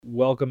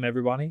Welcome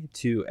everybody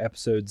to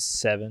episode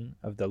 7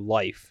 of the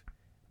Life,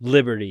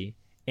 Liberty,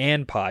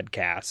 and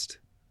Podcast.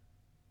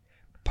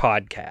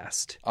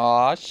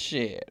 Aw,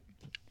 shit.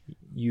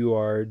 You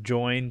are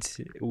joined,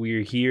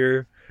 we're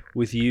here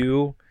with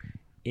you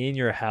in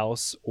your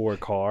house or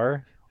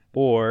car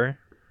or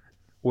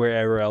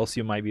wherever else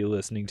you might be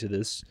listening to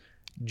this,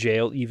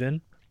 jail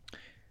even.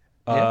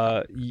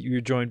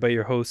 You're joined by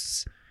your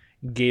hosts,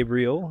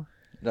 Gabriel.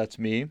 That's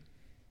me.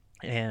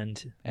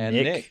 And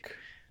Nick.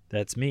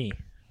 That's me.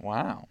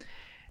 Wow.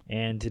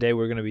 And today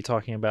we're going to be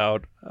talking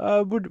about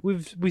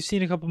we've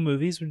seen a couple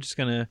movies. We're just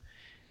going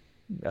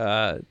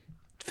to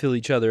fill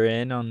each other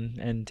in on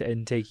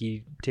and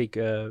take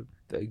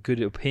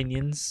good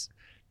opinions.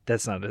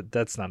 That's not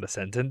a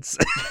sentence.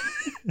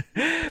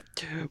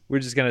 We're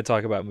just going to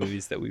talk about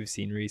movies that we've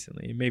seen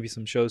recently, maybe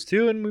some shows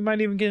too, and we might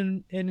even get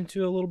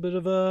into a little bit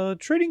of a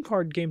trading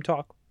card game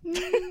talk. A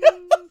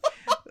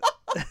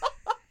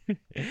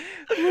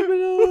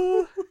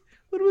little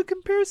bit of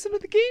comparison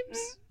of the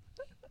games.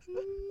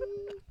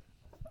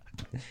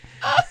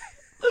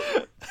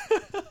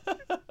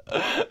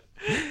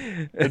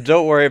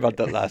 Don't worry about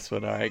that last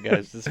one, all right,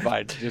 guys. It's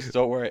fine. Just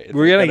don't worry.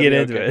 We're gonna get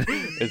into it.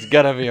 It's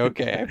gonna be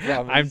okay. I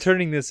promise. I'm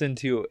turning this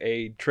into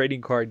a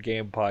trading card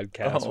game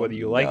podcast, whether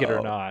you like it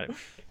or not.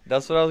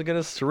 That's what I was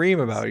gonna stream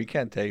about. You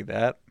can't take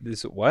that.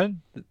 This what?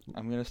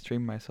 I'm gonna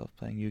stream myself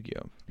playing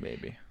Yu-Gi-Oh.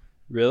 Maybe.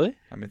 Really?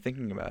 I've been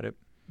thinking about it.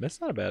 That's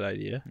not a bad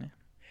idea.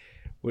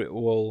 Yeah.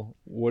 Well,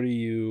 what are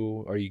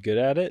you good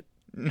at it?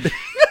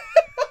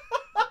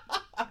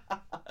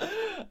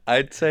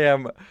 I'd say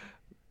I'm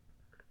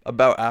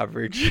about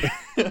average.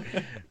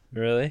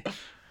 Really?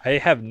 I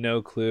have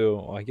no clue.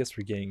 Well, I guess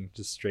we're getting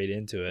just straight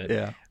into it.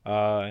 Yeah.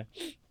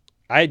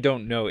 I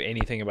don't know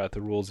anything about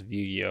the rules of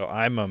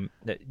Yu-Gi-Oh.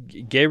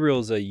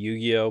 Gabriel's a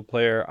Yu-Gi-Oh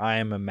player. I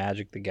am a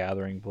Magic the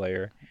Gathering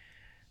player.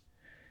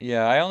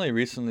 Yeah, I only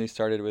recently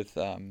started with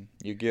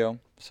Yu-Gi-Oh.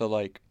 So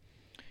like,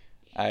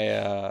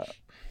 I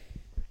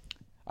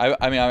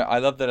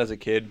loved that as a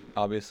kid,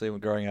 obviously, when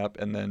growing up,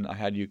 and then I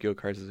had Yu-Gi-Oh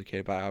cards as a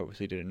kid, but I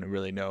obviously didn't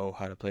really know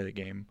how to play the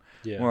game,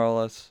 more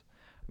or less,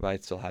 but I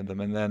still had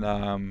them. And then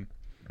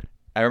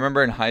I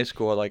remember in high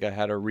school, like, I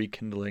had a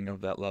rekindling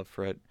of that love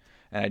for it,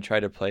 and I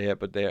tried to play it,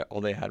 but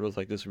all they had was,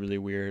 like, this really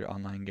weird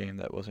online game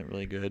that wasn't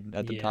really good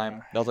at the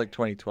time. That was, like,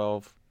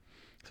 2012,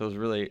 so it was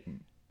really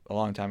a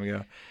long time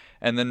ago.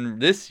 And then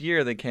this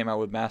year they came out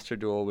with Master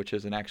Duel, which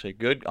is an actually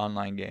good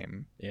online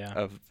game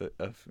of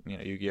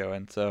Yu-Gi-Oh.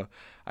 And so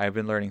I've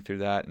been learning through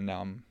that, and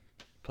now I'm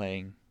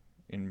playing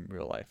in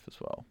real life as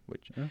well.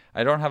 Which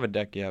I don't have a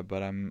deck yet, but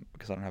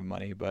because I don't have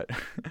money. But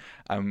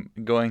I'm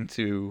going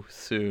to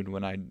soon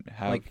when I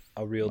have like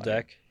a real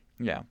deck.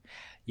 Yeah,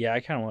 yeah.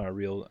 I kind of want a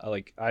real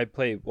I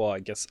play. Well,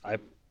 I guess I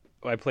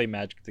play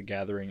Magic the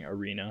Gathering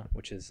Arena,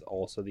 which is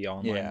also the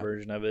online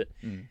version of it,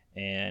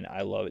 and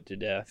I love it to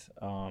death.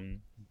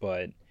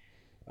 But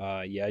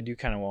I do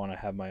kind of want to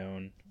have my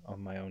own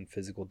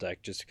physical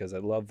deck, just because I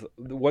love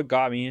what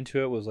got me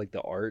into it was like the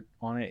art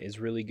on it is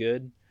really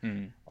good.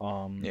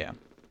 The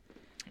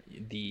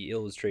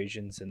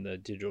illustrations and the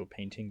digital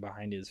painting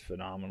behind it is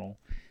phenomenal.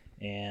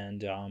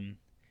 And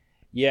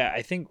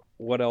I think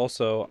what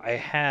also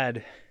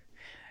I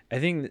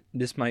think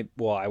this might,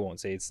 well, I won't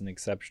say it's an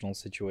exceptional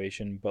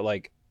situation, but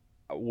like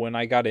when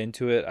I got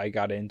into it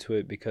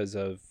because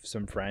of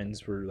some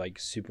friends were like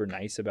super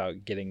nice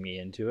about getting me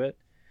into it.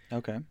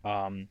 Okay.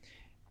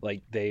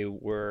 Like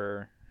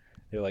they're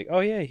like, oh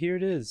yeah, here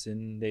it is,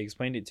 and they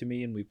explained it to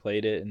me, and we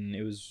played it, and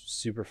it was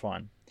super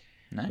fun.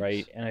 Nice.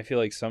 Right. And I feel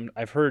like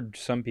I've heard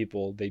some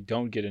people, they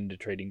don't get into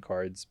trading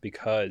cards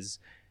because,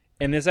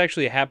 and this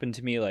actually happened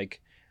to me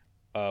like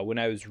when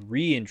I was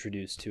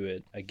reintroduced to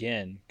it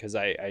again, because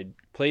I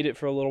played it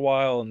for a little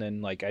while, and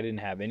then like I didn't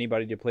have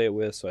anybody to play it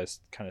with, so I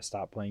kind of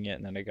stopped playing it,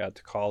 and then I got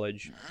to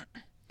college,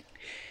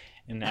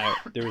 and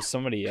there was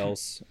somebody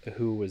else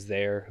who was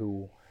there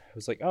who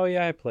was like, oh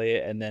yeah, I play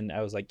it, and then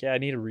I was like, yeah, I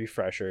need a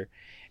refresher.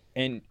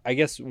 And I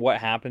guess what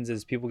happens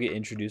is people get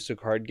introduced to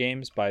card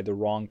games by the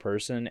wrong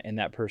person, and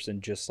that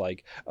person just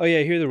like, oh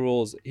yeah, here are the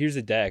rules, here's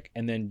a deck,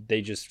 and then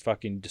they just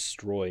fucking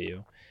destroy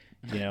you,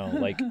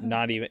 like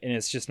not even, and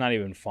it's just not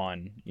even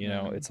fun,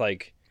 It's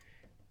like,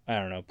 I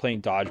don't know,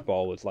 playing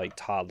dodgeball with like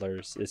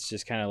toddlers. It's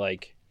just kind of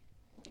like,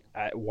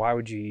 why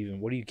would you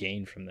even, what do you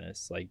gain from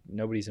this? Like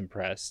nobody's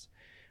impressed.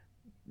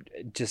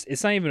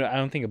 It's not even, I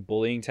don't think, a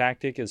bullying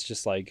tactic. It's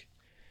just like,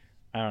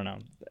 I don't know.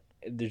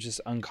 They're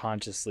just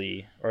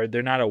unconsciously, or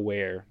they're not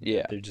aware.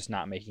 Yeah. They're just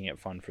not making it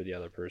fun for the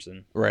other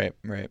person. Right.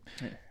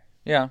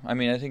 Yeah. I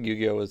mean, I think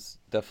Yu-Gi-Oh was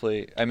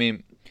definitely,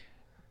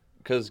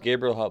 because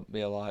Gabriel helped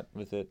me a lot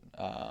with it.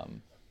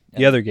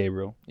 The other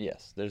Gabriel.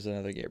 Yes, there's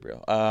another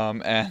Gabriel.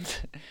 And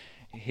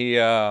he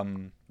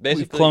basically.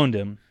 We've cloned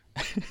him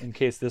in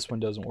case this one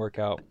doesn't work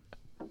out.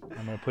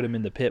 I'm going to put him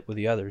in the pit with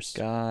the others.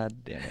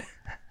 God damn it.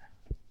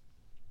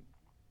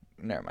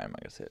 Never mind, I'm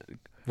not going to say it.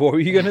 What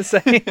were you going to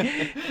say?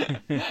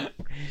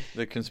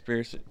 The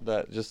conspiracy,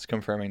 that just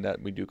confirming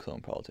that we do clone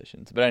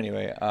politicians. But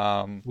anyway.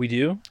 We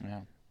do?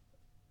 Yeah.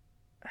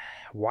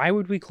 Why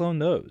would we clone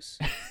those?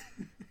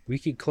 We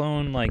could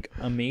clone like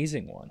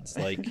amazing ones,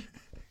 like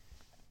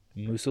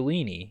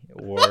Mussolini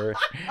or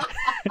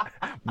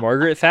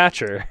Margaret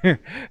Thatcher.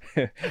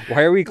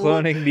 Why are we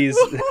cloning these?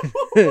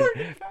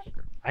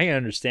 I can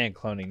understand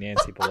cloning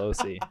Nancy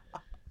Pelosi.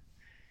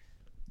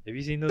 Have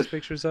you seen those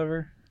pictures of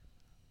her?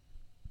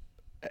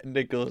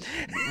 Nicholas,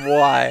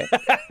 why?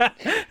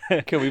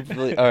 Can we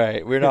please? All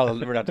right, we're not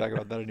talking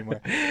about that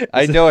anymore.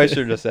 I know I should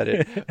have just said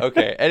it.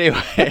 Okay.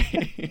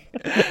 Anyway,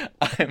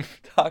 I'm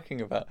talking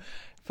about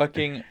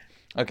fucking.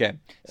 Okay,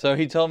 so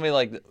he told me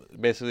like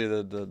basically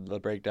the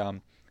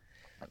breakdown.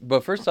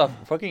 But first off,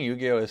 fucking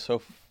Yu-Gi-Oh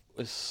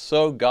is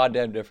so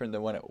goddamn different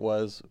than when it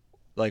was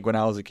like when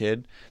I was a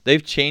kid.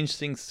 They've changed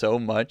things so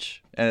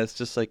much, and it's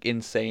just like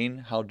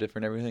insane how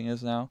different everything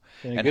is now.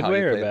 In a good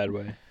way or a bad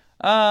way?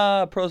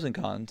 Pros and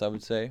cons, I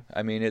would say.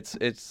 I mean, it's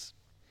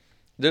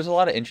there's a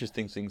lot of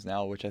interesting things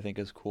now, which I think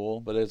is cool.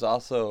 But there's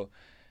also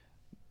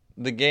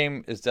the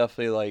game is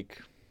definitely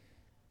like,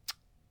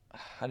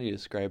 how do you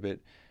describe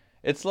it?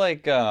 It's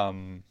like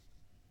you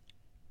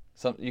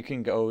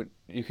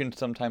can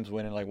sometimes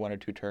win in like 1 or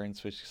 2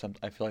 turns, which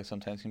I feel like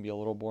sometimes can be a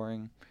little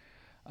boring.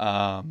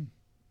 And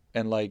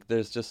like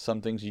there's just some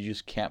things you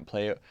just can't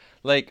play.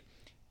 Like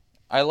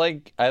I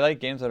like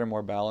games that are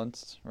more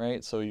balanced,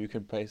 right? So you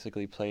can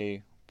basically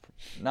play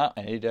not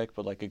any deck,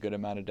 but like a good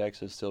amount of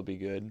decks would still be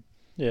good.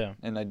 Yeah.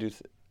 And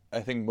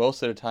I think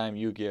most of the time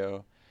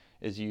Yu-Gi-Oh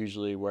is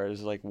usually where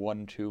there's like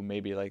 1, 2,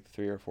 maybe like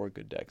 3 or 4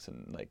 good decks,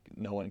 and like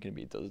no one can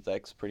beat those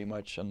decks pretty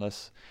much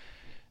unless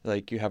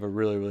like you have a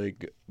really really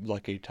good,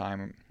 lucky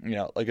time,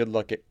 a good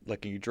lucky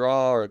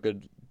draw or a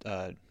good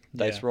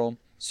dice roll.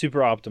 Super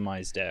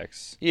optimized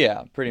decks.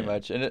 Yeah, pretty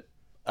much. And it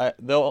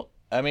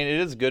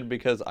is good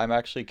because I'm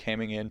actually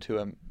coming into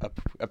a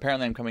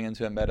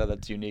meta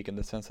that's unique in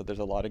the sense that there's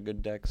a lot of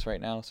good decks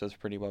right now, so it's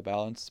pretty well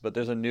balanced. But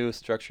there's a new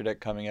structure deck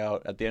coming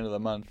out at the end of the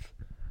month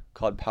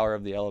called Power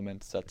of the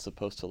Elements that's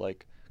supposed to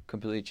like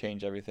completely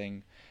change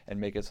everything and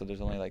make it so there's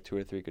only like 2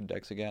 or 3 good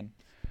decks again.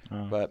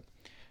 But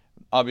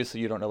obviously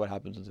you don't know what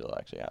happens until it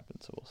actually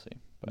happens, so we'll see.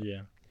 But.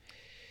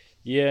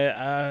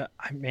 Yeah.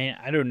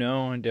 I don't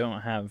know. I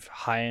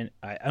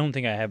don't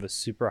think I have a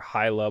super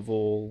high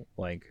level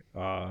like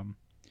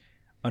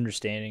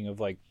understanding of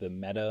like the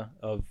meta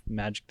of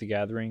Magic the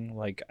Gathering.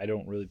 Like I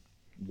don't really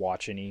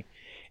watch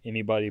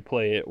anybody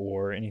play it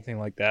or anything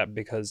like that,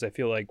 because I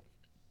feel like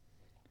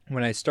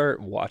when I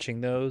start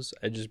watching those,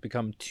 I just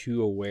become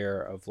too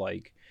aware of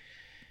like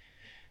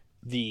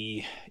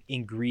the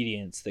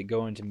ingredients that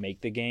go into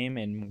make the game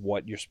and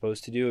what you're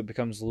supposed to do. It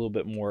becomes a little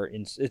bit more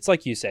it's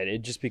like you said,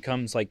 it just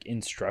becomes like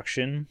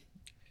instruction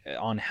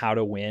on how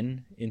to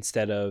win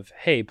instead of,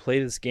 hey,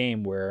 play this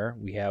game where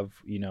we have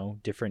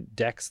different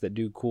decks that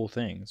do cool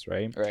things,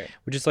 right?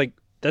 Which is like,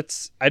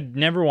 I'd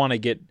never want to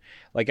get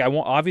like,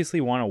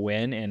 obviously want to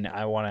win and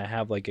I want to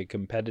have like a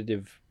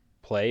competitive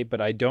play, but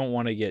I don't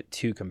want to get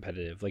too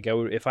competitive. Like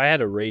if I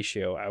had a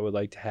ratio, I would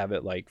like to have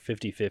it like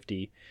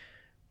 50-50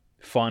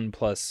 fun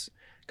plus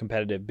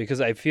competitive,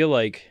 because I feel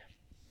like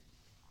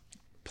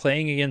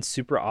playing against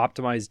super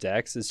optimized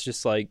decks is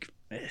just like,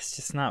 it's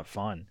just not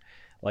fun.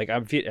 Like I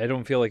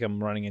don't feel like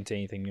I'm running into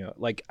anything new.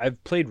 Like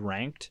I've played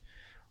ranked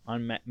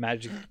on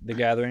Magic the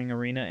Gathering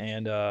Arena,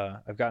 and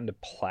I've gotten to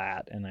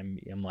plat, and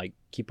I'm like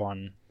keep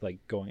on like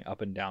going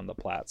up and down the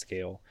plat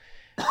scale.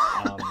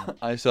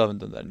 I still haven't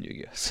done that in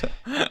Yu-Gi-Oh. So.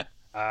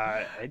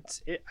 I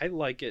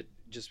like it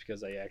just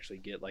because I actually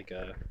get like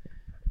a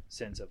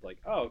sense of like,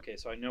 oh, okay,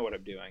 so I know what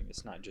I'm doing.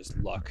 It's not just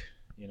luck,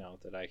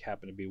 that I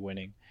happen to be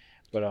winning.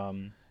 But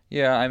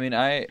yeah,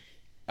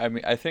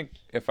 I think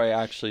if I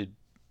actually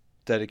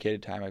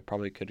dedicated time, I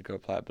probably could go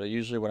plat. But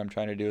usually what I'm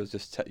trying to do is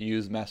just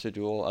use Master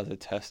Duel as a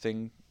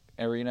testing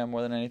arena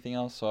more than anything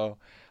else. So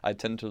I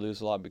tend to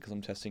lose a lot because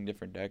I'm testing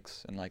different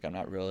decks, and like I'm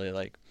not really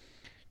like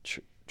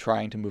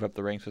trying to move up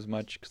the ranks as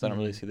much because I don't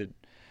really see the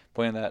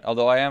point in that.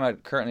 Although I am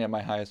currently at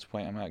my highest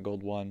point. I'm at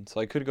Gold 1,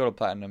 so I could go to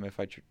Platinum if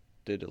I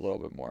did a little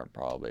bit more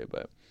probably.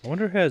 But I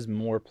wonder who has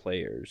more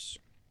players.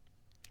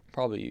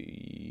 Probably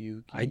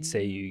Yu-Gi-Oh. I'd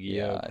say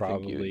Yu-Gi-Oh. Yeah,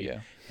 Probably. I think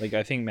Yu-Gi-Oh. Like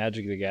I think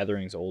Magic the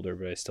Gathering's older,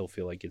 but I still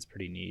feel like it's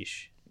pretty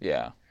niche.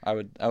 Yeah, I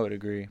would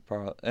agree.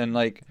 Probably, and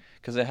like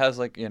because it has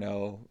like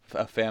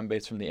a fan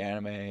base from the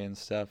anime and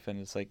stuff,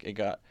 and it's like it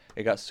got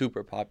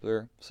super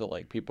popular. So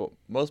like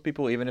most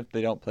people, even if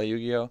they don't play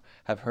Yu-Gi-Oh,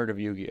 have heard of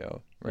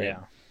Yu-Gi-Oh. Right?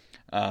 Yeah.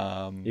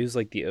 It was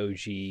like the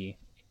OG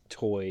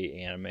toy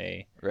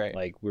anime. Right.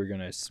 Like we're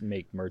gonna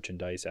make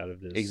merchandise out of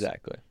this.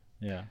 Exactly.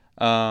 Yeah.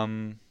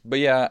 But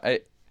yeah,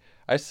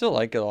 I still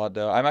like it a lot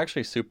though. I'm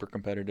actually super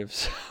competitive,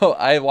 so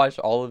I watch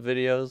all the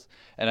videos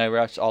and I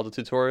watch all the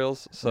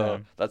tutorials.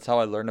 So that's how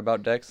I learn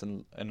about decks,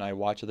 and I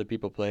watch other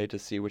people play to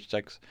see which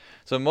decks.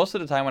 So most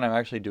of the time when I'm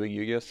actually doing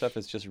Yu-Gi-Oh stuff,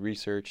 it's just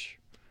research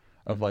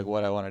of like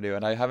what I want to do,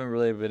 and I haven't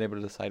really been able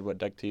to decide what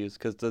deck to use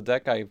because the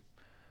deck I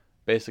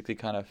basically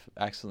kind of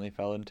accidentally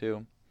fell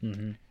into.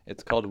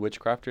 It's called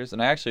Witchcrafters,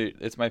 and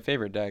it's my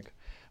favorite deck,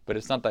 but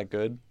it's not that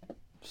good.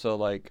 So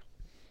like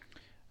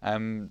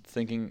I'm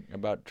thinking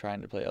about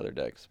trying to play other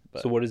decks.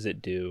 But so what does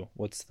it do?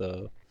 What's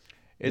the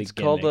It's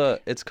called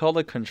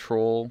a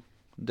control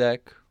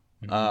deck,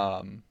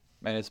 And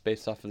it's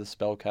based off of the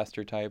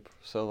spellcaster type.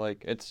 So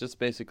like it's just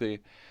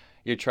basically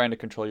you're trying to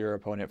control your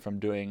opponent from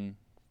doing,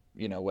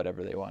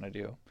 whatever they want to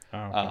do. Oh,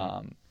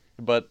 okay.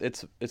 But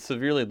it's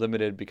severely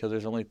limited because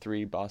there's only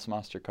 3 boss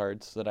monster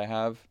cards that I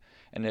have,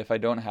 and if I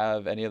don't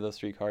have any of those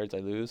 3 cards, I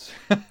lose.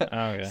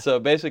 Okay. So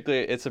basically,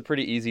 it's a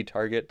pretty easy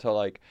target to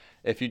like.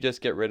 If you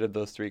just get rid of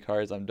those 3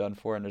 cards, I'm done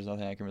for, and there's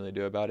nothing I can really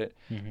do about it.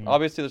 Mm-hmm.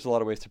 Obviously, there's a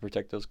lot of ways to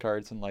protect those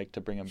cards and like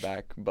to bring them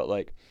back, but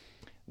like,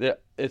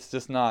 it's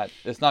just not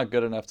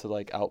good enough to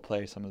like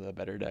outplay some of the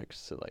better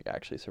decks to like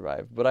actually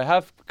survive. But I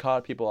have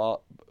caught people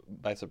out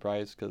by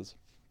surprise because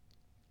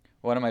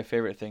one of my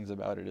favorite things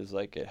about it is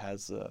like it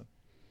has a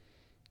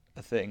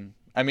thing.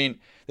 I mean,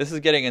 this is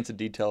getting into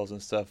details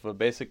and stuff, but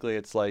basically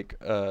it's like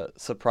a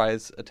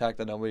surprise attack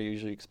that nobody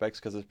usually expects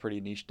because it's a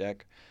pretty niche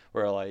deck.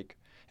 Where like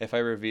if I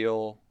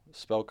reveal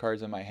spell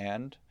cards in my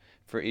hand,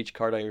 for each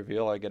card I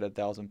reveal, I get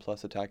 1,000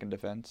 plus attack and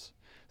defense.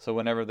 So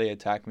whenever they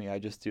attack me, I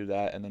just do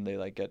that, and then they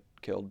like get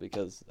killed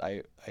because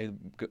I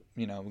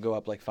go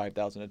up like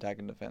 5,000 attack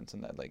and defense,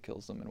 and that like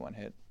kills them in one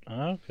hit.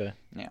 Okay.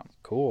 Yeah.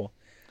 Cool.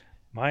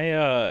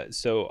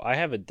 So I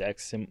have a deck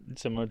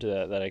similar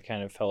to that I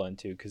kind of fell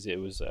into because it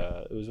was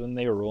when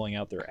they were rolling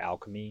out their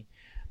alchemy.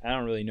 I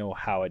don't really know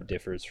how it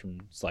differs from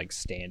like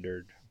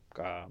standard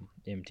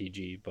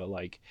MTG, but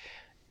like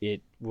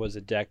it was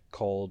a deck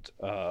called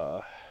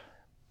what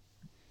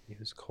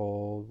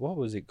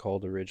was it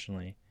called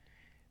originally?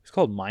 It was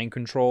called Mind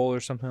Control or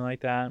something like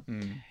that.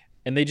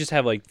 And they just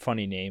have like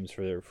funny names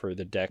for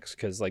the decks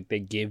because like they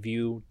give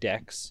you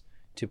decks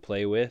to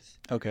play with.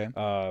 Okay.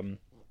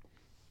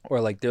 Or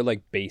like they're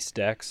like base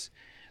decks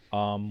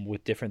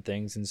with different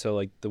things, and so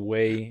like the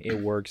way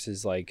it works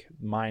is like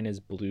mine is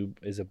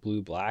a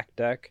blue black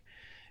deck,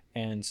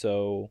 and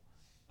so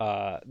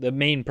the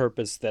main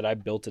purpose that I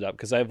built it up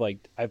because I've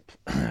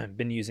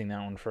been using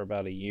that one for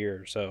about a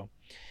year or so,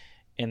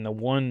 and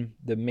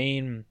the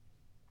main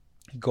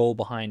goal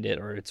behind it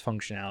or its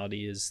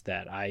functionality is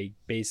that I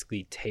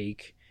basically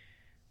take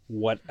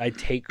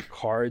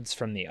cards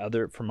from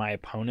my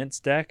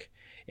opponent's deck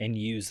and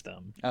use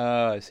them.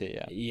 Oh, I see.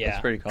 Yeah. Yeah.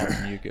 That's pretty common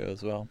in Yu-Gi-Oh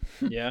as well.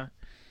 Yeah.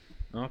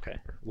 Okay.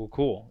 Well,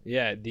 cool.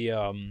 Yeah.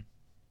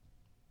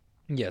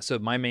 So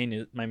my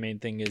main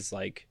thing is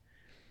like,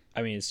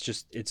 I mean, it's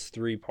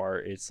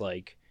 3-part. It's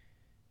like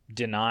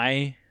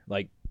deny,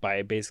 like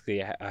by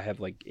basically I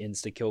have like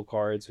insta kill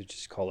cards, which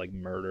is called like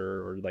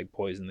murder or like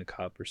poison the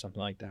cup or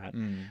something like that,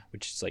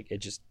 which is like it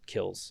just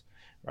kills,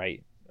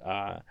 right?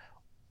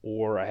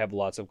 Or I have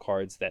lots of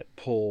cards that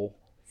pull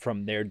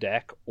from their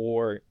deck,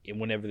 or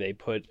whenever they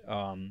put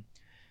a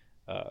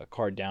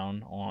card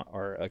down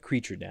or a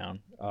creature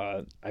down,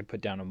 I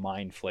put down a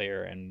Mind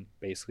Flayer, and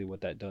basically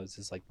what that does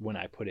is like when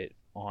I put it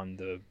on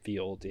the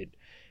field,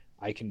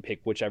 I can pick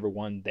whichever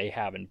one they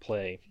have in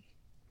play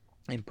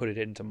and put it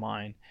into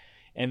mine.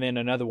 And then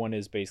another one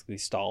is basically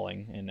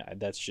stalling, and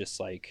that's just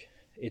like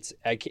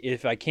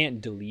if I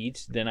can't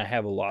delete, then I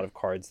have a lot of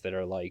cards that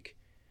are like,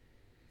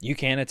 you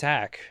can't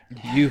attack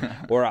you,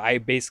 or I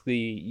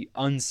basically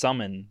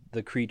unsummon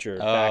the creature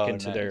back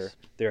into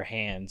their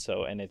hand.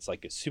 So, and it's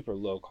like a super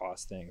low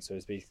cost thing. So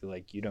it's basically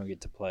like you don't get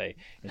to play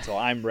until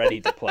I'm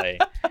ready to play.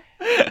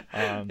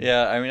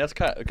 Yeah, I mean that's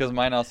kind of because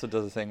mine also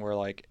does a thing where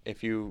like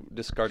if you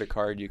discard a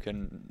card, you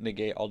can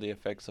negate all the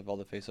effects of all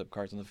the face-up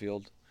cards in the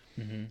field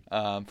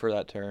for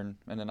that turn.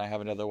 And then I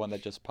have another one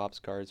that just pops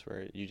cards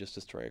where you just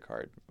destroy a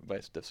card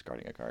by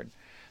discarding a card.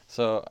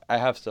 So I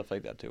have stuff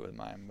like that too with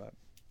mine, but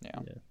yeah.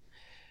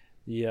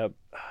 Yep.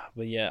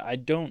 But I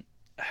don't.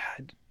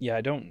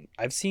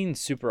 I've seen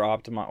super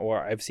optimize, or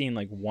I've seen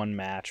like one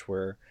match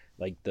where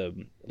like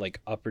the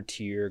like upper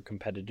tier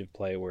competitive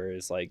play,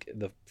 whereas like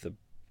the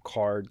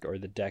card or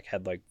the deck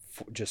had like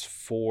just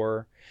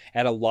 4,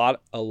 had a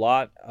lot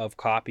of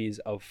copies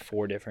of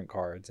 4 different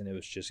cards, and it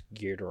was just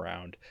geared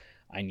around,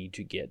 I need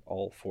to get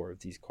all 4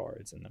 of these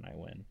cards and then I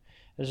win.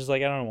 It's just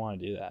like I don't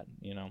want to do that.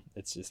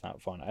 It's just not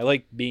fun. I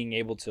like being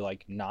able to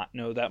like not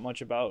know that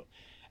much about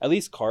at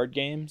least card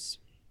games.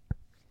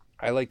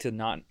 I like to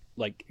not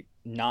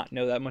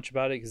know that much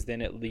about it because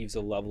then it leaves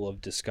a level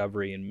of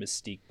discovery and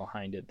mystique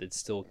behind it that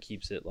still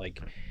keeps it like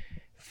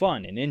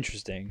fun and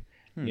interesting.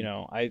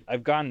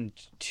 I've gotten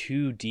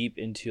too deep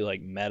into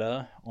like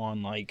meta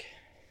on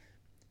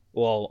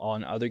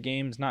on other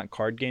games, not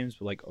card games,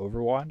 but like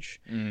Overwatch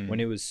when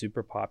it was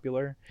super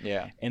popular.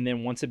 Yeah. And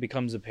then once it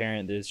becomes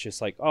apparent that it's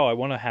just like, oh, I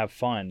want to have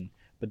fun,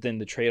 but then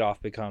the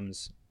trade-off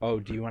becomes, oh,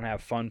 do you want to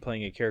have fun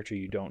playing a character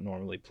you don't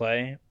normally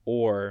play,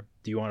 or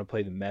do you want to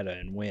play the meta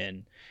and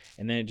win?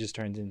 And then it just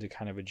turns into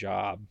kind of a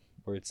job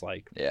where it's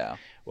like, yeah,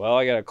 well,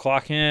 I gotta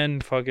clock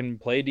in, fucking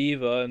play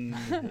Diva, and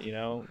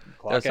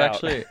clock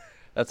out.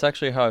 That's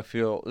actually how I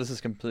feel. This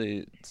is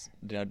complete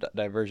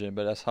diversion,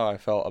 but that's how I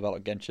felt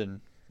about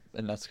Genshin,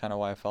 and that's kind of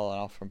why I fell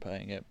off from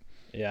playing it.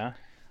 Yeah.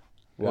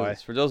 Why?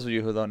 For those of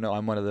you who don't know,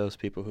 I'm one of those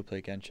people who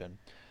play Genshin,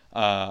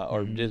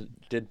 or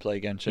did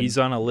play Genshin. He's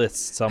on a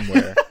list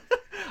somewhere.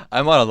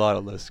 I'm on a lot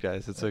of lists,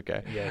 guys. It's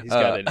okay. Yeah,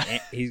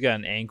 he's got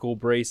an ankle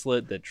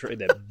bracelet that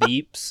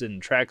beeps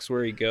and tracks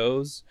where he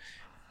goes.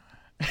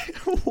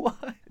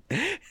 What?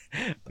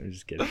 I'm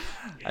just kidding.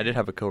 I did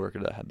have a coworker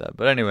that had that,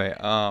 but anyway,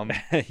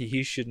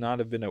 He should not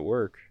have been at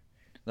work.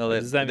 no,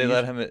 they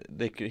let him.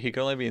 He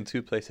could only be in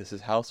two places: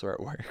 his house or at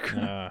work.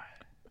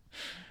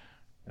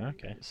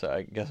 Okay. So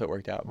I guess it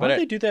worked out. Why don't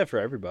they do that for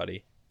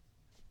everybody?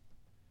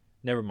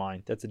 Never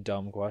mind. That's a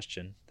dumb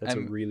question. That's a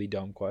really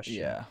dumb question.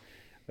 Yeah.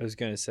 I was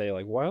gonna say,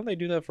 like, why don't they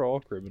do that for all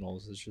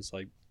criminals? It's just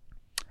like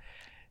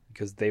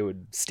because they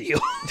would steal,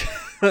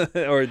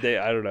 or I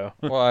don't know.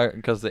 Well,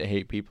 because they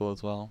hate people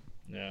as well.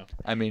 Yeah.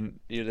 I mean,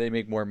 they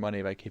make more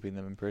money by keeping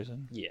them in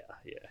prison. Yeah.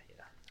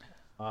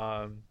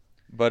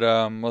 But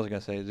what was I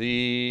gonna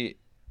say?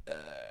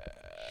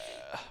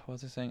 What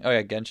was I saying? Oh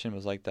yeah, Genshin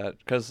was like that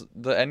because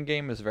the end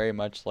game is very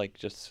much like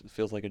just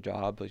feels like a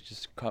job. Like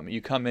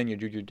you come in, you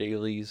do your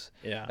dailies,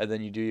 and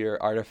then you do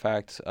your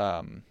artifacts.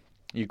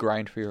 You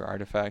grind for your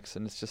artifacts,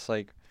 and it's just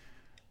like,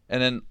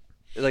 and then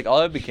like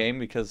all it became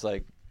because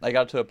like I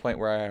got to a point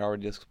where I had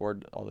already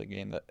explored all the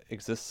game that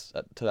exists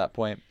to that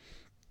point,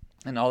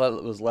 and all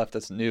that was left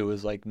that's new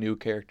is like new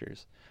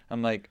characters.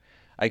 I'm like,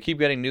 I keep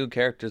getting new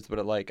characters,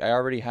 but like I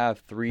already have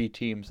 3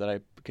 teams that I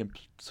can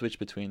switch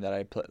between that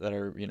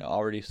are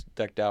already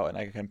decked out and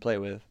I can play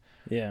with.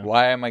 Yeah.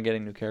 Why am I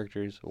getting new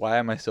characters? Why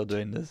am I still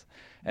doing this?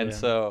 And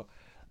so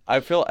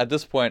I feel at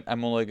this point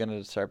I'm only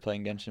gonna start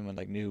playing Genshin when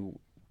like new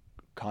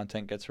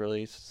content gets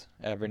released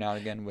every now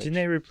and again. Didn't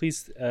they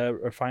release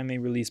or finally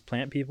release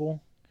Plant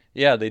People?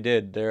 Yeah, they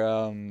did. They're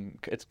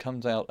it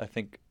comes out I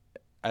think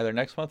either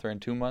next month or in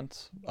 2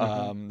 months.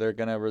 They're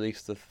gonna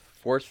release the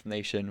 4th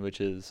nation, which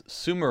is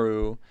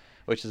Sumeru,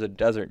 which is a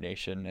desert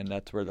nation, and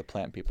that's where the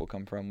plant people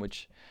come from.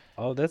 Which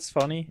that's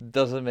funny.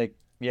 Doesn't make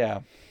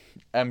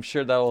I'm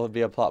sure that will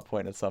be a plot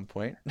point at some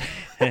point.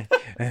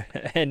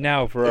 And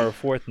now for our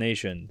 4th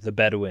nation, the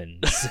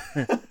Bedouins.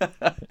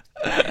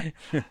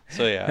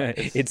 So yeah,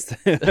 it's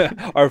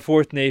our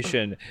 4th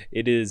nation.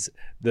 It is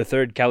the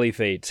 3rd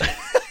Caliphate.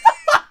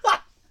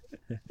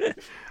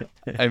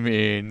 I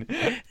mean,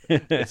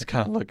 it's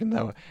kind of looking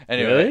that way.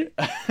 Anyway,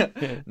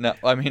 really? No,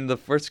 I mean the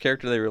first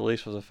character they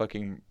released was a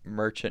fucking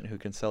merchant who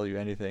can sell you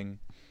anything.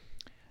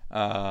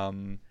 I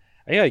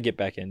gotta get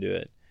back into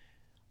it.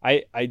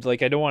 I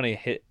don't want to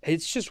hit.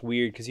 It's just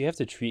weird because you have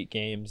to treat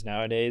games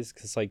nowadays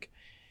because like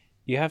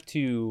you have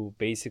to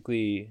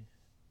basically,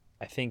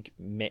 I think,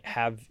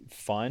 have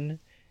fun.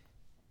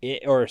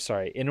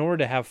 In order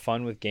to have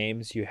fun with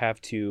games, you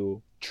have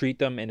to treat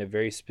them in a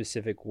very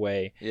specific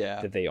way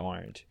that they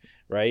aren't,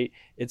 right?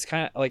 It's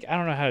kind of like, I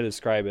don't know how to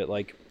describe it.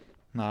 Like,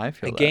 no, I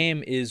feel a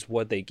game is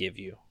what they give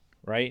you,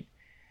 right?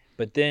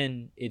 But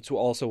then it's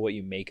also what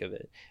you make of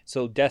it.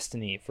 So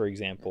Destiny, for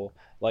example,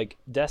 like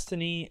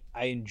Destiny,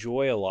 I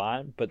enjoy a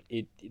lot, but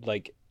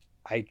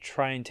I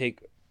try and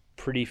take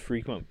pretty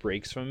frequent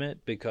breaks from it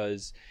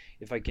because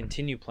if I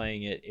continue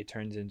playing it, it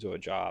turns into a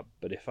job.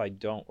 But if I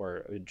don't, or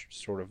a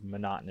sort of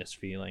monotonous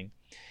feeling.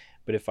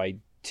 But if I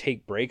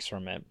take breaks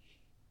from it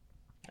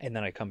and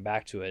then I come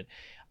back to it,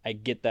 I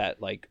get that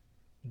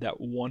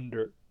that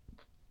wonder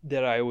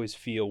that I always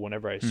feel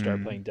whenever I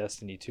start playing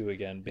Destiny 2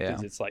 again,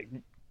 because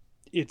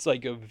it's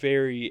like a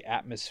very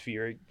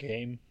atmospheric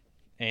game,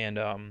 and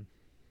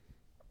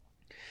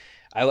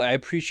I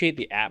appreciate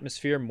the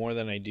atmosphere more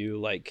than I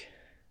do like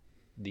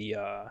the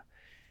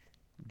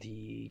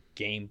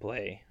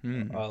gameplay,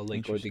 or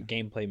the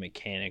gameplay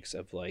mechanics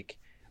of like,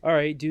 all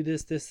right, do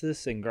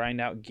this, and grind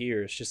out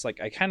gear. It's just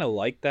like I kind of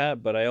like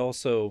that, but I don't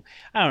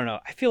know.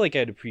 I feel like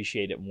I'd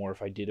appreciate it more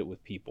if I did it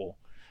with people.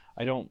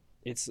 I don't.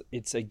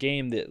 It's a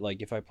game that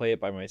like if I play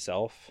it by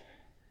myself,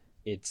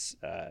 it's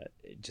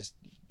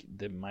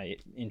my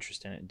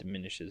interest in it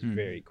diminishes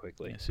very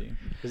quickly. I see.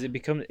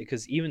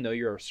 Because even though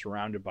you're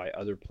surrounded by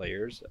other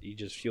players, you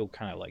just feel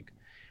kind of like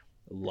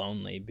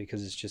lonely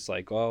because it's just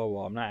like, oh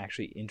well, I'm not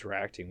actually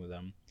interacting with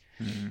them.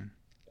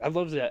 I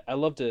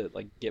love to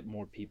like get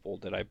more people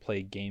that I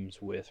play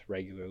games with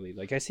regularly.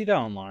 Like I see that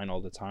online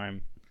all the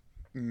time.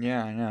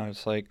 Yeah, I know.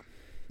 It's like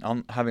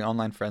having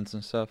online friends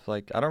and stuff.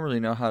 Like I don't really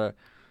know how to.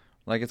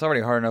 Like it's already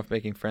hard enough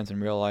making friends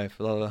in real life,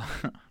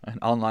 and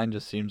online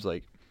just seems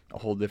like a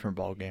whole different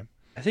ball game.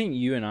 I think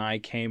you and I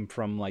came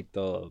from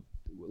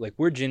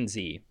we're Gen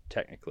Z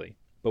technically,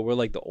 but we're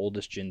like the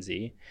oldest Gen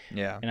Z.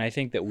 Yeah. And I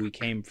think that we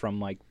came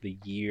from like the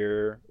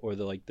year or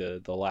the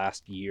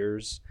last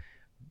years,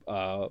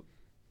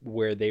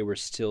 where they were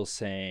still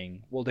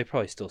saying, well, they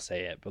probably still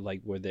say it, but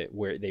like where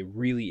they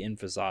really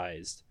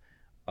emphasized,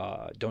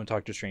 don't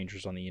talk to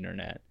strangers on the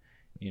internet,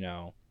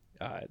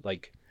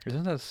 like.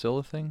 Isn't that still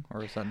a thing,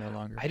 or is that no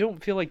longer? I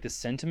don't feel like the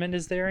sentiment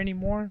is there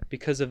anymore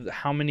because of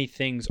how many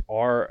things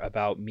are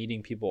about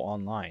meeting people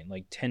online,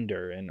 like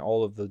Tinder and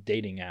all of the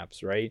dating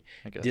apps, right?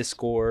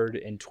 Discord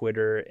and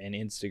Twitter and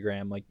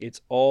Instagram. Like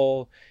it's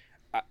all,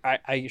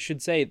 I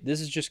should say, this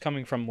is just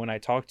coming from when I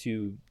talk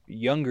to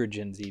younger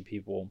Gen Z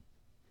people.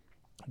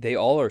 They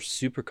all are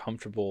super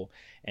comfortable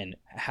and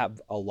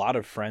have a lot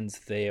of friends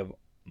they have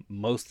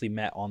mostly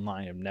met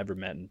online, have never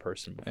met in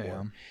person before. Yeah,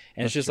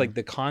 and it's just true. Like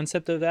the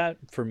concept of that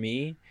for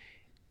me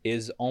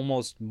is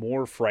almost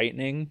more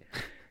frightening.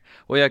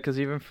 Well, yeah, because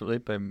even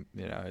Felipe,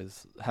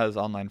 has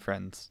online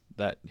friends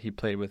that he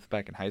played with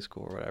back in high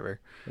school or whatever.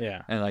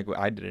 Yeah. And like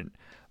I didn't.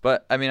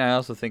 But I mean, I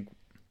also think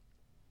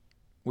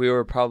we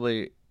were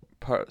probably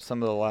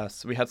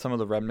we had some of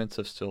the remnants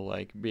of still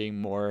like being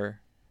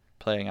more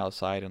playing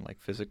outside and like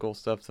physical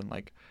stuff than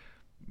like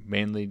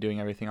mainly doing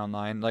everything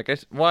online. Like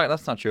well,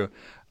 that's not true.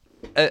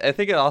 I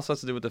think it also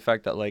has to do with the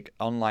fact that like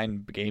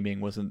online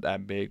gaming wasn't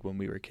that big when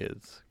we were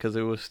kids because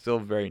it was still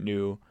very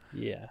new.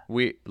 Yeah.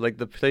 We like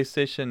the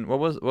PlayStation. What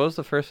was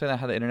the first thing that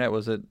had the internet?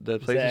 Was it the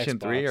PlayStation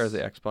 3 or the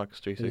Xbox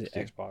 360? It was the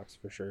Xbox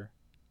for sure.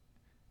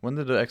 When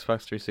did the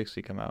Xbox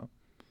 360 come out?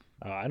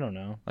 I don't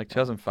know. Like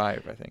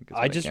 2005, I think.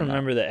 I just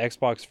remember the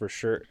Xbox for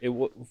sure.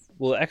 Well,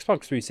 the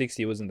Xbox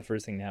 360 wasn't the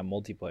first thing to have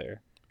multiplayer.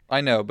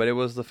 I know, but it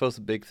was the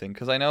first big thing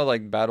because I know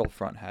like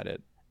Battlefront had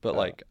it, but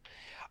like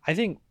I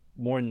think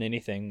more than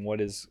anything,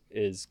 what is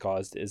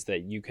caused is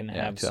that you can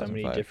have so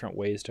many different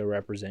ways to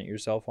represent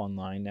yourself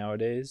online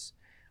nowadays.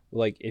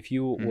 Like if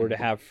you were to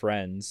have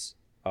friends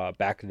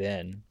back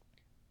then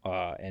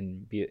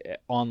and be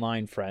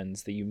online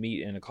friends that you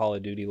meet in a Call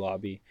of Duty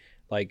lobby,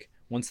 like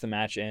once the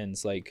match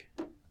ends, like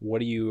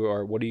what are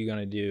you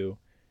gonna do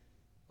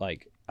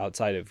like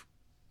outside of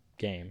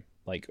game?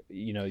 Like,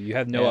 you know, you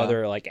have no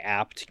other like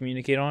app to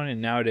communicate on,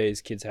 and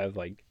nowadays kids have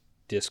like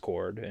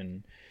Discord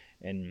and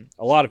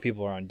a lot of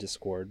people are on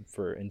Discord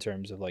in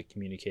terms of like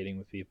communicating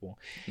with people.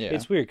 Yeah.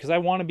 It's weird because I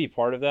want to be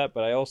part of that,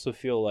 but I also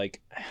feel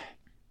like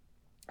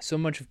so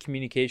much of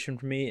communication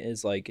for me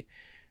is like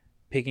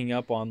picking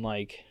up on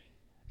like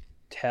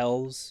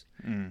tells,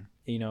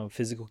 you know,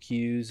 physical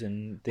cues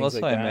and things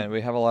like that. I mean,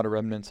 we have a lot of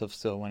remnants of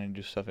still wanting to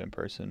do stuff in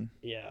person.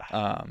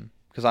 Yeah.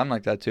 Because I'm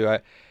like that too.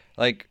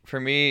 For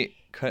me,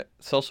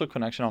 social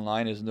connection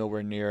online is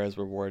nowhere near as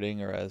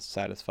rewarding or as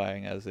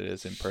satisfying as it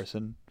is in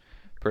person.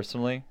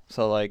 Personally,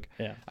 so like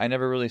I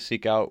never really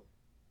seek out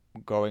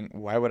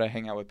why would I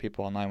hang out with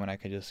people online when I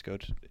could just go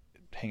to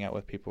hang out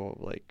with people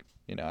like,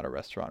 you know, at a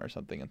restaurant or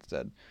something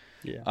instead.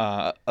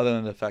 Other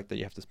than the fact that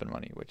you have to spend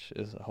money, which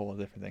is a whole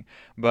different thing,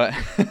 but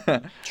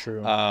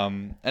true.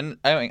 And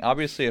I mean,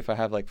 obviously if I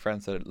have like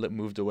friends that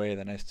moved away,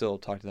 then I still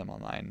talk to them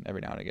online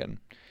every now and again.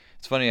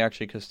 It's funny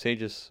actually because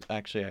Tejas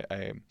actually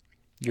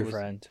your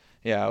friend.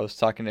 Yeah, I was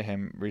talking to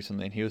him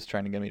recently, and he was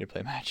trying to get me to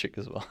play Magic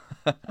as well.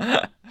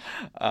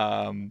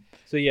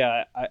 So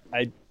yeah,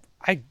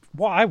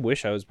 I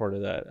wish I was part of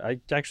that. I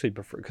actually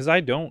prefer because I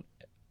don't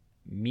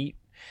meet.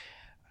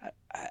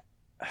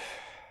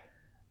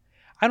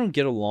 I don't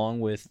get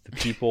along with the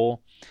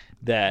people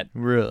that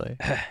really.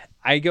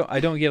 I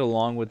don't get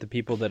along with the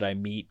people that I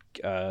meet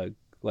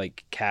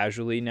like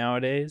casually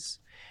nowadays,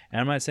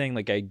 and I'm not saying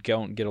like I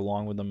don't get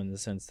along with them in the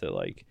sense that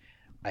like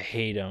I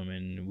hate them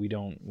and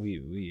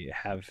we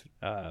have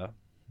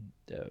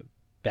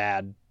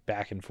bad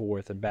back and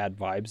forth and bad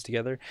vibes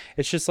together.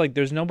 It's just like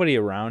there's nobody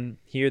around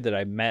here that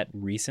I met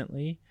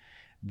recently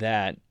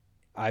that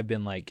I've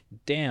been like,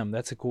 damn,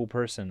 that's a cool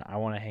person. I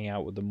want to hang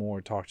out with them more,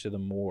 talk to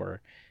them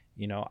more.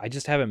 You know, I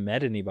just haven't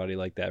met anybody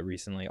like that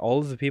recently. All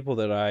of the people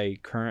that I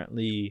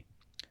currently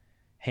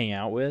hang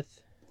out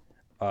with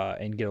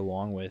and get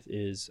along with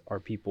are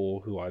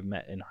people who I've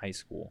met in high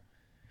school.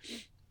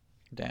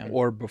 Damn.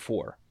 Or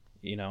before.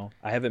 You know,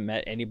 I haven't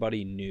met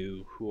anybody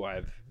new who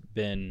I've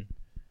been,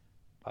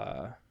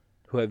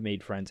 who I've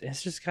made friends. And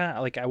it's just kind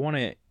of like I want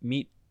to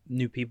meet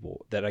new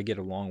people that I get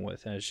along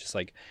with, and it's just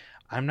like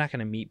I'm not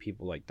going to meet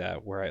people like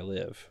that where I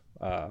live,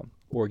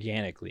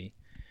 organically,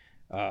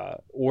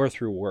 or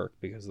through work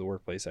because the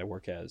workplace I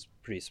work at is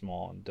pretty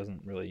small and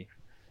doesn't really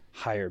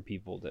hire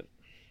people that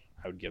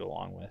I would get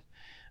along with.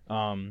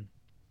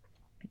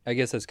 I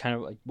guess that's kind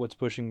of like what's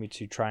pushing me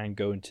to try and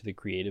go into the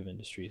creative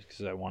industries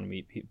because I want to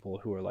meet people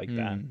who are like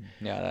that.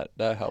 Yeah,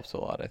 that helps a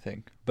lot, I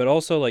think. But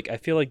also, like, I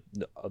feel like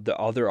the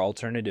other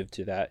alternative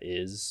to that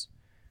is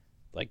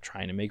like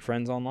trying to make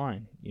friends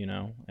online, you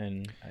know?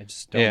 And I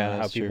just don't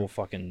know how people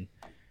fucking.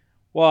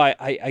 Well,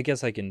 I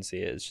guess I can see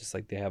it. It's just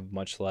like they have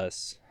much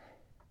less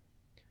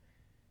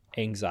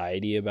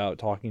anxiety about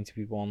talking to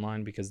people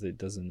online because it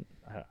doesn't.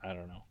 I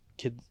don't know.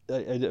 Kids,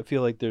 I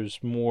feel like there's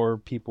more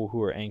people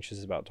who are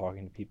anxious about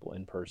talking to people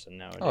in person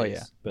nowadays. Oh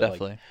yeah, but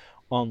definitely. Like,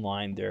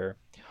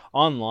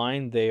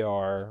 online they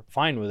are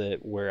fine with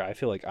it. Where I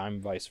feel like I'm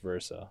vice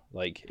versa.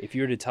 Like if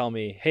you were to tell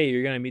me, hey,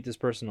 you're gonna meet this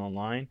person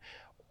online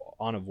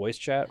on a voice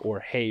chat, or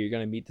hey, you're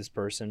gonna meet this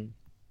person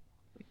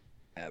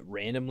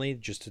randomly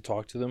just to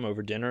talk to them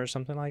over dinner or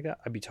something like that,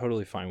 I'd be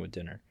totally fine with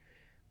dinner.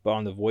 But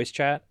on the voice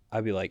chat,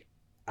 I'd be like,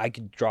 I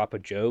could drop a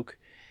joke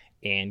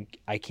and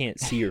I can't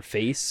see your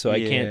face, so I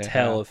can't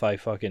tell if I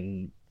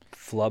fucking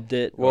flubbed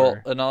it. Well,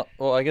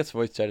 I guess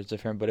voice chat is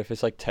different, but if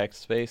it's like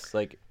text based,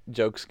 like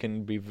jokes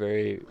can be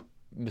very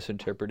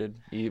misinterpreted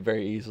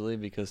very easily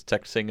because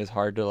texting is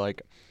hard to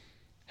like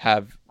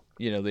have,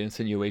 you know, the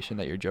insinuation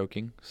that you're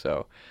joking.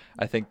 So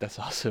I think that's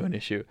also an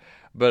issue.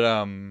 But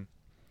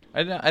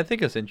I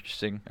think it's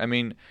interesting. I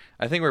mean,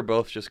 I think we're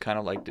both just kind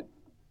of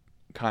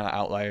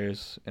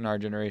outliers in our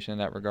generation in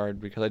that regard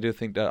because I do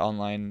think that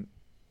online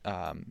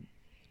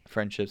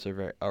friendships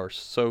are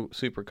so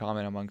super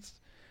common amongst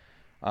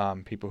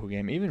people who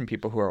game, even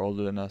people who are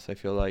older than us. I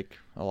feel like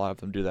a lot of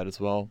them do that as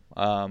well.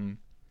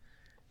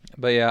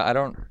 But yeah, I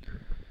don't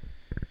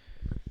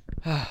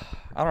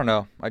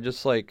know. I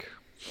just like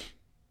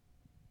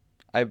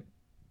I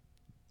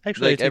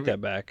Actually, I like take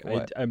that back.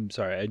 what? I'm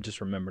sorry. I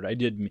just remembered. I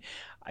did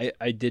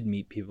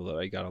meet people that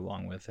I got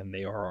along with, and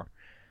they are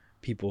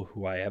people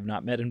who I have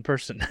not met in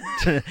person.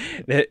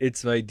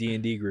 It's my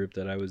D&D group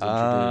that I was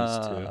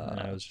introduced to, and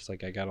I was just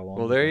like, I got along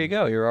Well, with there them. you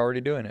go. You're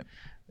already doing it.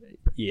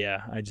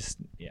 Yeah, I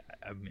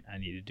mean, I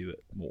need to do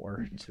it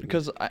more.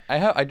 Because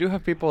I do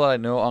have people that I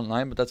know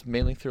online, but that's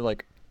mainly through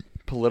like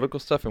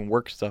political stuff and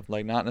work stuff,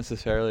 like not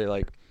necessarily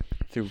like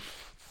through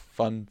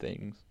fun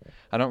things.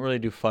 I don't really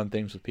do fun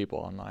things with people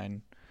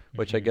online,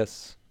 which I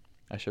guess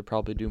I should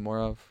probably do more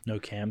of. No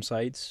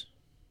campsites.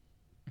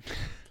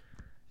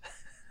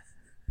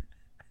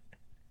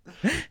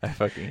 I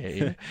fucking hate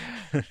you.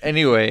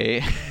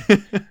 Anyway,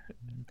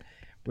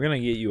 we're gonna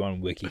get you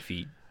on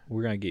WikiFeet.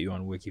 We're gonna get you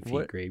on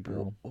WikiFeet,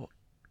 Gabriel. What?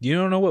 You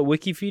don't know what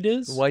WikiFeet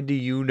is? Why do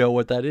you know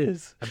what that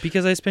is?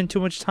 Because I spend too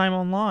much time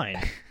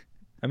online.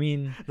 I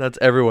mean, that's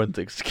everyone's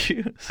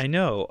excuse. I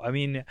know. I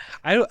mean,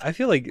 I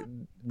feel like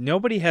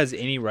nobody has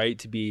any right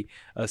to be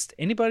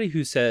anybody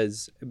who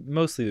says,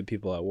 mostly the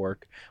people at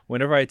work,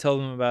 whenever I tell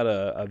them about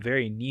a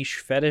very niche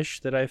fetish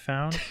that I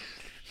found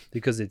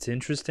because it's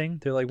interesting,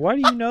 they're like, why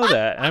do you know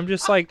that? And I'm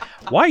just like,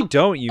 why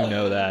don't you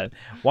know that?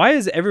 Why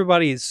is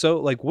everybody so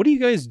like, what do you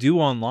guys do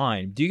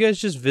online? Do you guys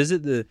just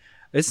visit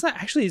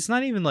it's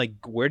not even like,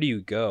 where do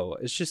you go?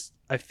 It's just,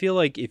 I feel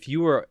like if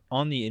you were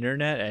on the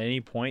internet at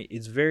any point,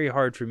 it's very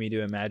hard for me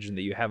to imagine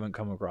that you haven't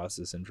come across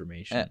this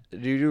information.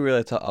 Do you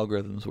realize how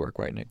algorithms work,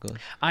 right, Nicholas?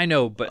 I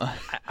know, but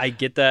I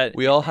get that.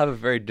 We all have a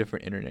very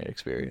different internet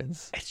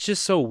experience. It's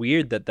just so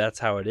weird that that's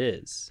how it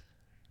is.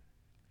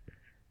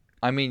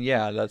 I mean,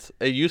 yeah,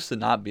 it used to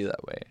not be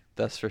that way.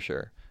 That's for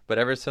sure. But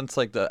ever since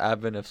like the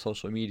advent of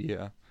social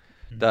media,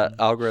 that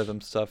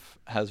algorithm stuff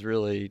has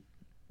really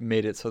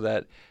made it so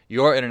that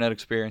your internet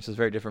experience is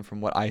very different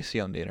from what I see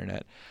on the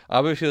internet.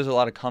 Obviously, there's a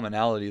lot of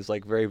commonalities,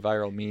 like very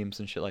viral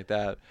memes and shit like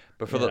that.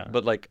 But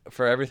but like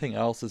for everything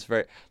else, it's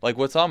very like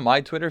what's on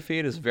my Twitter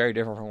feed is very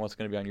different from what's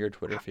going to be on your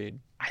Twitter feed.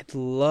 I'd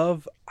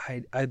love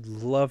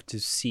to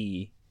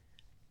see,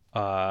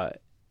 like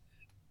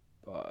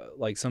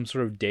some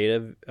sort of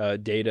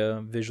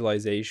data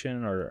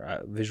visualization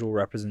or visual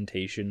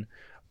representation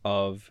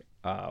of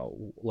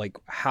like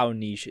how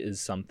niche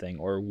is something,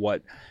 or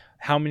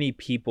how many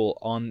people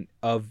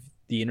of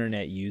the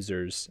internet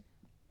users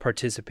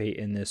participate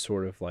in this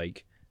sort of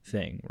like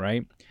thing,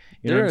 right?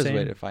 There is a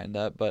way to find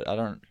that, but I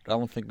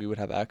don't think we would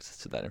have access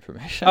to that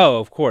information. Oh,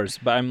 of course,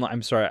 but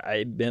I'm sorry.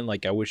 I meant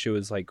like I wish it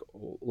was like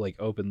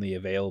openly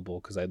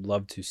available, because I'd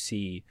love to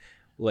see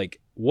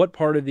like what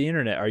part of the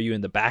internet are you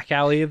in, the back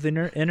alley of the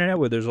internet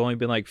where there's only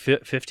been like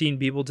 15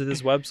 people to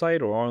this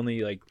website, or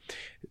only like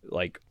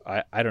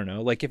I don't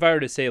know, like if I were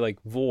to say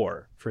like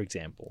Vor, for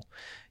example,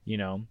 you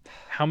know,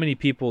 how many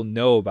people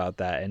know about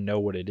that and know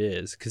what it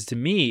is? Because to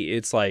me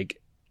it's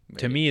like,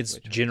 it's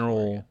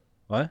general.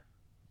 What?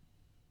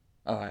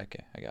 Oh,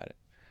 okay, I got it.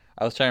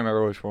 I was trying to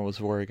remember which one was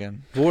Vor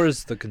again. Vor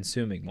is the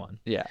consuming one.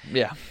 Yeah.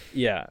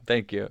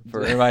 Thank you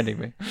for reminding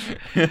me.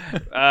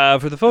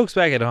 For the folks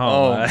back at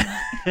home.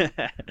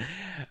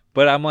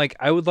 But I'm like,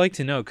 I would like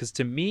to know, because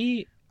to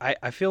me,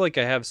 I feel like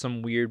I have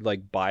some weird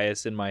like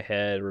bias in my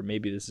head, or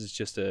maybe this is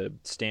just a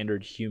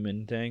standard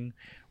human thing,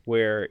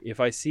 where if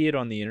I see it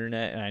on the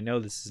internet, and I know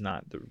this is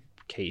not the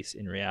case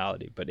in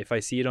reality, but if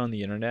I see it on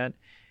the internet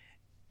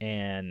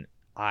and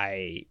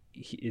I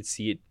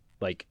see it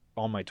like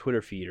on my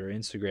Twitter feed or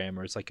Instagram,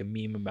 or it's like a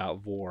meme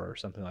about Vor or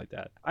something like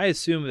that, I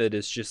assume that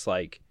it's just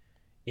like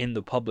in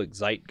the public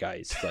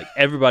zeitgeist, like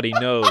everybody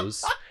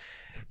knows,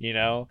 you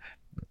know.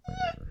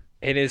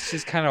 And it's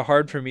just kind of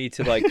hard for me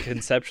to like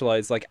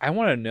conceptualize. Like, I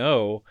want to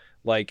know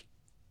like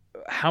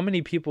how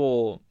many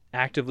people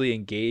actively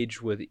engage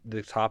with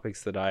the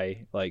topics that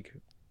I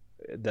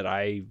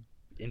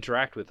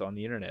interact with on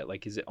the internet.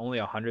 Like, is it only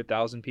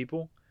 100,000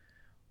 people?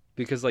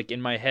 Because like in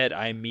my head,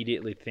 I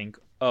immediately think,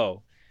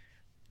 oh,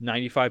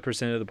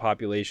 95% of the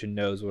population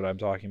knows what I'm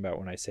talking about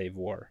when I say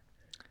Vor.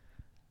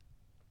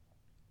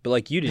 But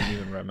like, you didn't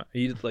even remember.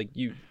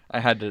 I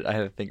had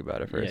to think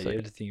about it for a second. Yeah, you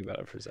had to think about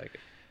it for a second.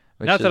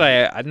 Not that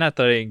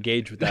I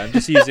engage with that. I'm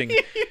just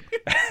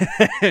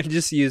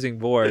using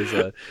Vor as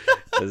just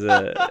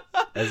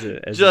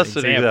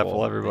an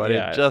example, everybody.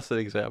 Yeah. Just an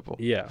example.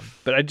 Yeah,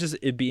 but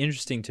it'd be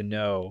interesting to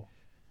know.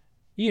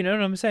 You know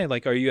what I'm saying?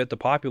 Like, are you at the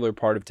popular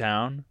part of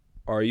town,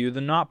 or are you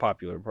the not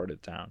popular part of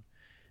town?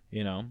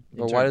 You know.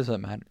 But why does that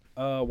matter?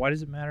 Why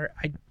does it matter?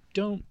 I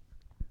don't.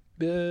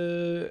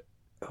 I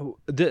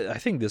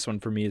think this one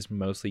for me is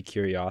mostly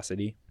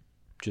curiosity,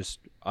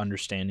 just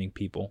understanding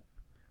people.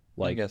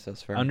 Like, I guess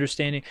that's fair.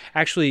 Understanding.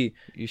 Actually,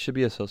 you should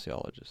be a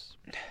sociologist.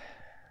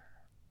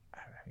 I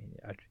mean,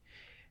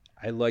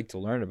 I like to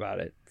learn about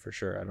it for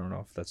sure. I don't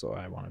know if that's what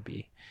I want to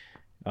be.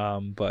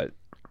 But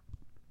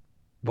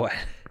what?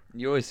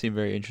 You always seem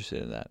very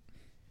interested in that.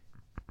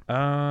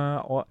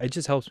 Well, it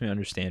just helps me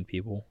understand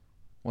people.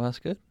 Well, that's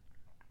good.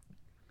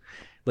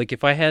 Like,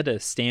 if I had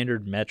a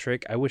standard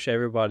metric, I wish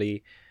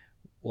everybody,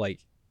 like,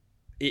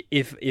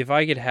 if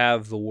I could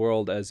have the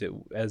world as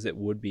it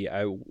would be,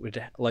 I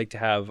would like to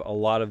have a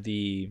lot of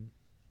the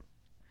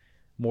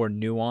more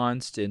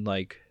nuanced and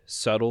like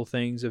subtle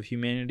things of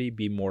humanity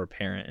be more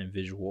apparent and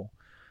visual.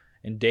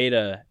 And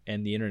data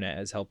and the internet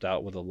has helped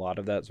out with a lot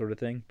of that sort of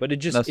thing. But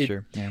That's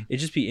true. Yeah. It'd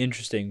just be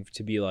interesting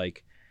to be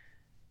like,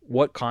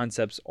 what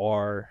concepts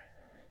are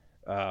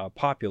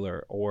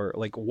popular, or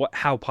like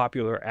how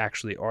popular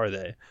actually are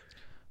they?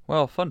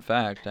 Well, fun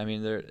fact. I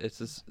mean,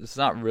 it's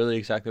not really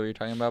exactly what you're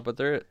talking about, but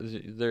there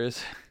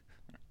is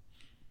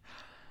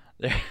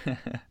there,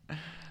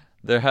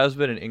 there has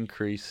been an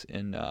increase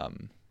in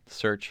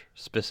search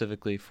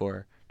specifically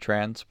for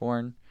trans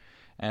porn,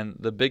 and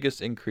the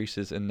biggest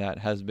increases in that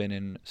has been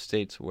in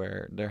states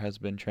where there has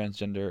been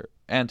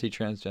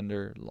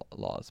anti-transgender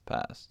laws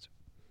passed.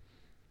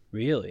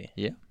 Really?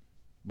 Yeah.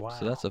 Wow.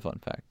 So that's a fun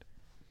fact.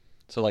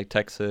 So like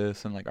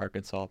Texas and like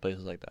Arkansas,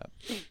 places like that.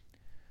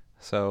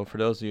 So for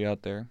those of you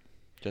out there,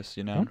 just,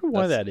 you know. I wonder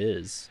why that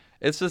is.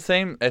 It's the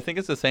same. I think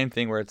it's the same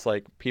thing where it's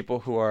like people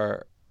who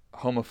are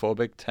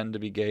homophobic tend to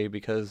be gay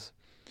because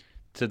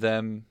to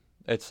them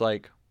it's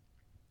like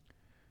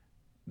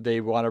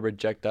they want to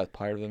reject that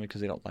part of them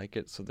because they don't like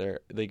it. So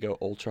they go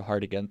ultra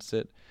hard against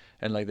it.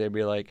 And like they'd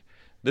be like,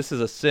 this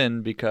is a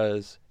sin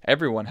because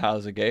everyone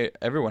has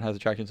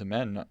attraction to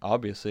men.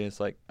 Obviously, it's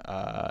like,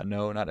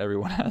 no, not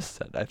everyone has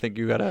that. I think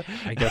you gotta.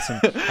 I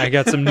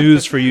got some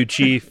news for you,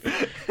 Chief.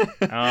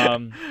 Yeah.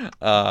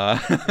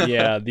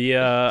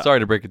 Sorry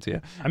to break it to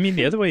you. I mean,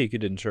 the other way you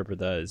could interpret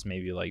that is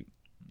maybe like,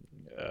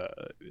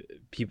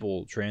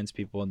 trans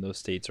people in those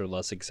states are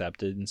less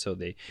accepted, and so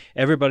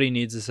everybody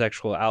needs a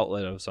sexual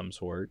outlet of some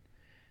sort.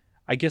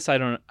 I guess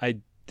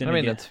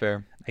that's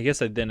fair. I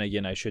guess I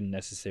shouldn't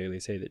necessarily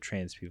say that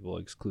trans people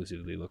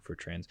exclusively look for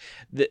trans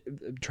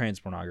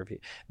pornography.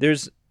 I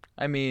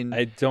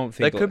don't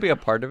think that could be a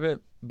part of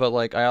it, but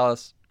like I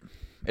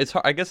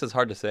guess it's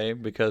hard to say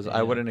because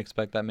I wouldn't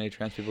expect that many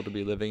trans people to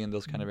be living in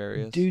those kind of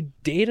areas. Dude,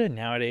 data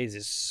nowadays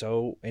is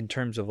so, in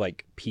terms of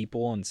like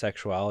people and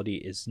sexuality,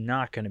 is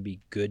not going to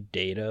be good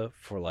data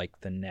for like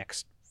the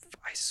next,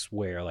 I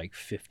swear, like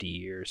 50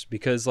 years,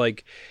 because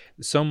like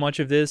so much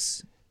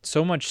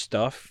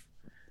stuff,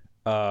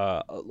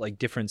 like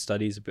different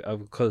studies,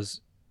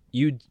 because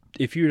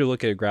if you were to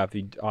look at a graph,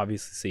 you'd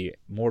obviously see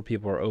more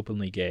people are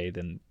openly gay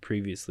than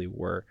previously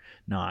were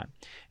not.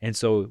 And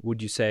so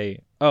would you say,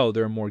 oh,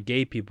 there are more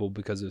gay people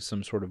because of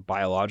some sort of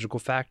biological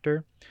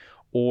factor?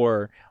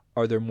 Or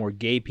are there more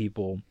gay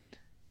people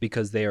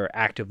because they are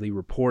actively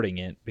reporting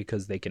it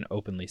because they can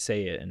openly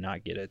say it and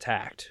not get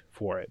attacked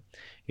for it?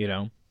 You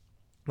know,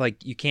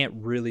 like you can't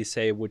really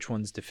say which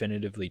one's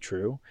definitively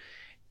true.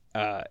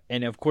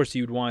 And of course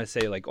you'd want to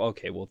say like,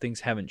 okay, well,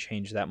 things haven't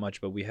changed that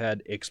much, but we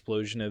had an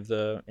explosion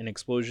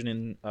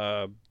in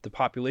the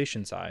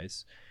population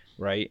size,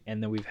 right?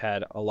 And then we've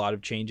had a lot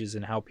of changes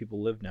in how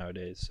people live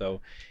nowadays. So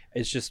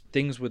it's just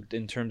things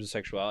in terms of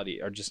sexuality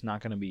are just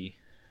not going to be.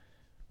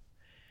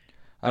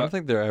 I don't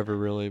think they're ever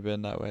really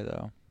been that way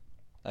though.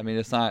 I mean,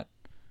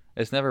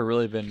 it's never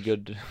really been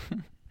good.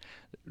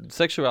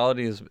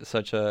 Sexuality is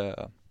such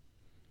a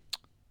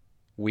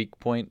weak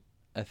point,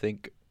 I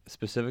think,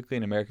 specifically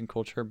in American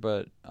culture,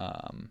 but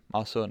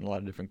also in a lot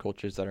of different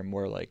cultures that are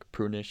more like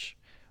prunish.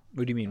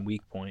 What do you mean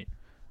weak point?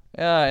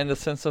 Yeah, in the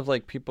sense of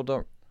like people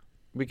don't,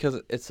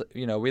 because it's,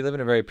 we live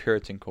in a very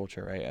Puritan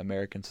culture, right?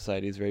 American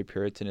society is very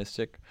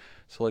Puritanistic,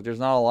 so like there's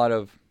not a lot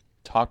of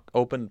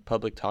open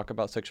public talk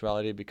about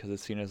sexuality because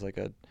it's seen as like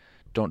a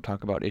don't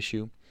talk about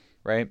issue,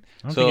 right?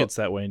 I don't think it's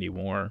that way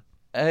anymore.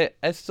 I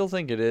still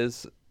think it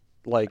is,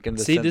 like in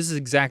the sense. This is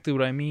exactly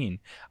what I mean.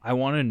 I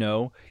want to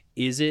know,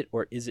 is it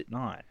or is it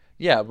not?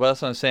 Yeah, but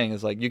that's what I'm saying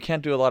is like you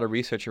can't do a lot of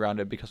research around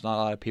it because not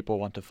a lot of people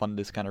want to fund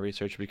this kind of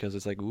research because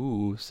it's like,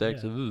 ooh,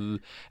 sex, ooh.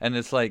 And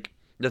it's like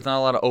there's not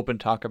a lot of open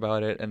talk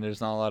about it, and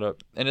there's not a lot of,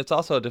 and it's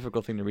also a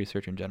difficult thing to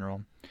research in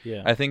general.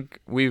 Yeah. I think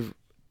we've,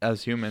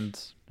 as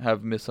humans,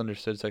 have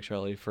misunderstood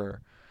sexuality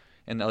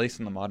at least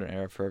in the modern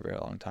era, for a very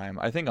long time.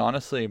 I think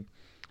honestly,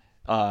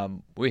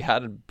 we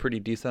had a pretty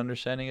decent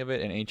understanding of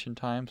it in ancient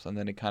times, and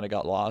then it kind of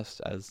got lost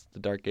as the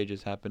Dark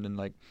Ages happened, and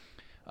like,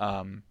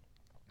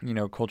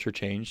 culture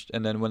changed.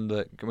 And then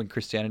when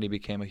Christianity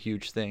became a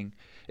huge thing,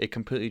 it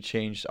completely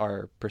changed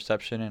our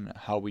perception and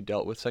how we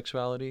dealt with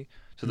sexuality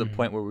to the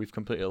point where we've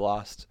completely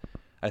lost,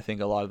 I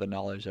think, a lot of the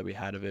knowledge that we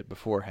had of it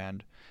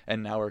beforehand.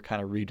 And now we're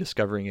kind of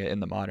rediscovering it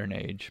in the modern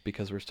age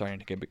because we're starting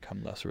to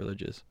become less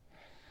religious.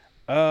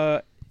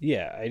 Yeah,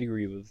 I'd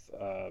agree with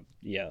a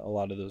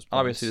lot of those points.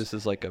 Obviously, this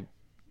is like a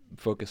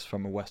focus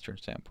from a Western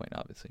standpoint,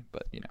 obviously,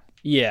 but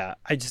Yeah,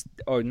 I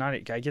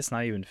guess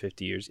not even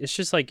 50 years. It's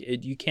just like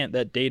you can't.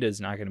 That data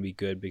is not going to be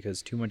good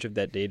because too much of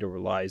that data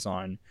relies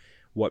on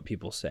what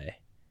people say,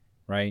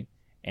 right?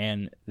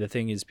 And the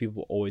thing is,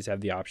 people always have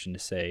the option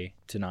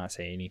to not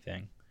say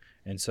anything,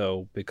 and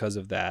so because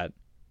of that,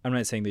 I'm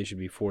not saying they should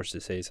be forced to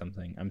say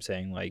something. I'm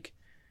saying like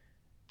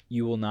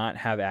you will not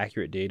have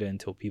accurate data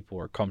until people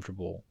are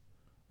comfortable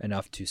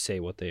enough to say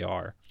what they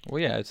are.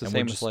 Well, yeah, it's the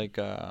same as like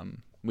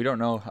we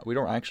don't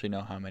actually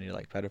know how many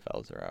like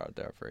pedophiles are out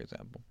there, for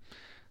example.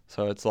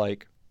 So it's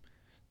like,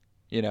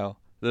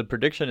 the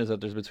prediction is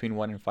that there's between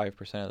 1% and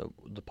 5% of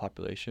the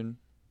population.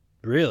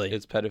 Really? Are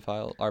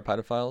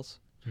pedophiles.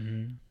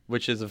 Mm-hmm.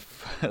 Which is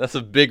that's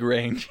a big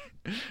range.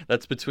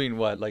 That's between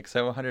what, like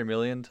 700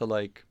 million to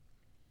like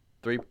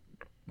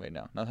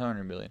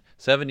 700 million.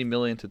 70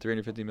 million to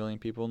 350 million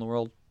people in the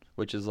world,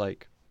 which is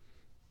like.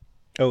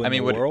 Oh, in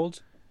the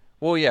world?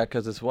 Well, yeah,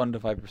 because it's 1% to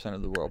 5%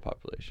 of the world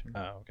population.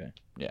 Oh, okay.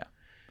 Yeah.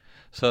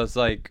 So it's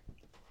like,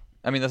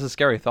 I mean, that's a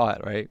scary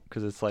thought, right?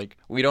 Because it's like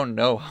we don't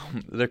know how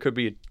there could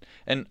be,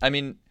 and I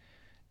mean,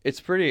 it's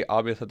pretty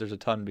obvious that there's a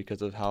ton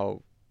because of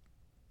how,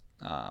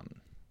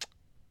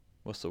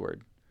 what's the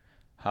word?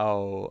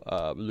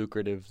 How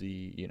lucrative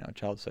the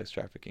child sex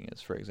trafficking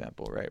is, for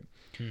example, right?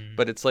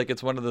 But it's like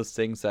it's one of those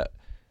things that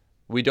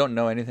we don't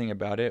know anything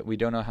about it. We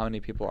don't know how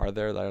many people are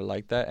there that are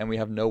like that, and we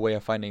have no way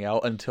of finding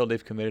out until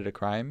they've committed a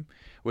crime,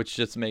 which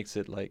just makes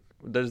it like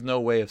there's no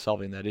way of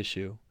solving that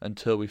issue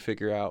until we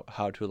figure out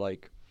how to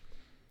like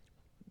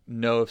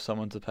know if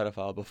someone's a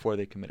pedophile before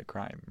they commit a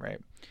crime, right?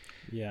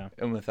 Yeah.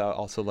 And without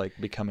also like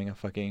becoming a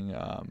fucking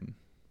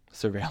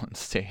surveillance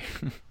state.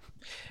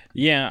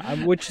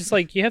 Yeah, which is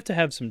like you have to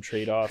have some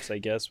trade-offs, I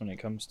guess, when it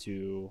comes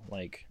to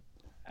like,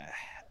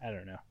 I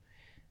don't know.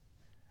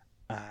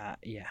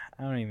 Yeah,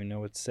 I don't even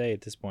know what to say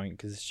at this point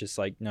because it's just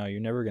like, no, you're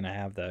never gonna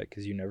have that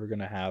because you're never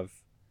gonna have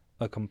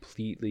a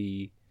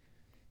completely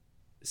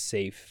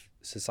safe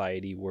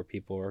society where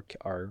people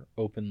are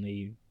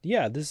openly,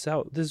 yeah, this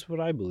is what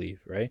I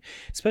believe, right?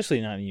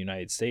 Especially not in the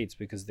United States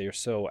because they're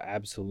so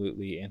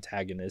absolutely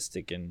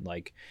antagonistic and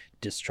like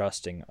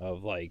distrusting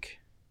of like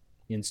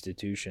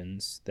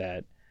institutions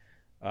that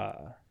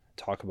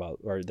talk about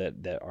or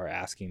that are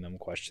asking them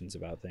questions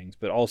about things,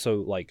 but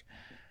also like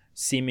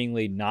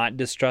seemingly not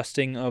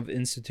distrusting of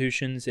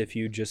institutions if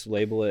you just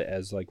label it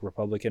as like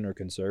Republican or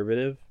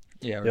conservative.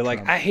 Yeah, they're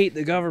like, I hate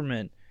the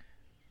government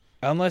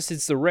unless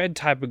it's the red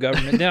type of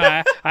government.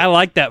 Then I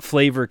like that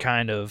flavor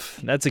kind of.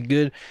 That's a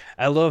good.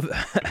 I love.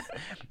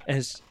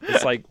 It's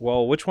like,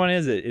 well, which one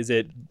is it? Is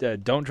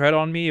it don't tread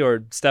on me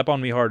or step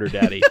on me harder,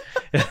 daddy?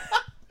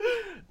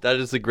 That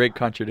is a great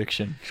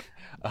contradiction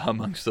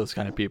amongst those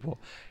kind of people.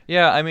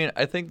 Yeah, I mean,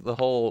 I think a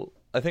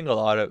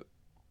lot of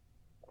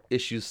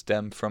issues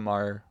stem from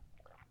our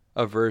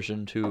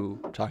aversion to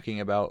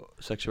talking about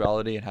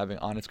sexuality and having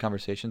honest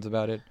conversations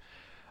about it.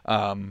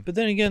 But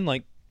then again,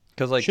 like,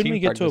 because like shouldn't we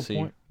get to a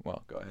point?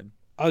 Well, go ahead.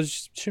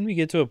 Shouldn't we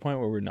get to a point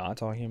where we're not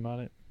talking about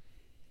it?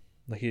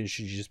 Like, it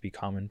should just be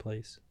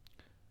commonplace.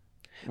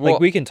 Well,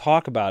 like, we can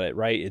talk about it,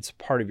 right? It's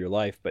part of your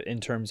life, but in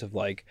terms of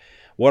like,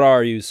 what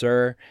are you,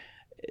 sir?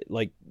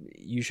 Like,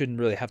 you shouldn't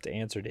really have to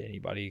answer to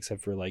anybody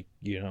except for like,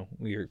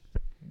 your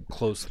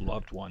close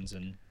loved ones.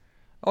 And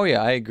oh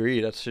yeah, I agree.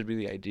 That should be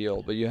the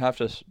ideal. But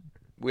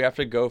we have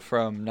to go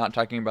from not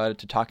talking about it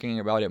to talking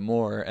about it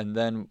more, and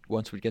then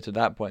once we get to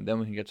that point, then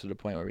we can get to the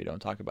point where we don't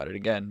talk about it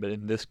again. But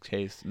in this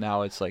case,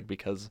 now it's like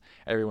because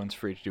everyone's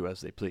free to do as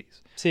they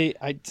please. See,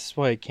 that's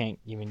why I can't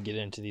even get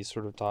into these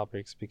sort of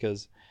topics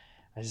because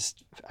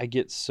I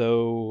get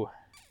so.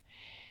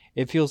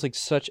 It feels like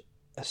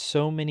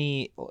so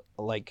many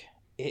like.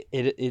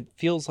 It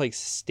feels like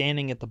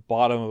standing at the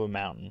bottom of a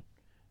mountain,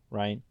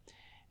 right?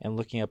 And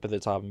looking up at the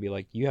top and be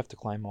like, you have to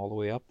climb all the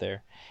way up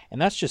there. And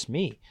that's just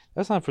me.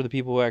 That's not for the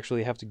people who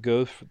actually have to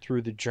go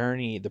through the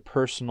journey, the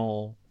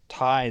personal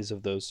ties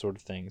of those sort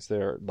of things.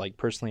 They're like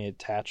personally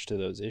attached to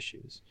those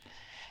issues.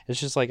 It's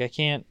just like,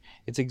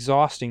 it's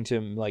exhausting to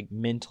like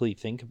mentally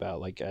think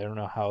about. Like, I don't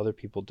know how other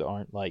people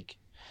aren't like,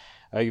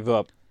 I give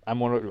up. I'm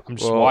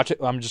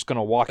just going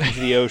to walk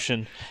into the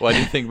ocean. Why do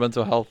you think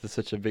mental health is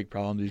such a big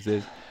problem these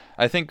days?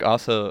 I think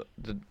also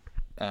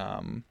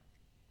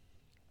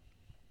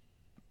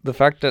the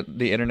fact that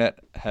the internet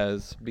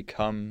has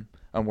become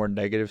a more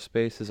negative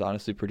space is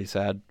honestly pretty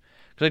sad.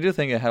 Because I do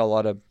think it had a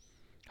lot of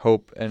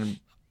hope and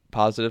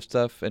positive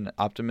stuff and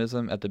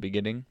optimism at the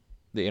beginning,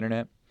 the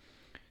internet.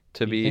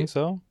 You think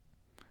so?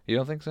 You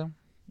don't think so?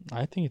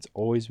 I think it's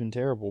always been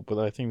terrible, but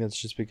I think that's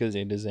just because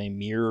it is a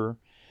mirror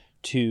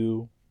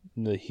to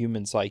the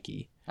human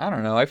psyche. I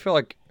don't know. I feel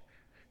like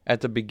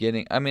at the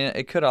beginning, I mean,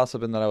 it could also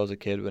have been that I was a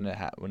kid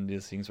when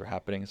these things were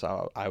happening,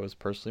 so I was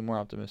personally more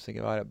optimistic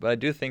about it. But I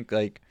do think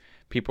like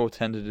people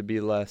tended to be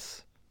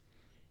less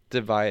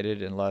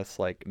divided and less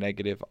like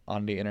negative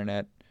on the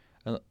internet.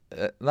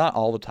 Not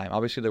all the time.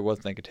 Obviously, there was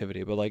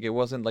negativity, but like it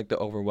wasn't like the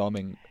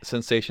overwhelming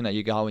sensation that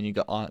you got when you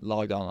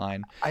logged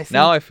online.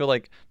 Now I feel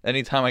like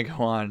anytime I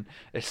go on,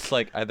 it's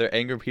like either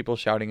angry people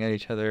shouting at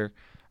each other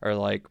or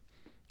like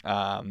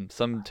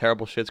some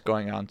terrible shit's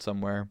going on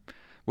somewhere.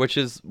 Which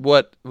is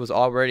what was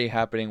already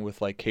happening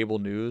with like cable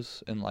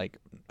news and like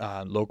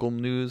local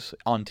news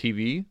on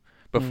TV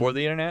before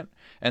the internet,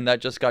 and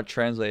that just got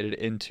translated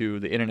into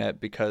the internet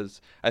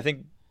because I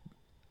think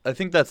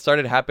that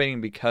started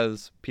happening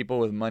because people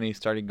with money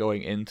started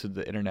going into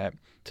the internet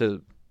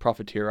to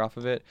profiteer off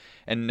of it,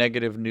 and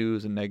negative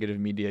news and negative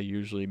media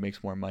usually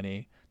makes more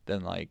money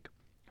than like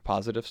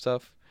positive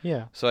stuff.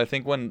 Yeah. So I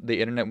think when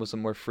the internet was a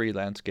more free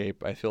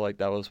landscape, I feel like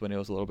that was when it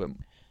was a little bit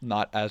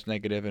not as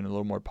negative and a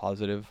little more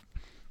positive.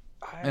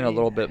 And a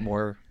little bit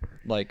more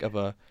like of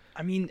a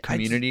I mean,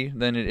 community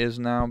than it is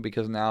now,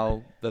 because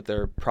now that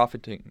they're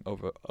profiting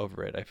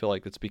over it, I feel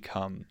like it's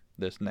become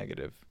this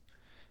negative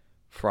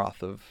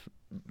froth of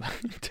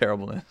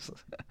terribleness.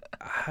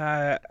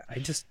 I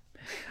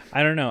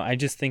don't know. I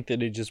just think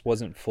that it just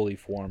wasn't fully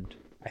formed.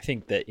 I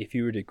think that if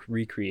you were to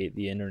recreate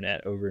the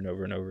internet over and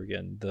over and over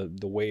again,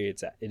 the way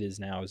it is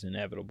now is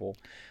inevitable.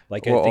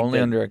 Like, well, I think only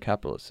that, under a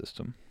capitalist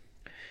system.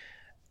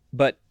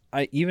 But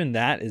even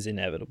that is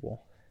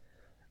inevitable,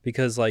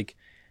 because like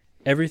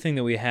everything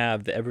that we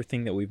have,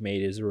 everything that we've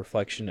made is a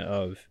reflection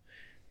of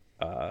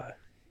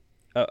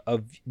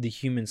the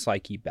human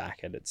psyche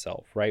back at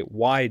itself, right?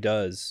 Why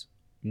does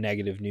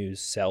negative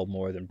news sell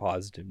more than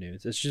positive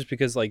news? It's just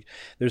because like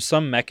there's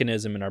some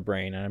mechanism in our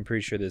brain, and I'm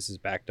pretty sure this is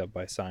backed up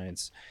by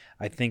science.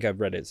 I think I've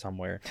read it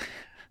somewhere.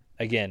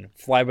 Again,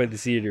 fly by the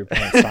seat of your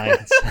pants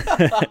science.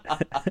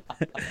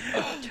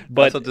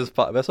 But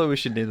that's what we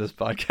should name this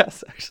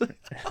podcast, actually.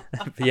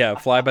 Yeah,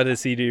 fly by the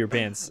seat of your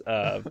pants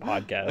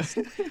podcast.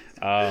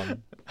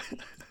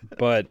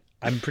 But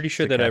I'm pretty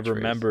sure that I've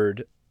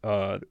remembered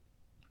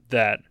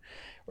that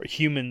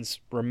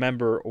humans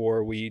remember,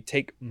 or we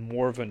take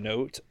more of a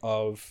note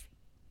of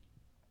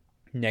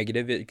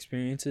negative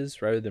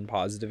experiences rather than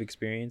positive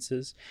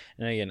experiences.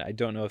 And again, I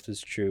don't know if this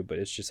is true, but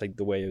it's just like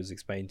the way it was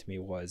explained to me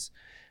was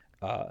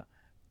a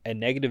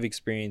negative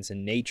experience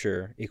in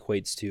nature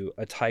equates to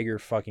a tiger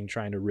fucking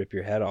trying to rip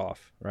your head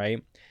off,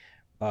 right?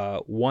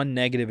 One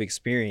negative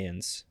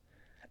experience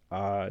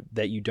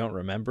that you don't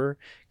remember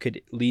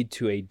could lead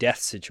to a death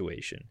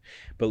situation,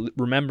 but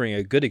remembering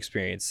a good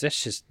experience,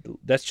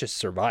 that's just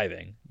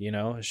surviving. You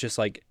know, it's just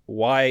like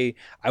why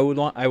I would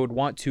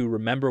want to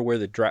remember where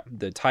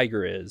the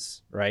tiger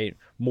is, right,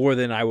 more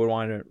than I would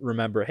want to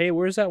remember, hey,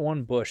 where's that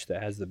one bush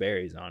that has the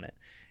berries on it.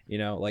 You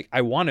know, like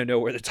I want to know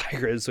where the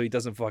tiger is so he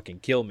doesn't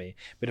fucking kill me.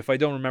 But if I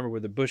don't remember where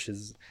the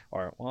bushes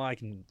are, well, I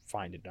can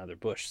find another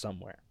bush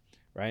somewhere,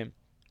 right?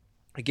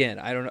 Again,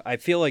 I don't know. I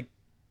feel like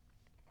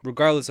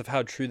regardless of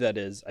how true that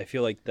is, I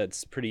feel like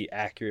that's pretty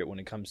accurate when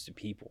it comes to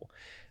people.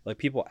 Like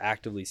people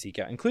actively seek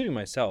out, including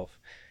myself,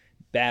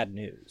 bad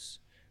news,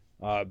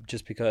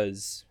 just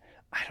because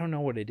I don't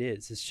know what it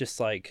is. It's just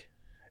like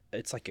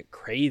it's like a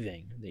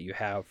craving that you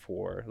have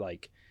for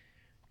like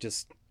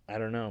just I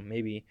don't know,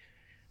 maybe.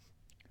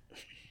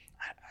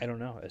 I don't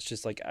know. It's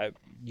just like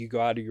you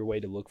go out of your way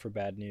to look for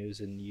bad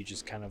news, and you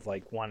just kind of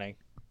like want to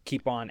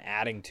keep on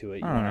adding to it.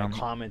 You want to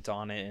comment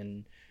on it,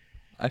 and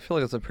I feel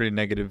like it's a pretty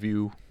negative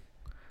view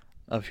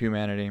of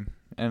humanity,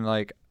 and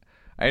like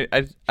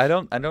I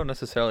don't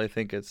necessarily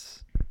think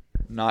it's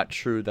not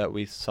true that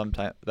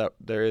that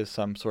there is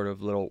some sort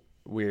of little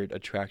weird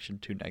attraction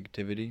to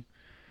negativity.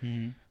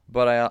 Mm-hmm.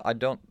 But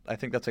I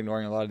think that's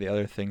ignoring a lot of the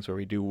other things where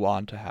we do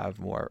want to have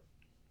more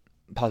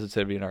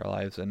positivity in our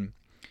lives, and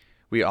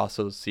we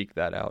also seek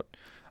that out.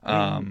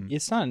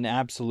 It's not an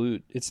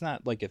absolute. It's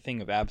not like a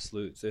thing of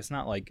absolutes. It's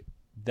not like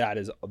that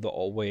is the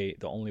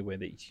only way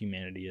that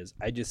humanity is.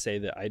 I just say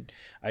that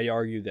I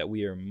argue that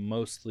we are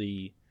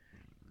mostly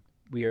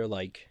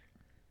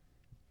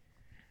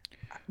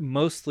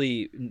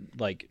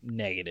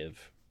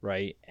negative,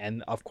 right?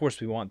 And of course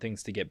we want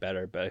things to get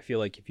better, but I feel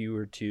like if you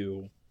were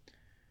to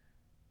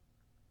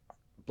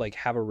like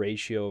have a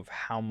ratio of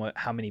how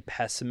many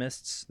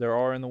pessimists there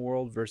are in the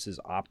world versus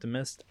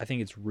optimists, I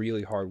think it's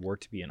really hard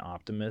work to be an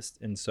optimist,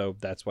 and so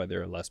that's why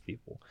there are less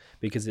people,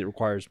 because it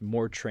requires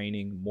more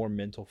training, more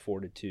mental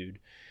fortitude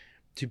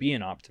to be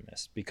an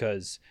optimist,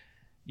 because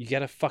you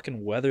gotta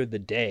fucking weather the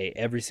day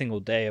every single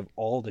day of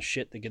all the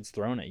shit that gets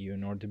thrown at you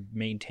in order to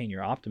maintain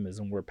your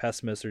optimism, where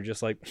pessimists are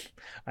just like,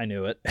 I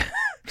knew it.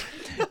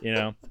 You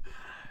know,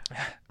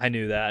 I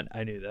knew that.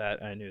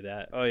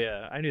 Oh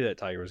yeah, I knew that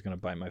tiger was gonna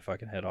bite my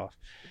fucking head off.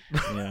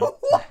 You know?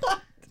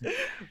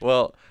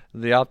 Well,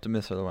 the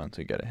optimists are the ones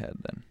who get ahead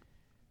then.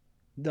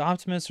 The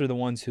optimists are the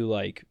ones who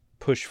like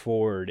push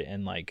forward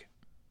and like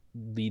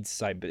lead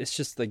society. But it's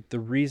just like the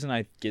reason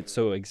I get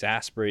so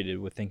exasperated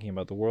with thinking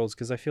about the world is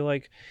because I feel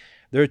like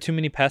there are too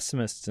many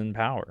pessimists in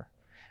power,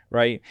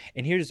 right?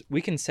 And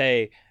we can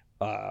say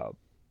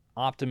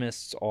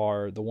optimists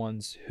are the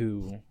ones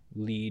who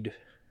lead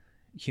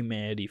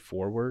humanity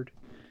forward,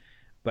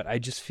 but I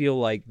just feel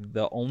like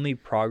the only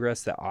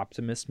progress that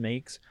optimists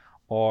makes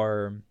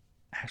are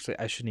actually,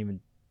 I shouldn't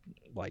even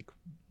like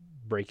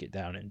break it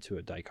down into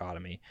a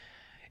dichotomy.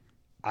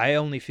 I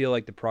only feel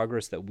like the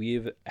progress that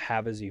we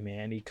have as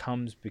humanity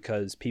comes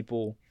because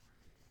people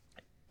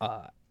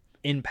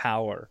in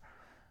power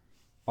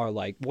are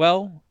like,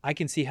 well, I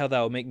can see how that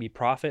will make me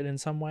profit in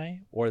some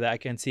way, or that I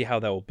can see how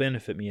that will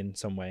benefit me in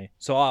some way,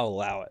 so I'll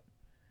allow it,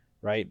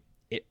 right?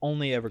 It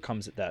only ever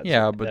comes at that.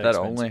 Yeah, but that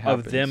only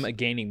happens of them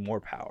gaining more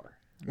power,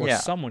 or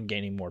someone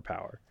gaining more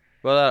power.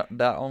 Well,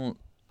 that only.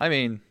 I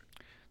mean,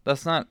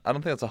 that's not. I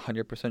don't think that's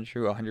 100%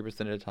 true 100%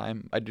 of the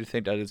time. I do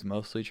think that is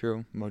mostly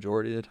true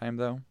majority of the time,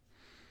 though.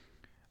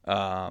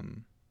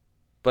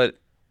 But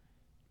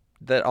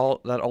that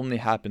only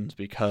happens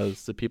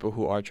because the people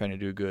who are trying to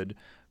do good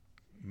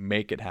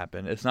make it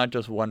happen. It's not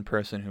just one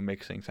person who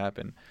makes things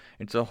happen.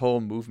 It's a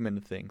whole movement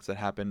of things that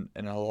happen,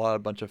 and a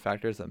bunch of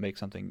factors that make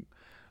something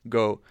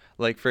go.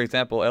 Like, for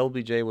example,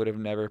 LBJ would have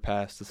never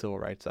passed the Civil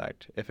Rights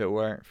Act if it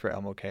weren't for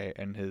MLK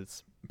and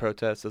his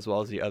protests, as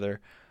well as the other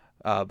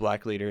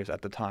black leaders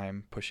at the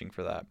time pushing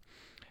for that,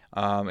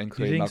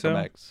 including Malcolm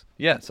X.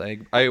 Yes, I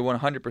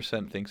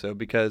 100% think so,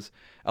 because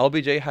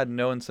LBJ had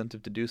no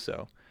incentive to do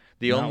so.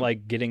 Not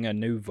like getting a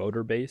new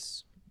voter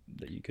base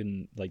that you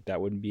can, like,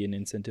 that wouldn't be an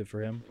incentive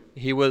for him.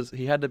 He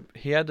had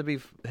to be,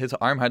 his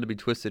arm had to be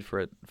twisted for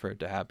it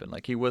to happen.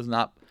 Like, he was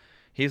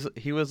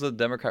a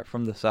Democrat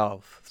from the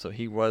South, so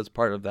he was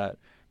part of that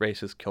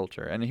racist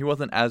culture, and he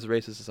wasn't as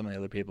racist as some of the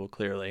other people,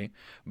 clearly,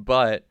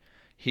 but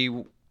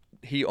he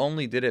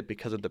only did it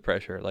because of the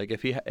pressure. Like,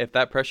 if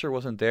that pressure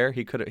wasn't there,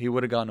 he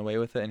would have gotten away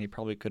with it, and he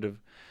probably could have.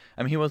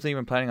 I mean, he wasn't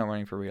even planning on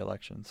running for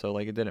re-election, so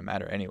like it didn't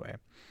matter anyway,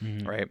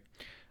 right?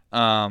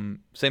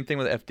 Same thing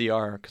with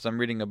FDR, because I'm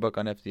reading a book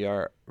on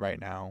FDR right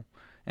now,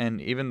 and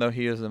even though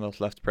he is the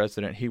most left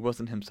president, he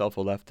wasn't himself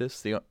a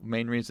leftist. The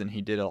main reason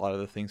he did a lot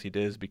of the things he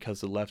did is because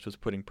the left was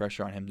putting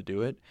pressure on him to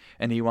do it,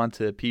 and he wanted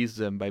to appease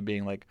them by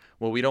being like,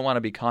 well, we don't want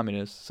to be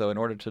communists, so in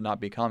order to not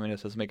be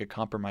communists, let's make a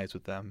compromise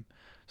with them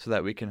so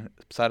that we can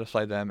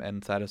satisfy them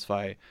and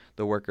satisfy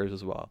the workers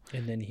as well.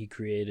 And then he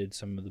created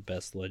some of the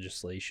best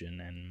legislation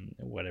and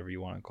whatever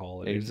you want to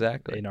call it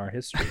exactly in our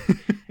history.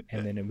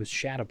 And then it was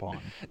shat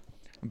upon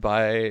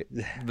for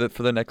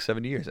the next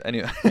 70 years.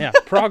 Anyway. Yeah,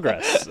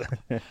 progress.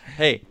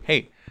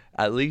 Hey,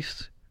 at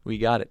least we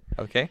got it,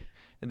 okay?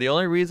 And the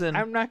only reason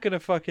I'm not going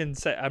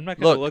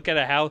to look at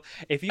a house.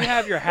 If you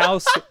have your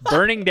house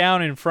burning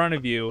down in front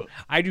of you,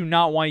 I do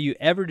not want you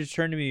ever to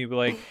turn to me and be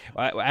like,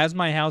 as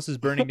my house is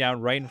burning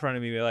down right in front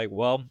of me, be like,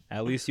 well,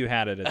 at least you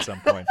had it at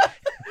some point.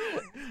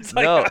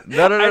 Like,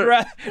 no.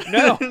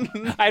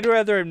 I'd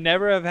rather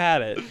never have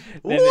had it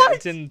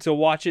than to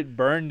watch it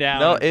burn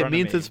down. No, it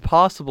means it's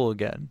possible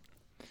again.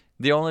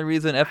 The only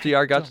reason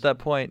FDR got to that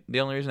point, and the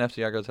only reason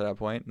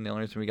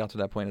we got to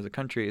that point as a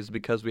country is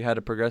because we had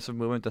a progressive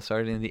movement that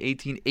started in the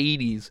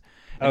 1880s,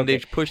 and they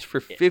pushed for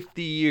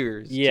 50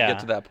 years to get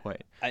to that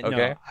point. I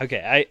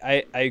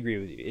agree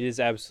with you. It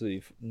is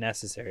absolutely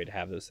necessary to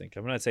have those things.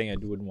 I'm not saying I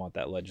wouldn't want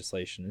that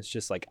legislation. It's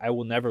just like I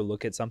will never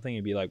look at something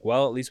and be like,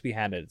 well, at least we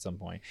had it at some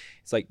point.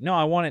 It's like, no,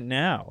 I want it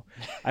now.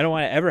 I don't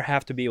want to ever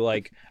have to be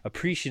like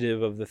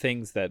appreciative of the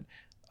things that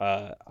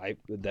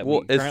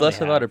it's less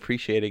about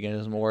appreciating it.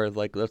 It's more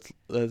like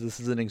this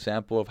is an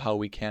example of how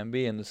we can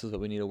be, and this is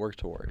what we need to work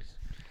towards.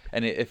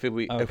 And if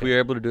we are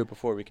able to do it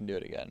before, we can do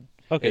it again.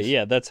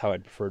 Okay, that's how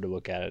I'd prefer to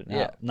look at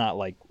it. Not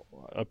like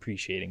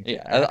appreciating.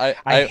 Yeah,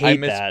 I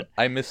hate that.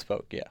 I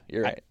misspoke. Yeah,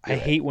 you're right. I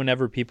hate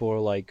whenever people are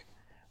like,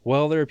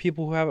 "Well, there are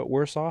people who have it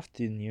worse off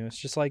than you." It's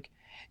just like,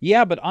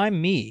 yeah, but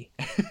I'm me.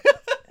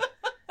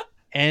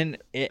 and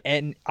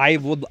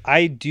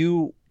I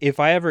do if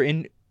I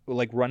ever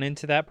run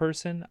into that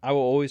person, I will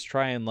always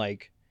try and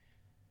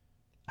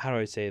how do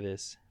I say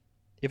this?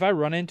 If I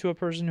run into a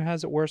person who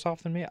has it worse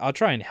off than me, I'll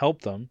try and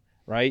help them,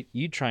 right?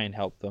 You try and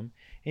help them.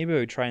 Anybody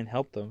would try and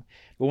help them.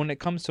 But when it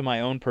comes to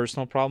my own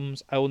personal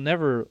problems, I will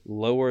never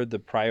lower the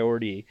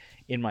priority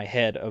in my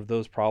head of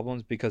those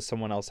problems because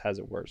someone else has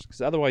it worse.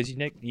 Because otherwise,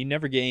 you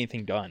never get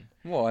anything done.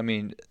 Well, I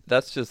mean,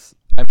 there's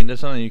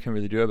something you can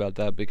really do about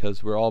that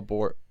because we're all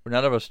born.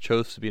 None of us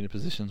chose to be in the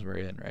positions we're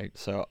in, right?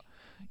 So,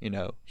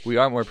 we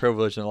are more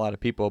privileged than a lot of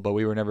people, but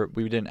we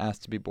didn't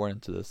ask to be born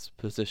into this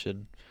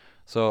position.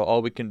 So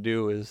all we can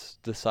do is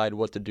decide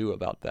what to do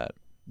about that.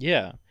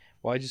 Yeah.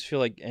 Well, I just feel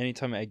like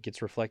anytime it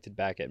gets reflected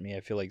back at me, I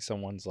feel like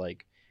someone's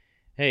like,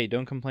 hey,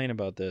 don't complain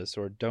about this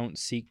or don't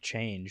seek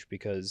change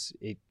because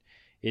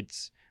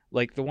it's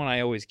like the one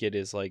I always get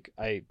is like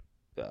I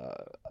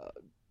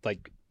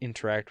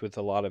interact with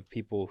a lot of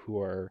people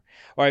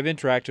I've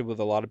interacted with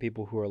a lot of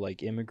people who are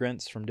like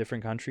immigrants from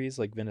different countries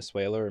like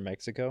Venezuela or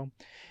Mexico.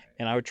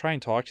 And I would try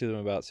and talk to them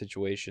about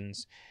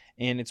situations.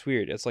 And it's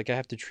weird. It's like I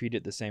have to treat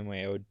it the same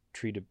way I would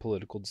treat a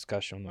political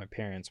discussion with my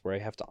parents where I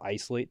have to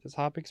isolate the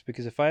topics.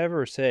 Because if I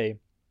ever say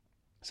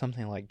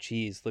something like,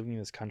 geez, living in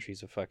this country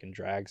is a fucking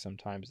drag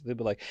sometimes, they'll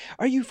be like,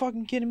 are you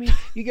fucking kidding me?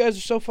 You guys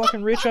are so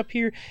fucking rich up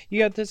here. You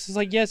got this. It's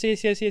like,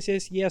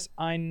 yes,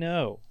 I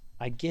know.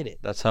 I get it.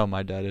 That's how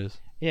my dad is.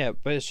 Yeah,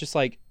 but it's just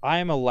like I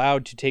am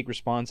allowed to take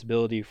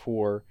responsibility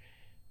for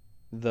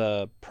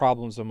the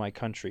problems of my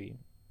country.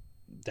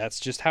 That's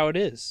just how it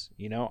is,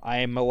 I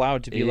am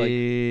allowed to be like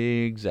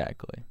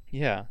exactly.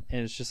 Yeah,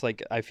 and it's just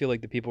like I feel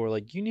like the people are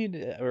like you need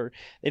to, or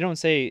they don't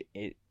say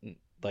it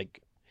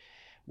like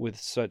with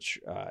such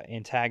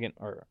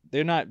or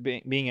they're not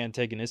being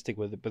antagonistic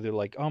with it, but they're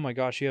like, oh my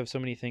gosh, you have so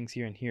many things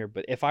here and here.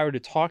 But if I were to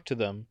talk to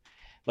them,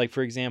 like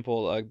for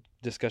example, a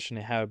discussion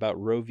they had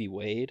about Roe v.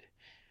 Wade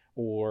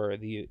or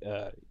the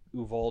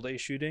Uvalde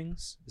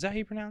shootings, is that how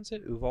you pronounce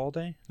it?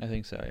 Uvalde? I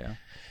think so, yeah.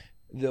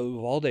 The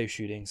Uvalde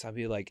shootings, I'd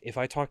be like, if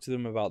I talk to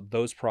them about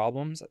those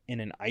problems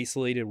in an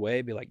isolated way,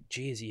 I'd be like,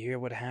 geez, you hear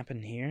what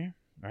happened here?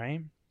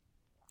 Right?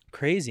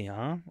 Crazy,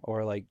 huh?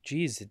 Or like,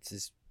 geez, it's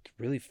just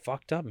really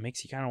fucked up. It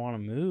makes you kind of want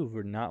to move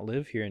or not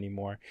live here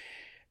anymore.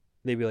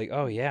 They'd be like,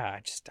 oh yeah,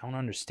 I just don't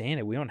understand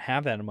it. We don't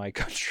have that in my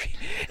country.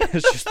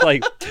 It's just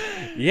like,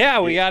 yeah,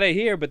 we got it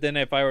here. But then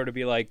if I were to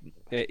be like,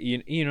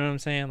 You know what I'm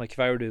saying? Like if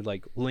I were to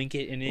like link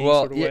it in any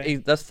Well, sort of way.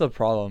 that's the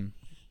problem.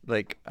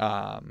 Like,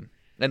 and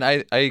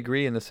I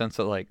agree in the sense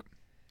that, like,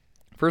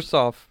 first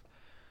off,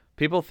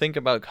 people think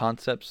about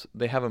concepts,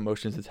 they have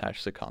emotions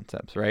attached to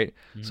concepts, right?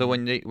 Mm-hmm. So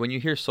when you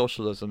hear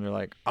socialism, they're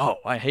like, oh,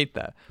 I hate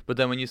that. But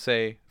then when you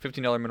say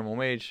 $15 minimum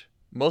wage,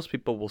 most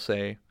people will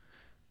say,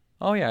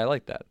 oh yeah, I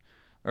like that.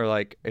 Or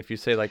like if you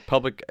say like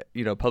public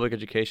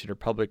education or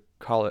public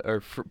college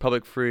or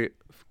public free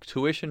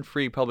tuition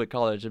free public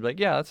college, they'd be like,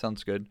 yeah, that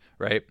sounds good,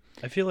 right?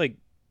 I feel like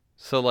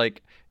so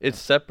like it's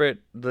separate.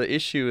 The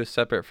issue is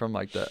separate from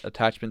like the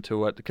attachment to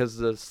what, because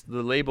the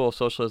label of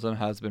socialism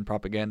has been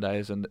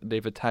propagandized and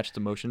they've attached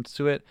emotions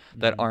to it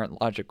that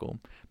aren't logical.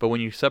 But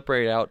when you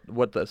separate out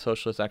what the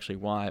socialists actually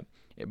want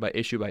by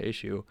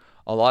issue,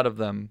 a lot of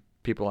them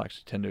people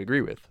actually tend to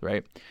agree with,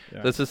 right?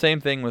 Yeah. That's the same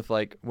thing with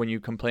like when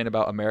you complain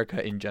about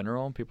America in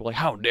general, people are like,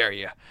 how dare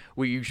you?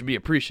 You should be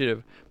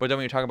appreciative. But then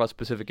when you talk about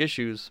specific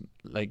issues,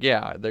 like,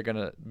 yeah, they're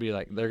gonna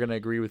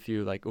agree with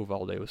you, like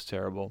Uvalde was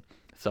terrible,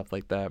 stuff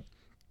like that.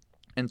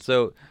 And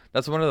so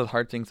that's one of the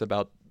hard things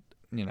about,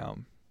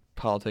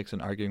 politics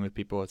and arguing with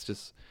people. It's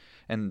just,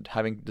 and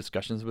having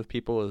discussions with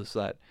people, is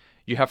that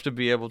you have to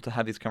be able to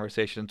have these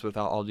conversations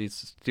without all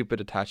these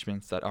stupid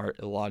attachments that are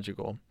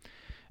illogical.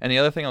 And the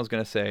other thing I was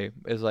going to say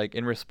is, like,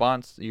 in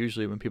response,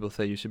 usually when people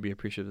say you should be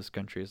appreciative of this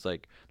country, it's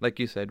like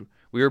you said,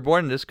 we were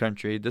born in this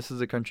country. This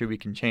is a country we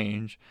can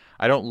change.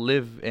 I don't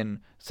live in,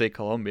 say,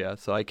 Colombia,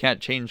 so I can't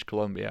change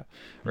Colombia,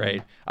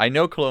 right? Mm-hmm. I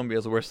know Colombia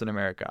is worse than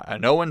America.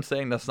 No one's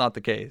saying that's not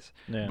the case.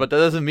 Yeah. But that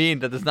doesn't mean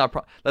that it's not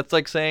that's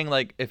like saying,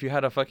 like, if you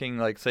had a fucking,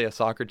 like, say, a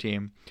soccer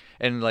team,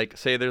 and, like,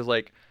 say there's,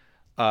 like,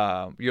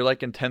 you're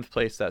like in 10th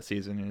place that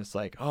season, and it's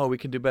like, oh, we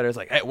can do better. It's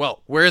like, hey,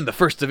 well, we're in the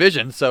first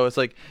division, so it's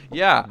like,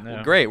 yeah,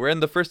 no. Great, we're in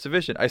the first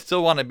division. I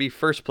still want to be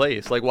first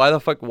place. Like,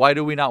 why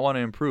do we not want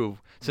to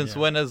improve? Since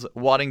when is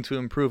wanting to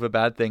improve a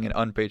bad thing and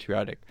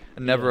unpatriotic?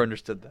 I never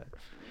understood that.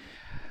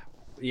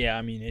 Yeah,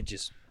 I mean,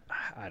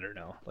 I don't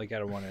know. Like, I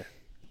don't want to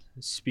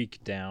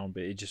speak down,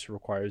 but it just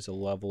requires a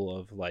level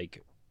of,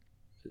 like,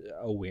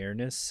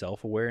 awareness,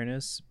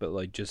 self-awareness, but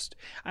like, just,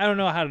 I don't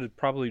know how to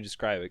properly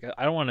describe it.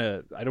 I don't want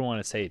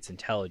to say it's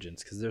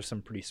intelligence, because there's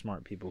some pretty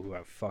smart people who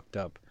have fucked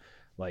up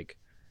like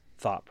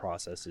thought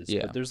processes.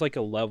 Yeah. But there's like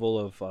a level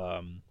of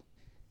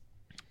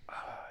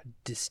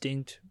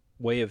distinct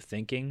way of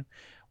thinking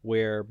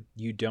where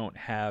you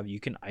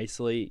can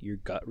isolate your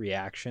gut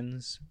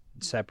reactions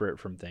separate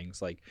from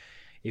things. Like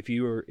if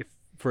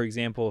for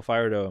example, if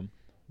I were to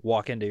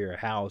walk into your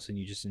house and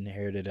you just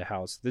inherited a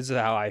house. This is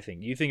how I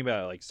think. You think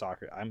about it like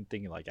soccer. I'm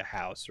thinking like a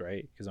house,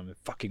 right? Because I'm in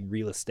fucking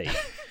real estate.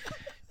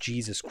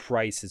 Jesus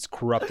Christ, it's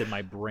corrupted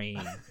my brain.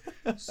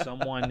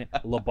 Someone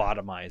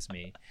lobotomized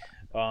me.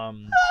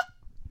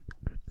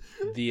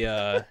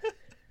 The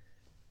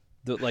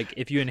like,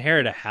 if you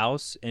inherit a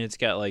house and it's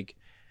got like,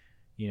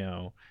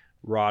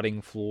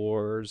 rotting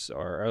floors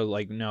or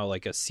like, no,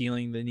 like a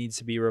ceiling that needs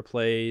to be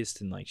replaced,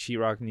 and like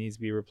sheetrock needs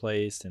to be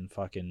replaced, and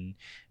fucking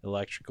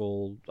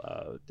electrical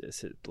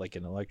like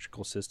an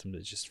electrical system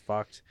that's just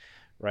fucked,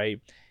 right?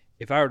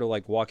 If I were to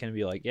like walk in and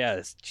be like, yeah,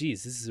 this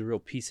is a real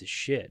piece of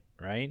shit,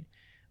 right?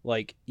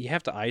 Like, you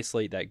have to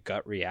isolate that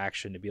gut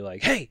reaction to be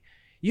like, hey,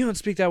 you don't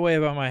speak that way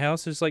about my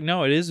house. It's like,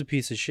 no, it is a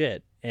piece of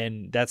shit,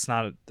 and that's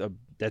not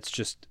that's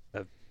just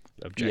a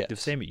objective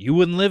statement. You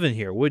wouldn't live in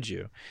here, would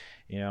you?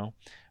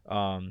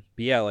 But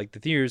yeah, like the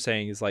thing you're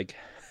saying is like,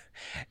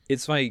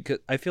 it's funny because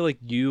I feel like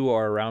you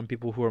are around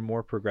people who are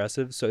more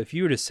progressive. So if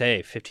you were to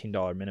say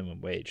 $15 minimum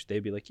wage,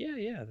 they'd be like,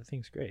 yeah, the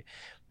thing's great.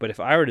 But if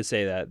I were to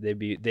say that,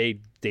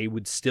 they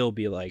would still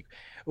be like,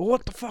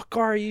 what the fuck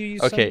are you?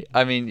 Okay,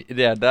 I mean,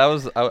 yeah, that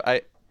was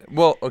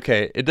well,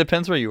 okay, it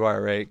depends where you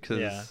are, right?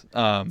 Because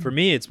for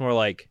me, it's more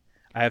like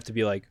I have to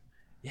be like,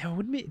 yeah,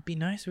 wouldn't it be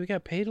nice if we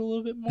got paid a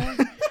little bit more?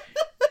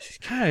 It's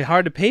kind of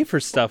hard to pay for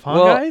stuff, huh,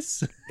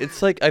 guys?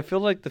 It's like, I feel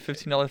like the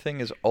 $15 thing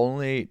is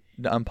only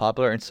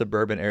unpopular in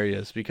suburban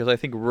areas, because I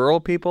think rural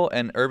people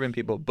and urban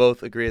people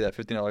both agree that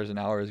 $15 an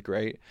hour is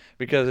great.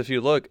 Because if you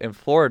look in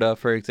Florida,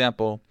 for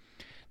example,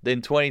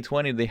 in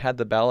 2020 they had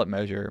the ballot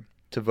measure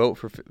to vote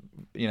for,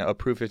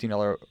 approve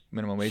 $15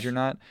 minimum wage or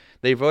not.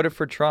 They voted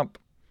for Trump.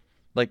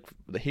 Like,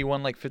 he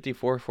won like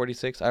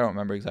 54-46. I don't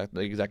remember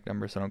the exact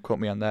number, so don't quote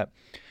me on that.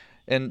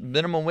 And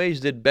minimum wage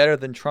did better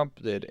than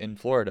Trump did in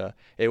Florida.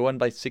 It won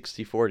by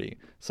 60-40.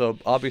 So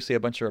obviously a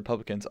bunch of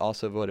Republicans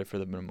also voted for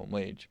the minimum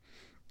wage.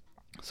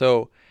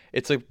 So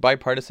it's a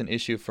bipartisan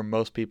issue for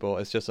most people.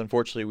 It's just,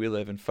 unfortunately, we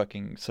live in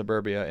fucking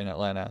suburbia in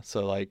Atlanta.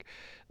 So like,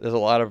 there's a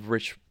lot of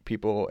rich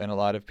people and a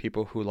lot of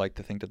people who like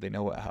to think that they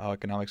know how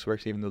economics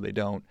works, even though they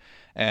don't,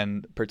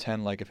 and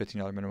pretend like a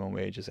 $15 minimum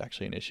wage is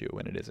actually an issue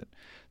when it isn't.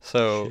 So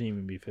it shouldn't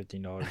even be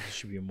 $15. It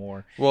should be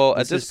more. Well,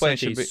 at this point, it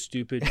should be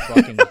stupid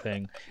fucking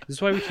thing. This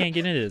is why we can't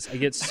get into this. I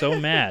get so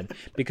mad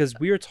because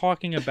we are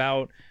talking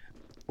about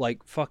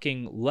like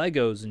fucking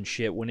Legos and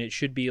shit when it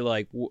should be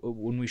like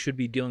when we should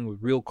be dealing with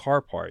real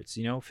car parts.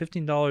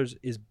 $15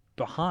 is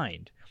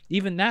behind.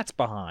 Even that's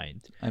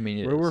behind. I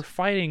mean, we're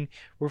fighting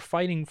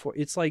for.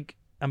 It's like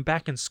I'm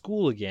back in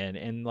school again,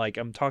 and like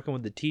I'm talking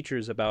with the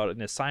teachers about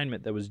an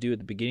assignment that was due at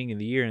the beginning of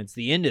the year, and it's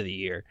the end of the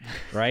year,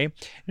 right?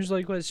 It's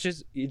like, well,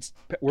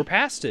 we're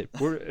past it.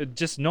 We're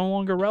just no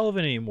longer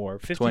relevant anymore.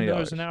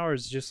 $15 an hour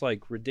is just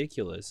like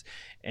ridiculous,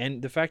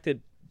 and the fact that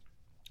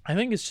I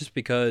think it's just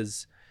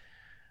because,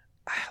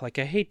 like,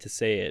 I hate to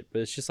say it,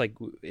 but it's just like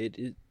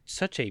it's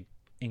such a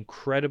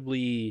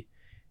incredibly,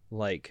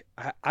 like,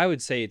 I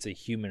would say it's a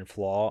human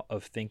flaw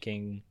of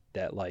thinking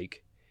that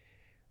like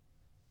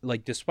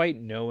despite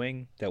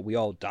knowing that we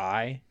all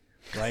die,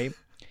 right?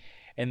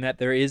 And that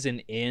there is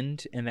an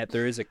end and that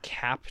there is a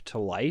cap to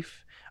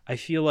life, I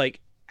feel like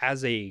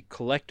as a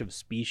collective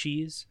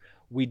species,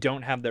 we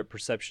don't have that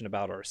perception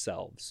about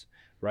ourselves,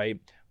 right?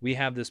 We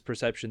have this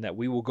perception that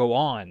we will go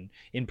on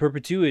in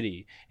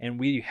perpetuity and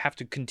we have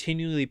to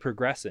continually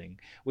progressing,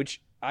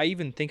 which I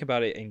even think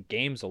about it in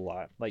games a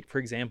lot. Like, for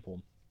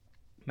example,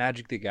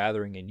 Magic the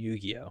Gathering and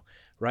Yu-Gi-Oh,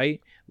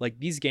 right? Like,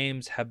 these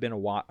games have been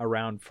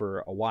around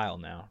for a while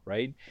now,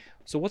 right?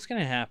 So what's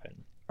going to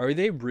happen? Are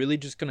they really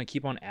just going to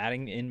keep on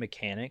adding in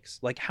mechanics?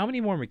 Like, how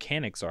many more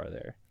mechanics are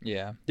there?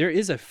 Yeah. There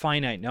is a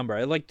finite number.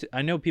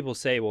 I know people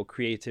say, well,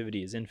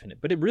 creativity is infinite,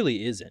 but it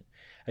really isn't.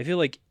 I feel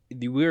like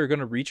we're going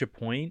to reach a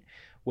point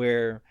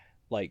where,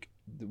 like,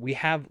 we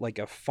have, like,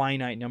 a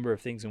finite number of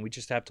things, and we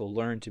just have to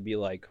learn to be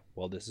like,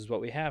 well, this is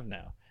what we have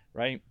now,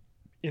 right?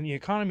 And the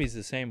economy is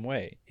the same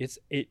way.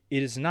 It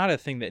is not a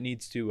thing that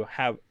needs to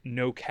have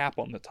no cap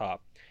on the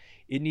top.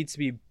 It needs to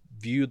be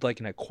viewed like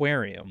an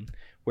aquarium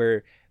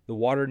where the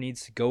water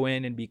needs to go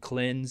in and be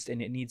cleansed,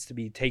 and it needs to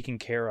be taken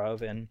care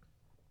of. And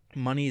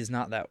money is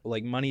not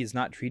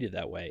treated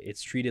that way.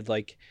 It's treated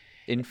like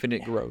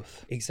infinite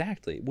growth.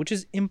 Exactly, which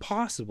is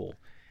impossible.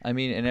 I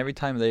mean, and every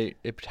time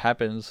it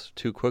happens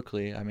too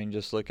quickly. I mean,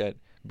 just look at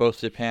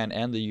both Japan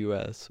and the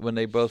U.S. when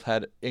they both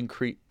had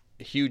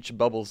huge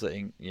bubbles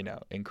that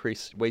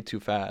increased way too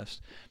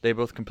fast. They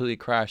both completely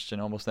crashed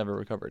and almost never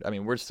recovered. I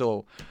mean, we're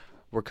still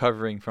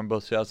recovering from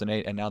both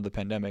 2008 and now the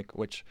pandemic,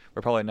 which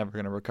we're probably never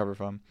going to recover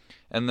from.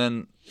 And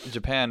then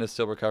Japan is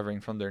still recovering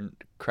from their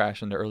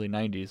crash in the early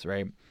 90s,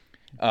 right?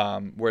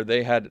 Where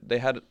they had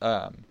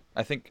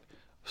I think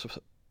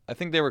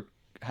they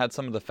had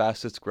some of the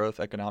fastest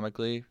growth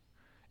economically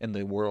in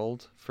the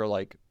world for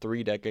like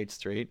 3 decades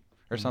straight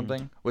or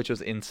something, which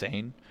was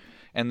insane.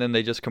 And then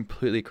they just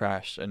completely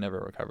crashed and never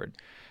recovered,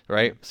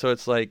 right? So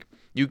it's like,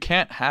 you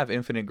can't have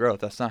infinite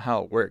growth. That's not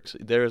how it works.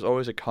 There is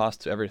always a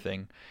cost to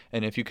everything.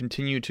 And if you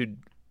continue to,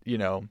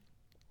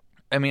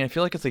 I mean, I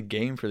feel like it's a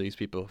game for these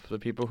people, for the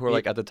people who are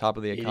like at the top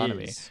of the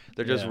economy.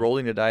 They're just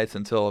rolling the dice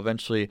until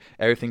eventually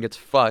everything gets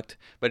fucked.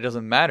 But it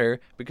doesn't matter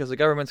because the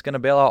government's going to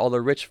bail out all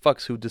the rich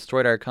fucks who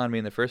destroyed our economy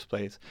in the first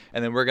place.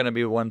 And then we're going to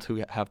be the ones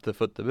who have to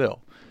foot the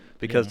bill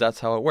because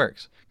that's how it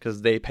works,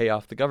 because they pay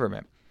off the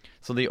government.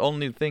 So the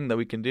only thing that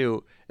we can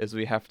do is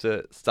we have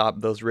to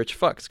stop those rich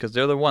fucks, because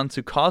they're the ones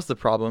who cause the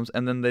problems,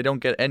 and then they don't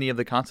get any of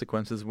the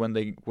consequences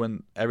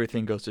when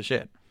everything goes to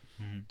shit.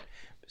 Mm-hmm.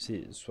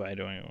 See, that's why I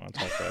don't even want to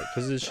talk about it,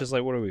 because it's just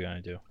like, what are we gonna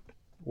do?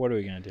 What are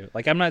we gonna do?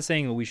 Like, I'm not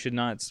saying we should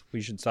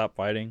stop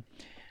fighting,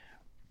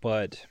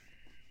 but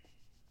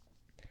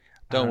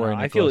don't worry,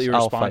 I feel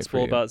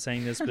irresponsible about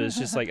saying this, but it's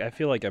just like I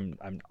feel like I'm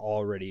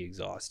already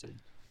exhausted,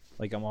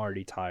 like I'm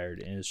already tired,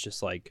 and it's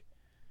just like.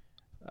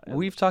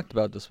 We've talked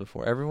about this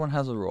before. Everyone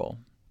has a role,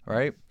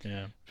 right?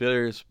 Yeah.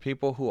 There's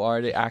people who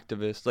are the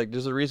activists. Like,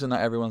 there's a reason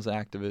not everyone's an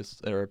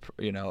activist or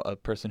a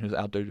person who's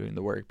out there doing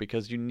the work,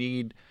 because you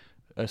need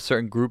a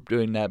certain group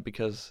doing that,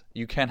 because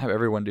you can't have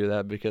everyone do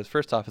that, because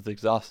first off, it's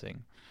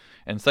exhausting.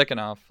 And second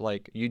off,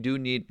 like, you do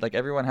need, like,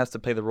 everyone has to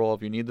play the role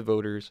of, you need the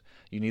voters,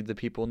 you need the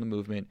people in the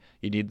movement,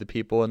 you need the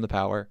people in the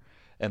power.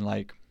 And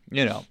like,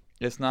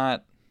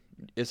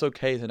 it's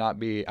okay to not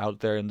be out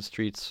there in the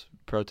streets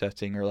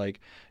protesting or like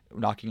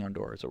knocking on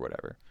doors or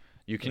whatever.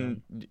 You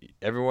can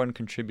everyone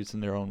contributes in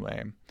their own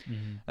way,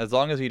 as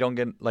long as you don't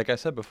get, like I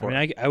said before.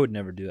 I mean, I would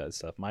never do that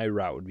stuff. My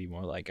route would be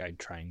more like I'd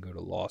try and go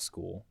to law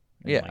school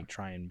and like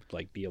try and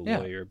like be a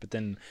lawyer, but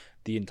then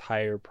the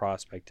entire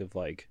prospect of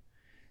like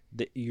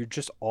you're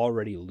just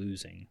already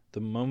losing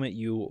the moment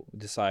you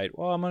decide,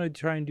 well, I'm going to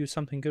try and do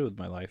something good with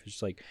my life. It's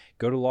just like,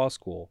 go to law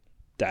school.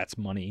 That's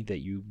money that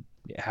you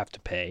have to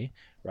pay,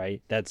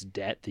 right? That's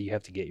debt that you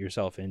have to get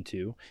yourself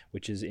into,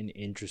 which is an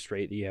interest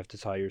rate that you have to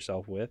tie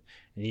yourself with.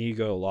 And then you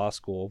go to law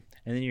school,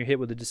 and then you're hit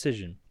with a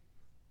decision.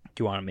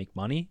 Do you want to make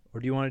money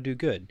or do you want to do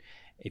good?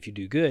 If you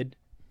do good,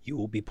 you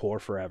will be poor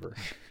forever.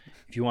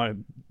 If you want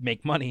to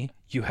make money,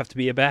 you have to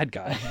be a bad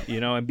guy,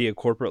 and be a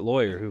corporate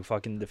lawyer who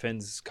fucking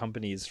defends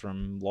companies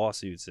from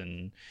lawsuits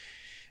and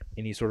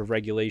any sort of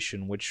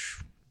regulation, which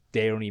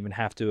they don't even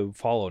have to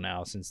follow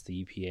now since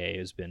the EPA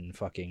has been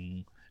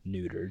fucking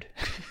neutered.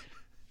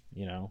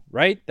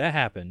 Right? That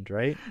happened,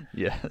 right?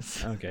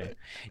 Yes. Okay.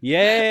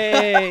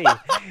 Yay!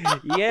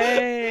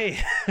 Yay!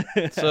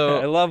 So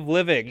I love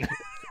living.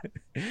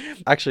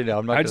 Actually, no,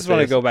 I'm not. I just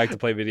want to go back to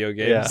play video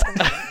games.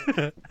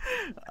 Yeah.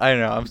 I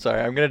know. I'm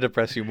sorry. I'm going to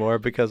depress you more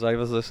because I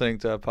was listening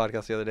to a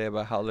podcast the other day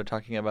about how they're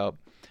talking about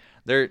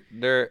they're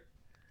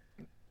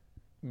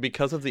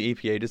because of the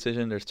EPA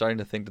decision, they're starting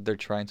to think that they're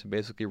trying to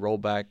basically roll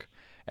back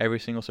every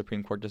single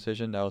Supreme Court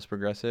decision that was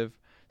progressive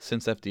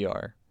since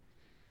FDR.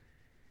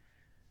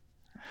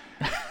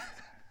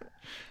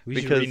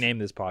 We should rename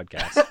this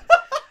podcast.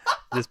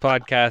 This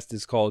podcast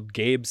is called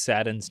Gabe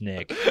Saddens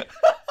Nick.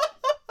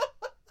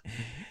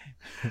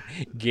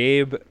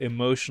 Gabe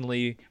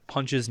emotionally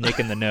punches Nick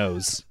in the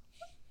nose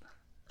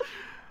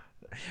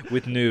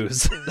with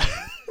news.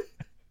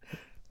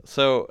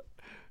 So,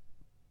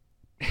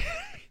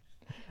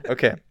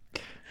 okay,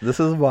 this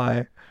is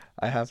why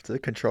I have to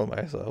control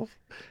myself,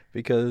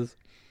 because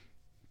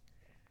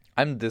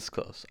I'm this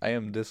close. I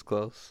am this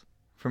close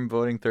from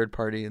voting third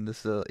party in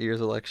this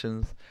year's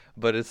elections,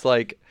 but it's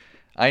like,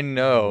 I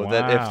know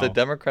that if the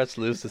Democrats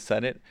lose the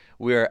Senate,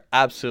 we are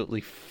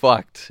absolutely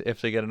fucked if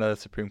they get another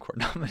Supreme Court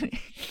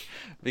nominee.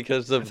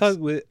 Because of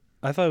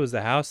I thought it was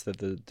the House that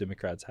the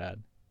Democrats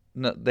had.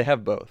 No, they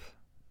have both,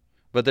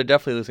 but they're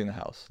definitely losing the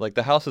House. Like,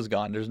 the House is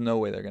gone. There's no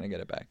way they're gonna get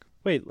it back.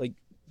 Wait,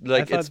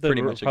 I thought the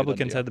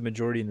Republicans had the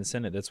majority in the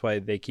Senate. That's why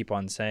they keep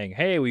on saying,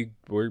 "Hey,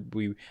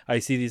 I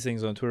see these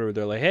things on Twitter where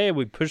they're like, "Hey,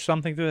 we pushed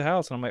something through the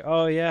House," and I'm like,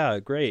 "Oh yeah,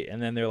 great."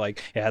 And then they're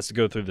like, "It has to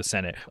go through the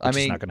Senate," which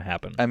is not going to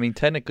happen. I mean,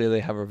 technically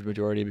they have a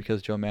majority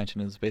because Joe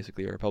Manchin is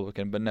basically a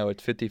Republican, but no,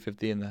 it's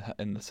 50-50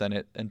 in the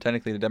Senate, and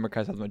technically the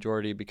Democrats have the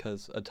majority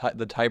because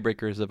the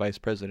tiebreaker is the vice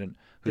president.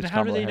 Then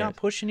how do they not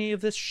push any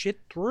of this shit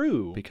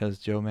through? Because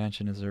Joe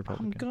Manchin is a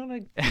Republican. I'm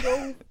gonna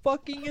go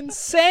fucking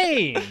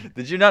insane.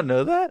 Did you not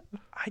know that?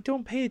 I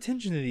don't pay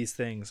attention to these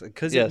things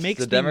because it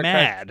makes me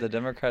mad. The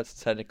Democrats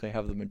technically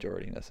have the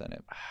majority in the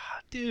Senate.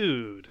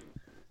 Dude,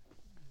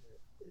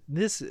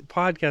 this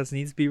podcast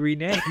needs to be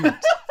renamed.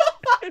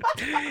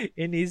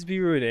 It needs to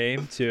be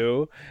renamed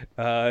to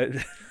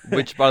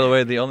which, by the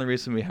way, the only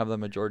reason we have the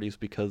majority is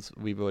because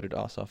we voted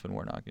Ossoff and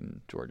Warnock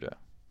in Georgia.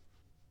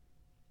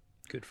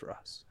 Good for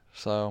us.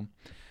 So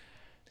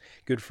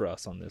good for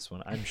us on this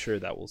one. I'm sure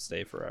that will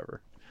stay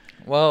forever.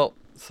 Well,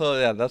 so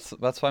yeah, that's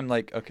why I'm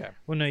like, okay.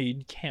 Well, no,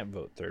 you can't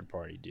vote third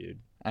party, dude.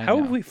 How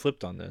have we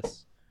flipped on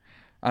this?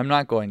 I'm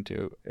not going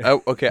to.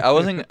 Okay,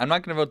 I'm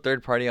not going to vote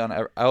third party on.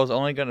 I was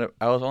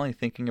only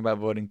thinking about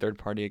voting third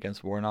party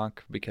against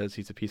Warnock because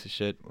he's a piece of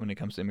shit when it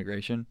comes to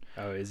immigration.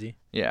 Oh, is he?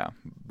 Yeah,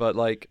 but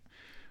like,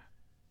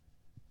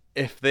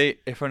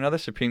 if another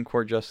Supreme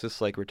Court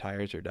justice like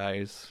retires or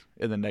dies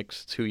in the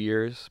next 2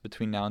 years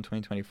between now and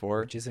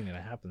 2024, which isn't going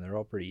to happen. They're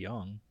all pretty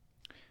young,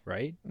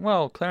 right?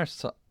 Well,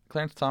 Clarence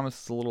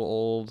Thomas is a little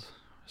old.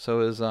 So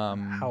is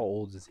How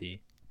old is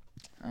he?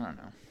 I don't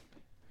know.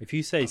 If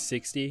you say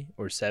 60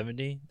 or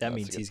 70, that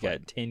means he's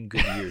got 10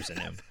 good years in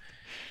him.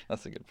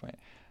 That's a good point.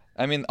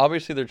 I mean,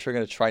 obviously they're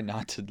going to try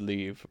not to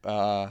leave.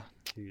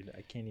 Dude,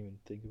 I can't even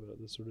think about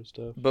this sort of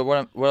stuff. But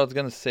what I was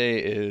going to say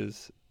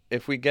is,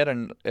 if we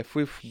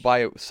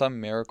by some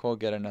miracle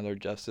get another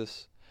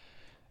justice,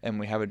 and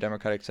we have a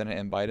Democratic Senate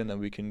and Biden, then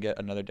we can get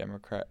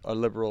a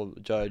liberal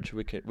judge,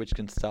 which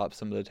can stop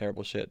some of the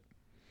terrible shit.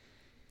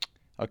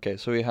 Okay,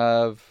 so we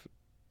have,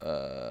 where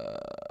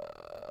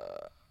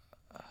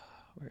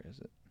is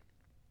it?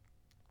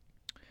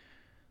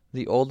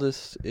 The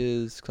oldest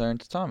is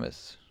Clarence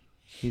Thomas.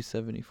 He's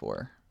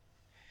 74.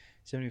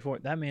 74.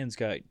 That man's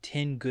got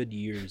 10 good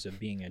years of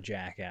being a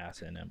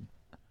jackass in him.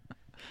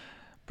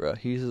 Bro,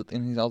 he's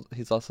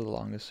also the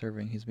longest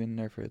serving. He's been in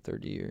there for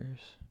 30 years.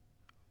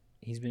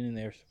 He's been in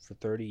there for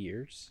 30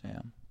 years?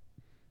 Yeah.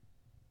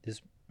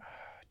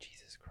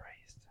 Jesus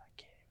Christ. I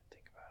can't even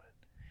think about it.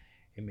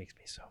 It makes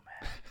me so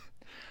mad.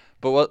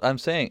 But what I'm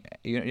saying,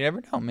 you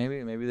never know.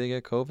 Maybe they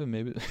get COVID.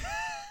 Maybe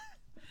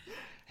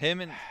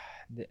him and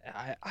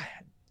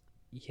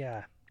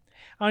yeah.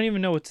 I don't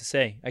even know what to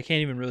say. I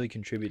can't even really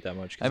contribute that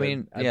much. I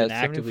mean, I've been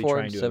actively 74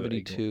 trying and to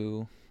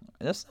 72.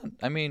 That's not.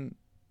 I mean,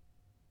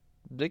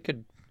 they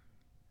could.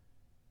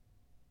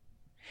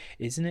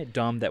 Isn't it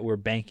dumb that we're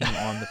banking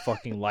on the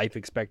fucking life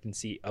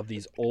expectancy of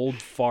these old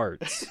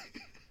farts?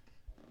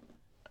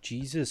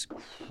 Jesus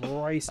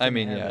Christ! I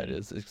mean, yeah, it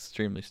is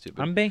extremely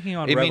stupid. I'm banking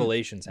on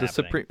revelations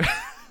happening.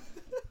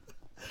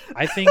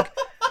 I think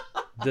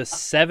the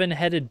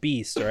 7-headed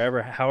beast,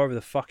 or however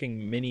the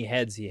fucking many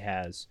heads he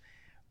has,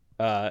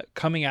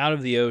 coming out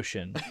of the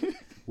ocean,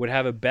 would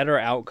have a better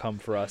outcome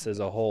for us as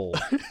a whole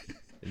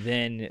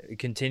than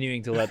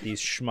continuing to let these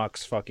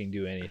schmucks fucking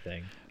do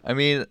anything. I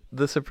mean,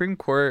 the Supreme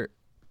Court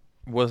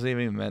wasn't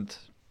even meant.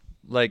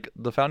 Like,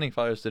 the founding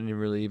fathers didn't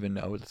really even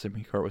know what the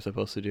Supreme Court was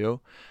supposed to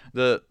do.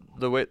 The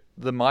way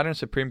the modern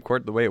Supreme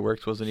Court, the way it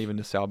works, wasn't even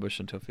established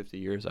until 50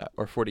 years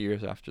or 40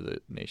 years after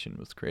the nation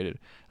was created,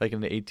 like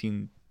in the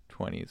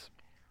 1820s.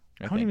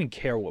 I don't even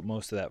care what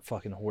most of that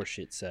fucking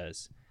horseshit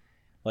says.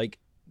 Like,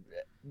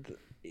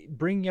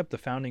 bringing up the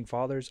founding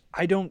fathers,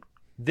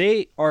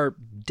 they are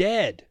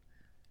dead.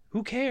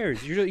 Who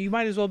cares? You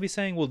might as well be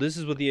saying, well, this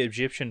is what the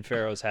Egyptian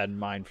pharaohs had in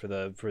mind for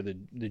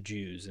the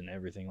Jews and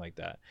everything like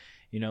that.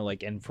 You know,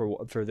 like, and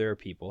for their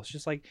people. It's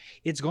just like,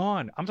 it's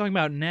gone. I'm talking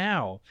about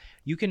now.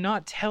 You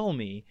cannot tell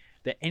me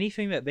that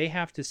anything that they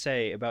have to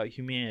say about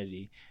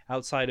humanity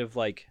outside of,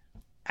 like,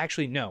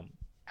 actually, no.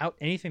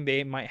 anything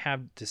they might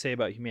have to say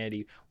about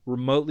humanity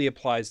remotely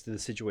applies to the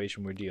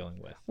situation we're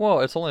dealing with.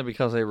 Well, it's only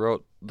because they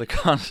wrote the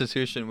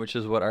Constitution, which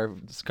is what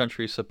this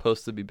country is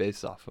supposed to be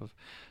based off of.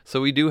 So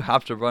we do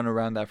have to run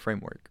around that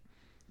framework.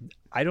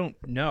 I don't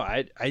know.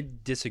 I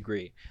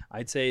disagree.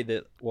 I'd say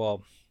that,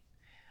 well,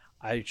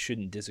 I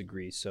shouldn't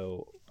disagree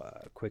so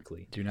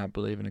quickly. Do you not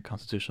believe in a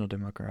constitutional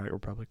democratic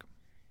republic?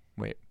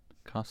 Wait,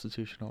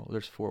 constitutional,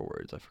 there's 4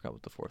 words. I forgot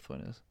what the 4th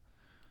one is.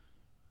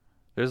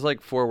 There's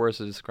like 4 words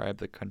to describe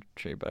the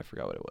country, but I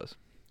forgot what it was.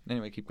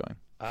 Anyway, keep going.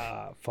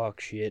 Fuck,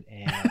 shit,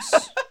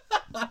 ass,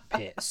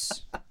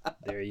 piss.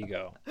 There you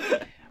go.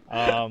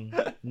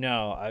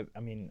 No, I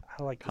mean,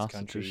 I like this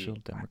country.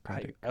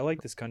 Democratic. I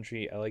like this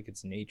country. I like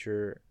its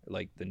nature,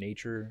 like the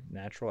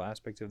natural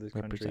aspect of this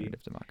country.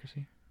 Representative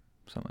democracy.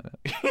 Something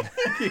like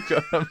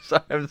that. I'm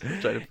sorry, I'm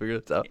just trying to figure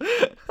this out.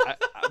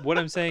 What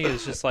I'm saying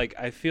is just like,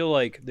 I feel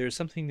like there's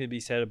something to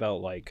be said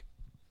about like,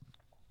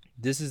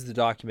 this is the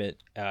document.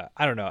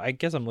 I don't know. I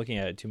guess I'm looking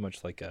at it too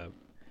much like a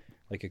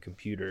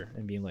computer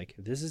and being like,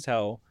 this is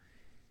how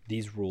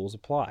these rules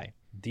apply.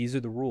 These are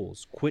the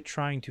rules. Quit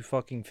trying to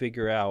fucking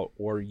figure out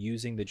or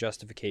using the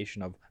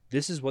justification of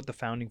this is what the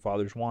founding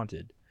fathers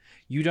wanted.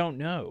 You don't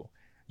know.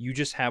 You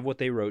just have what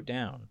they wrote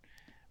down.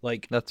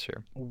 Like, that's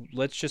true.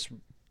 Let's just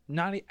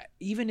not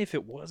even if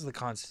it was the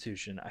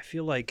Constitution. I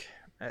feel like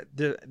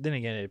then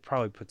again, it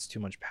probably puts too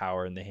much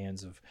power in the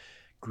hands of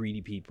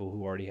greedy people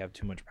who already have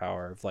too much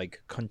power of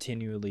like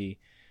continually,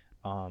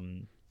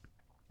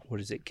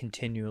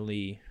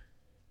 continually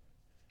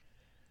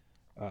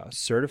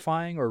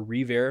certifying or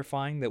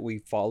re-verifying that we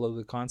follow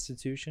the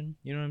Constitution.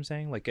 You know what I'm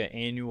saying? Like an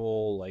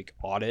annual like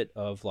audit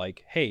of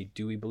like, hey,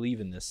 do we believe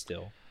in this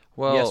still?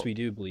 Well, yes, we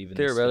do believe in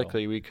this still.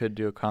 Theoretically, we could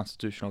do a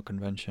constitutional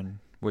convention,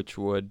 which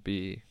would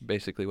be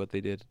basically what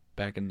they did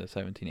back in the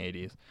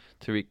 1780s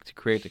to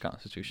create the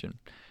Constitution.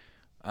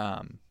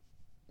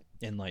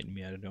 Enlighten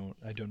me. I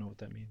don't know what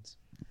that means.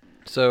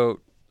 So,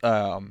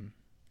 a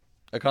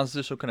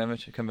constitutional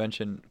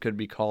convention could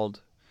be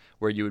called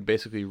where you would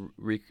basically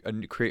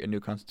create a new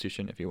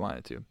constitution if you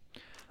wanted to.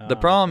 The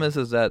problem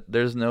is that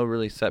there's no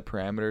really set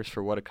parameters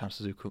for what a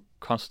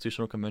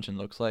constitutional convention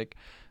looks like.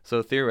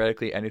 So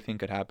theoretically, anything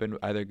could happen,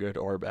 either good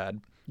or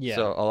bad. Yeah.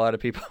 So a lot of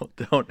people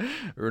don't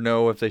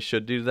know if they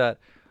should do that.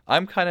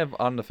 I'm kind of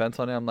on the fence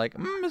on it. I'm like,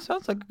 it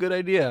sounds like a good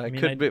idea. It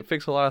could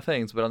fix a lot of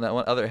things. But on that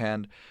other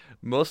hand,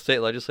 most state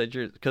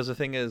legislatures, because the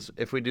thing is,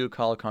 if we do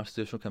call a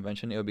constitutional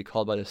convention, it would be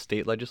called by the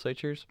state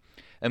legislatures.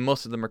 And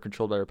most of them are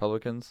controlled by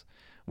Republicans,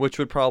 which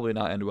would probably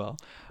not end well.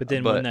 But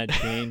then when that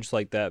change,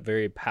 like that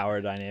very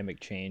power dynamic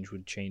change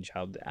would change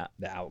how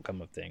the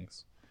outcome of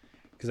things.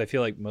 Because I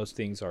feel like most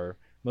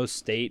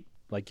state,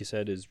 like you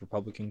said, is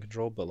Republican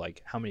controlled, but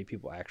like how many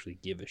people actually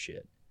give a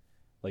shit?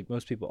 Like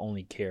most people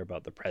only care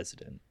about the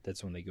president.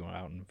 That's when they go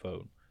out and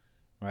vote,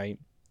 right?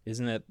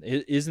 Isn't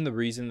the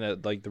reason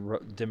that like the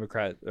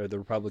Democrat or the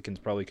Republicans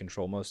probably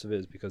control most of it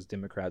is because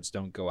Democrats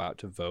don't go out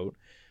to vote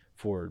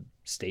for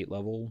state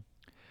level?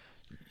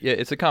 Yeah,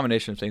 it's a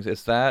combination of things.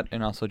 It's that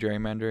and also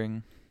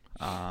gerrymandering,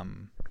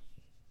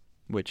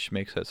 which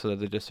makes it so that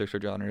the districts are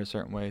drawn in a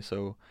certain way.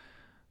 So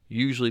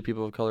usually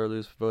people of color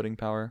lose voting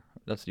power.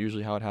 That's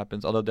usually how it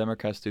happens. Although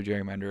Democrats do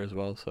gerrymander as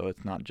well, so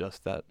it's not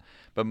just that.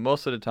 But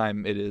most of the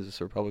time it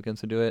is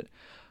Republicans who do it.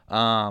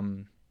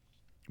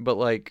 But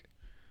like,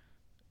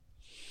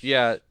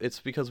 yeah, it's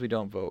because we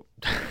don't vote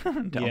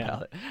down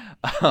ballot.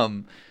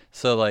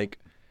 So like,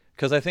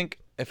 because I think,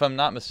 if I'm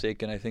not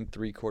mistaken, I think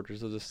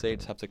 3/4 of the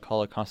states have to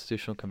call a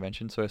constitutional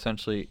convention. So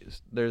essentially,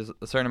 there's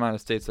a certain amount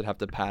of states that have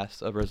to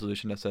pass a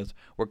resolution that says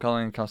we're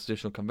calling a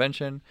constitutional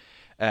convention,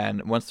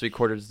 and once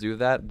 3/4 do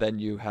that, then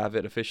you have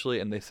it officially,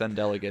 and they send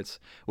delegates,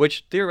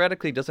 which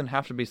theoretically doesn't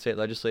have to be state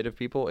legislative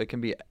people. It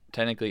can be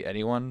technically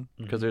anyone,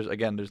 because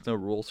there's no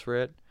rules for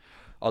it.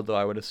 Although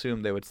I would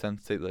assume they would send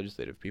state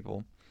legislative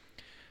people.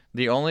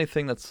 The only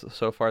thing that's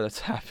so far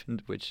that's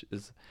happened, which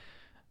is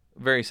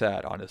very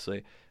sad,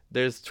 honestly.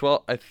 There's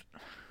 12.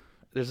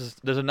 There's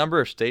a number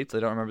of states.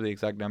 I don't remember the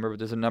exact number, but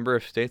there's a number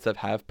of states that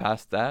have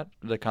passed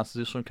the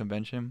Constitutional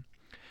Convention,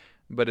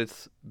 but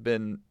it's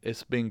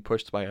being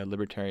pushed by a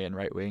libertarian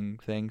right wing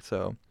thing.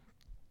 So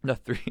the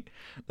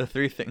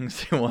three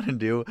things they want to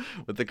do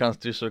with the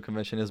Constitutional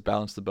Convention is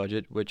balance the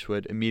budget, which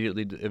would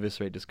immediately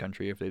eviscerate this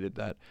country if they did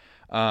that.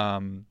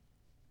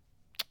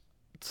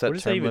 Set what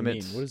does that even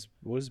limits. Mean?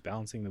 What does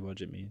balancing the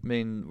budget mean? I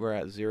mean, we're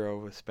at zero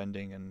with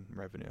spending and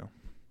revenue.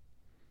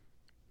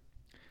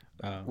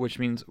 Which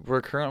means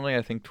we're currently,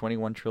 I think,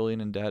 21 trillion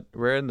in debt.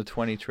 We're in the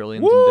 20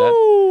 trillions in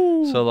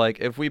debt. So,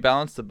 like, if we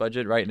balance the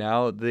budget right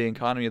now, the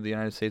economy of the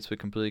United States would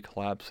completely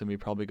collapse, and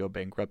we'd probably go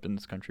bankrupt, and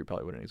this country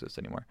probably wouldn't exist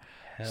anymore.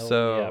 Hell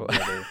yeah,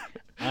 brother.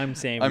 I'm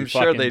saying we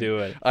fucking do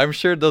it. I'm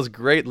sure those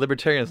great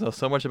libertarians know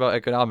so much about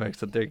economics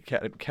that they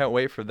can't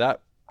wait for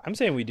that. I'm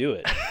saying we do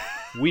it.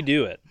 We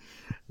do it.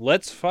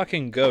 Let's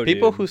fucking go,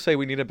 People who say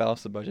we need to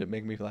balance the budget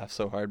make me laugh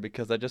so hard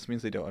because that just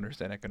means they don't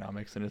understand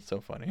economics, and it's so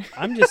funny.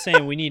 I'm just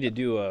saying we need to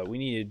do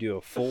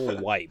a full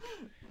wipe.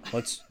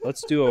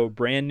 Let's do a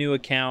brand new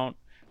account.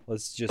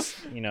 Let's just,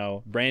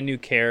 brand new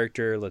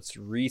character. Let's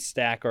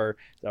restack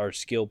our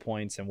skill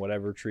points and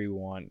whatever tree we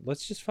want.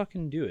 Let's just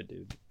fucking do it,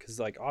 dude. Because,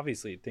 like,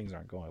 obviously things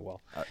aren't going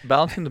well.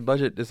 Balancing the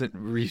budget isn't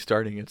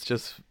restarting. It's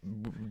just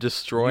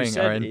destroying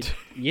our end.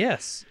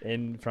 Yes.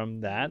 And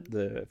from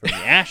the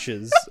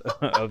ashes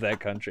of that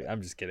country.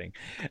 I'm just kidding.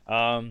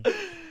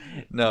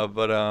 No,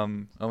 but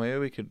maybe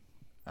we could.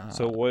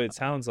 So what it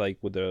sounds like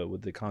with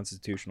the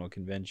Constitutional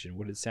Convention,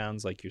 what it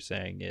sounds like you're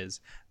saying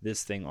is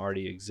this thing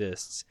already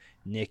exists.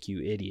 Nick,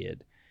 you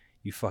idiot.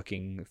 You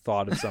fucking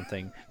thought of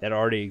something that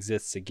already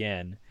exists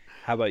again.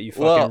 How about you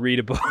fucking read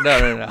a book?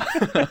 No.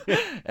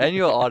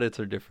 Annual audits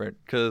are different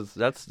because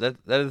that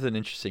is an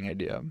interesting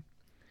idea.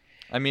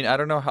 I mean, I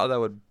don't know how that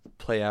would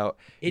play out.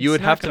 You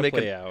would have to make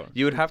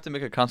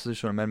a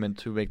constitutional amendment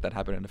to make that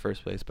happen in the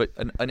first place. But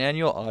an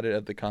annual audit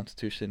of the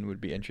Constitution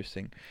would be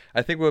interesting.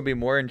 I think what would be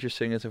more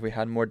interesting is if we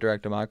had more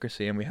direct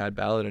democracy and we had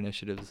ballot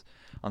initiatives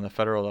on the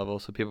federal level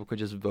so people could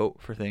just vote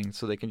for things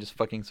so they can just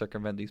fucking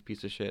circumvent these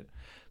pieces of shit.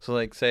 So,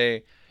 like,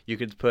 say you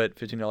could put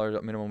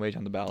 $15 minimum wage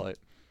on the ballot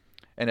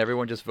and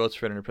everyone just votes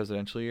for it in a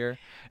presidential year.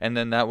 And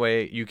then that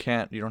way you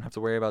don't have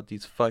to worry about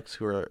these fucks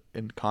who are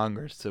in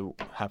Congress to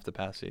have to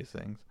pass these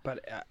things.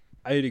 But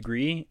I'd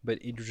agree, but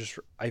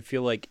I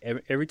feel like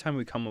every time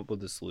we come up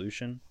with a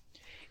solution,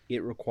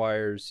 it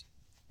requires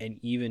an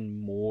even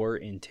more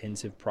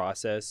intensive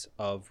process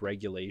of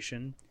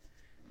regulation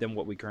than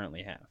what we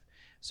currently have.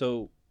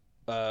 So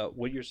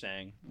what you're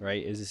saying,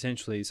 right, is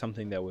essentially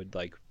something that would,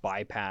 like,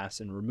 bypass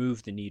and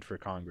remove the need for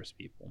Congress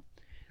people,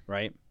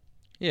 right?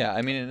 Yeah,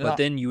 I mean, but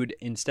then you would,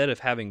 instead of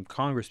having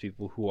Congress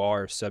people who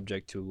are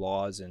subject to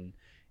laws and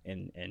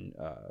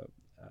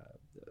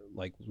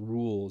like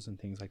rules and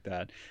things like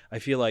that, I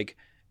feel like,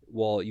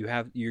 well,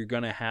 you're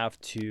gonna have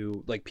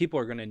to, like, people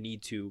are gonna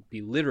need to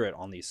be literate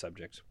on these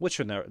subjects, which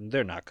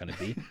they're not gonna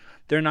be.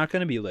 They're not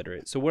gonna be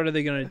literate. So what are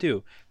they gonna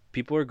do?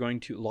 People are going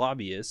to,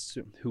 lobbyists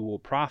who will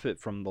profit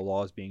from the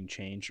laws being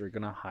changed are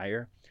gonna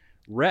hire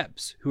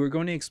reps who are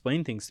going to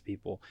explain things to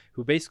people,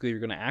 who basically are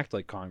going to act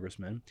like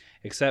congressmen,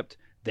 except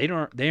they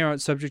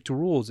aren't subject to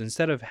rules.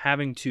 Instead of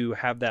having to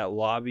have that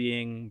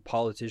lobbyist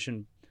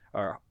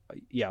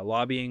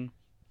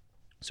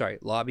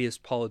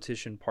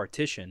politician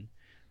partition,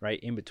 right,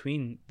 in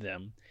between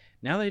them,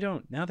 now they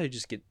don't. Now they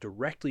just get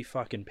directly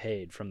fucking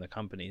paid from the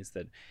companies.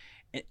 That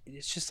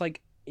it's just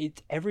like,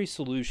 every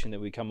solution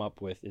that we come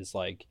up with is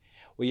like,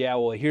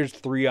 well, here's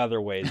 3 other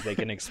ways they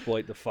can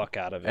exploit the fuck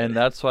out of it. And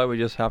that's why we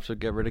just have to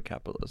get rid of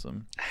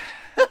capitalism.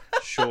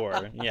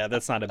 Sure. Yeah,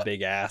 that's not a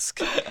big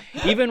ask.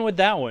 Even with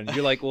that one,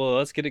 you're like, well,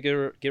 let's get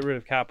rid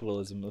of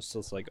capitalism. It's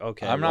just like,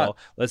 okay,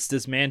 let's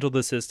dismantle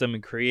the system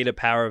and create a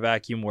power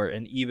vacuum where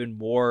an even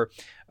more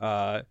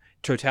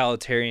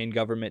totalitarian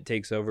government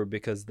takes over,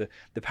 because the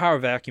power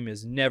vacuum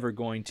is never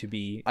going to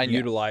be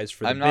utilized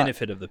for the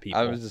benefit of the people.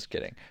 I was just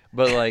kidding.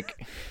 But,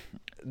 like,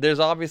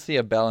 there's obviously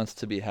a balance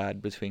to be had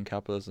between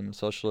capitalism and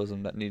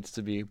socialism that needs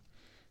to be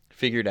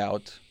figured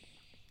out.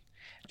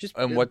 Just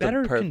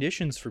better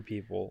conditions for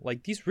people.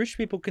 Like, these rich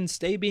people can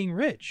stay being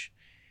rich.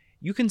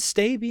 You can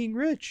stay being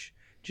rich.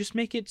 Just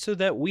make it so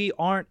that we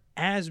aren't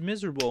as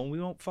miserable and we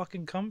won't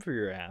fucking come for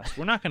your ass.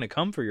 We're not going to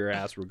come for your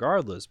ass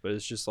regardless, but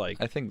it's just like...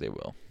 I think they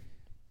will.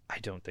 I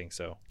don't think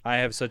so. I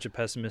have such a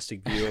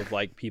pessimistic view of,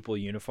 like, people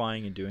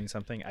unifying and doing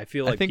something. I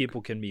feel like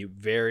people can be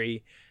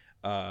very...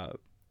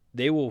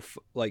 they will,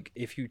 like,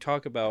 if you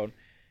talk about...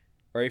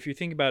 Or if you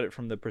think about it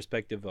from the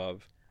perspective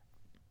of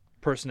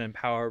person in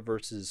power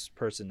versus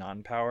person not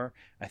in power,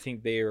 I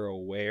think they are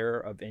aware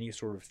of any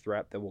sort of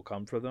threat that will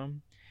come for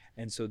them.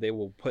 And so they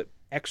will put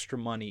extra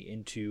money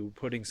into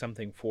putting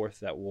something forth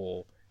that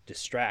will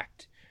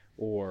distract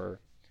or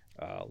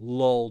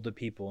lull the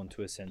people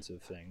into a sense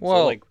of things.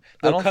 Well, so, like,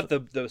 they'll cut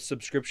the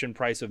subscription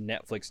price of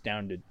Netflix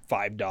down to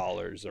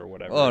 $5 or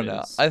whatever. Oh,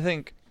 no.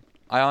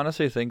 I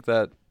honestly think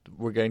that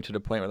we're getting to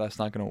the point where that's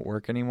not going to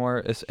work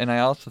anymore. And I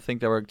also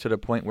think that we're to the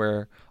point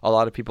where a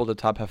lot of people at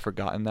the top have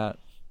forgotten that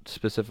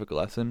specific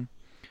lesson,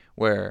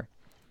 where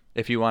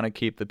if you want to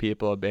keep the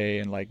people at bay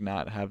and, like,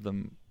 not have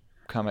them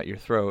come at your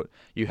throat,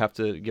 you have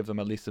to give them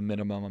at least a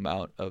minimum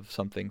amount of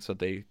something so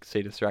they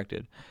stay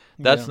distracted.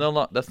 That's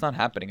that's not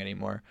happening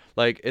anymore.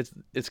 Like,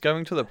 it's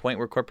coming to the point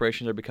where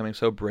corporations are becoming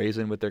so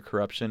brazen with their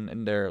corruption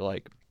and their,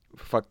 like,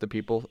 fuck the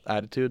people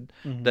attitude,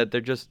 that they're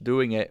just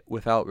doing it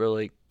without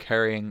really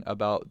caring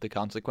about the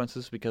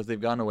consequences, because they've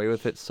gone away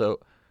with it so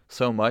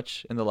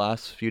much in the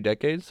last few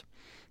decades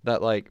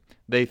that, like,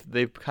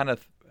 they've kind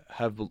of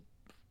have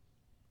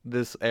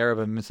this air of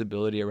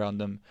invincibility around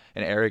them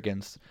and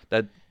arrogance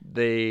that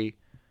they,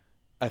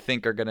 I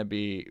think, are going to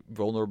be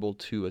vulnerable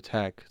to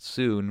attack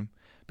soon,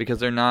 because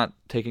they're not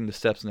taking the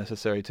steps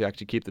necessary to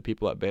actually keep the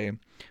people at bay,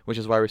 which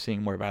is why we're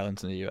seeing more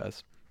violence in the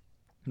U.S.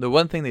 The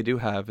one thing they do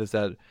have is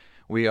that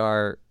we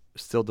are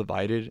still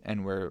divided,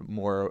 and we're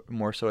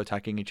more so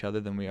attacking each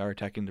other than we are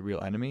attacking the real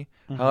enemy.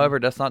 However,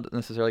 that's not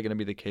necessarily going to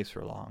be the case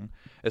for long,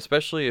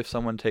 especially if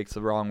someone takes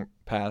the wrong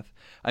path.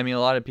 I mean, a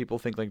lot of people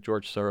think, like,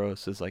 George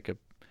Soros is, like, a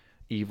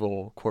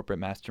evil corporate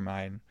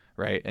mastermind,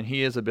 right? And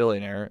he is a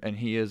billionaire, and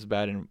he is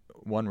bad in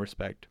one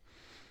respect.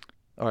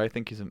 Oh, I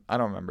think I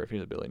don't remember if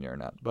he's a billionaire or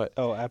not, but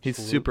oh, absolutely.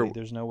 He's super.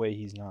 There's no way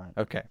he's not.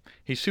 Okay,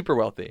 he's super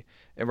wealthy,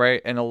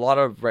 right? And a lot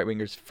of right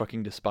wingers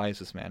fucking despise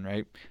this man,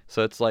 right?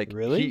 So it's like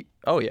really.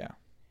 Oh yeah,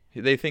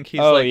 they think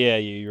he's oh like. yeah,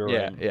 you're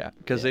right. Yeah,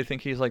 because they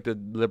think he's like the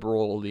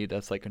liberal elite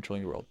that's like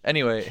controlling the world.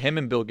 Anyway, him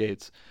and Bill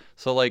Gates.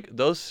 So like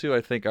those two,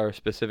 I think, are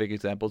specific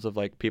examples of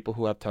like people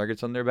who have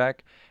targets on their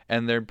back,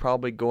 and they're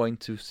probably going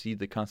to see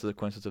the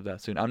consequences of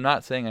that soon. I'm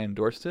not saying I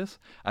endorse this.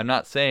 I'm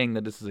not saying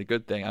that this is a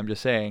good thing. I'm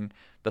just saying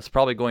that's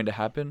probably going to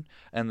happen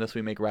unless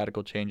we make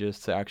radical changes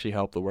to actually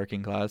help the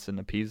working class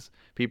and appease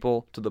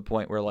people to the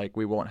point where like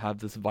we won't have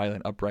this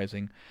violent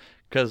uprising.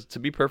 Because to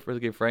be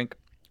perfectly frank,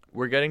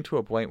 we're getting to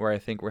a point where I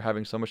think we're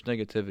having so much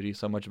negativity,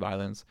 so much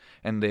violence,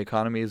 and the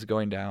economy is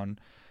going down.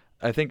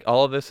 I think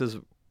all of this is,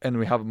 and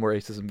we have more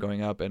racism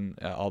going up and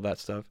all that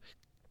stuff.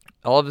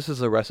 All of this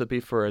is a recipe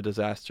for a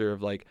disaster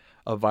of like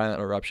a violent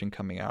eruption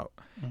coming out.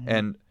 Mm-hmm.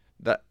 And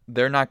that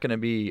they're not going to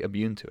be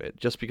immune to it.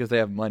 Just because they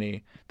have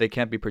money, they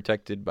can't be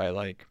protected by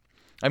like,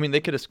 I mean,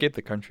 they could escape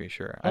the country,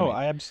 sure.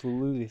 I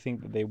absolutely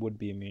think that they would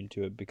be immune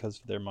to it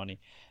because of their money.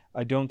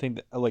 I don't think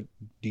that, like,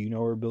 do you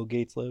know where Bill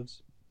Gates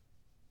lives?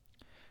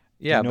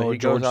 Yeah, do you know but where he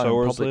George goes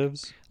Soros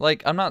lives?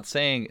 Like, I'm not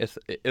saying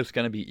it's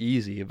going to be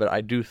easy, but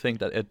I do think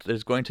that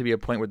there's going to be a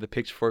point where the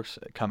pitchforks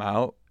come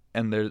out,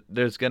 and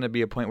there's going to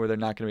be a point where they're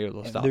not going to be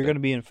able to stop. They're going to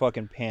be in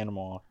fucking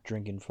Panama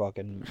drinking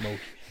fucking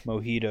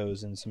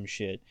mojitos and some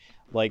shit.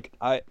 Like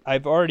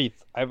I've already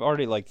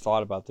like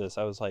thought about this.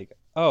 I was like,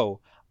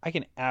 oh, I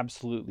can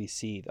absolutely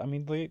see. I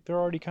mean, they're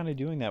already kind of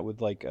doing that with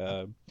like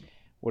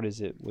what is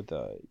it with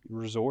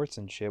resorts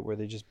and shit where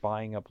they're just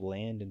buying up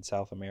land in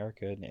South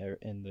America and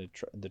in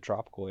the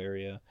tropical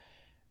area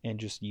and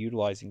just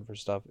utilizing for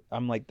stuff.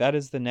 I'm like, that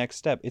is the next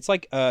step. It's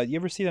like you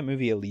ever see that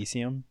movie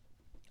Elysium?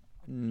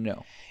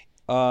 No.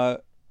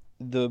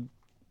 The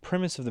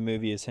premise of the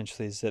movie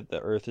essentially is that the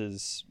Earth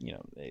is,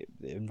 the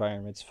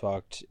environment's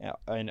fucked,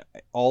 and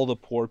all the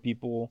poor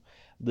people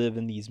live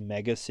in these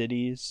mega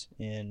cities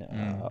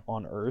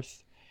on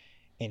Earth,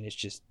 and it's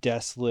just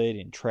desolate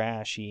and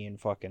trashy and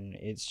fucking.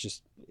 It's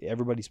just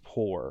everybody's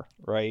poor,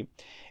 right?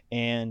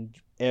 And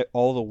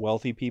all the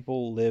wealthy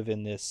people live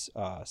in this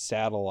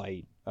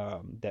satellite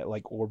that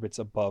like orbits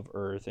above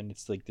Earth, and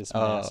it's like this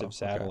massive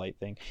satellite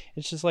thing.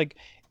 It's just like.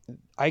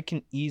 I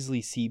can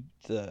easily see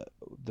the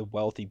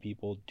wealthy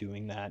people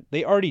doing that.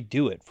 They already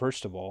do it,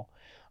 first of all,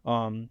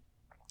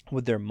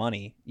 with their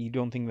money. You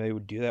don't think they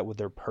would do that with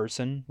their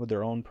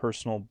own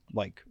personal,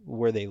 like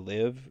where they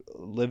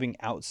living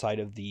outside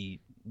of the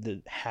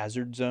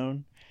hazard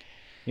zone?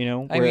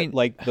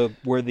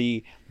 Where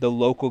the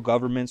local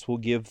governments will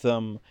give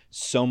them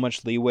so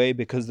much leeway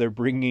because they're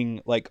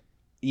bringing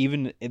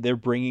they're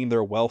bringing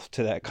their wealth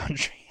to that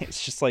country.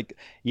 It's just like,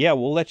 yeah,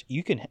 we'll let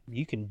you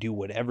can do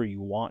whatever you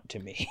want to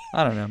me.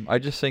 I don't know. I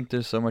just think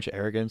there's so much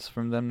arrogance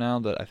from them now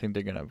that I think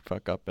they're gonna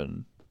fuck up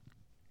and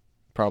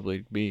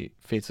probably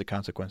face the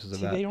consequences of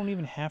that. They don't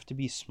even have to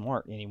be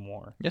smart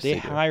anymore. Yes, they do.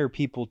 hire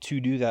people to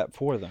do that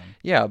for them.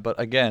 Yeah, but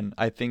again,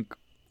 I think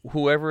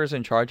whoever is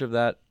in charge of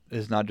that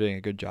is not doing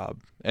a good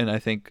job, and I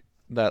think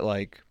that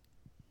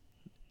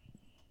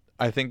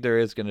I think there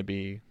is gonna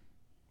be.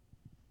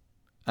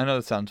 I know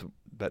that sounds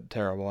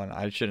terrible, and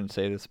I shouldn't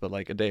say this, but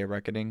like a day of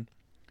reckoning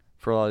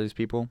for a lot of these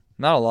people.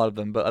 Not a lot of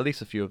them, but at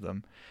least a few of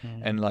them.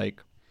 Mm-hmm. And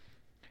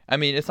I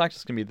mean, it's not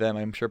just gonna be them.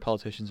 I'm sure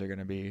politicians are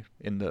gonna be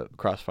in the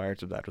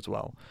crossfires of that as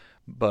well.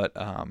 But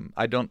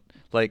I don't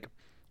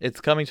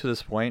it's coming to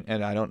this point,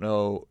 and I don't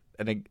know.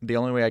 And the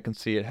only way I can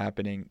see it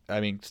happening,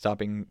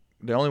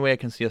 the only way I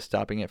can see us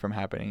stopping it from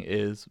happening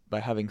is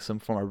by having some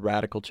form of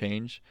radical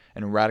change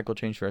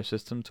for our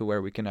system to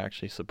where we can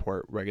actually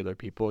support regular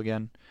people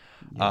again.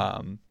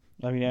 Yeah.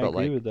 I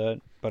agree with that,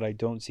 but I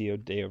don't see a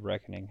day of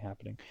reckoning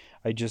happening.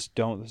 I just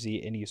don't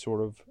see any sort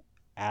of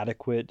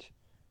adequate,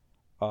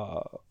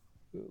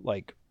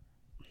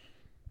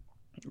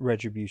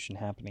 retribution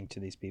happening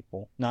to these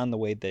people. Not in the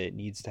way that it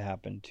needs to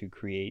happen to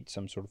create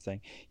some sort of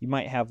thing. You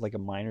might have like a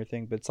minor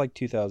thing, but it's like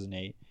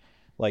 2008.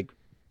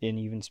 And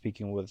even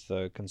speaking with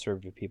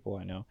conservative people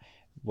I know,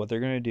 what they're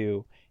going to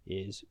do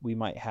is we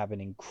might have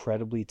an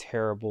incredibly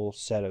terrible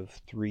set of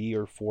 3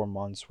 or 4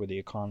 months where the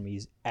economy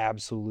is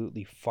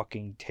absolutely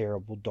fucking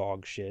terrible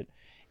dog shit,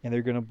 and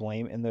they're going to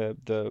blame, and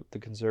the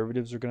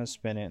conservatives are going to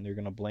spin it, and they're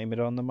going to blame it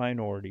on the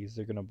minorities,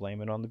 they're going to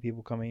blame it on the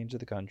people coming into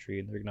the country,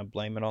 and they're going to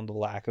blame it on the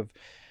lack of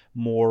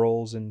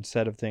morals and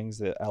set of things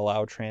that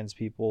allow trans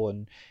people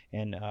and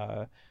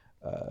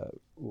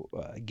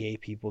gay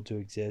people to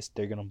exist.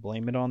 They're going to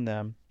blame it on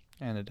them.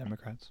 And the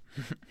Democrats.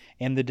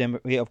 And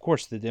of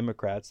course, the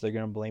Democrats. They're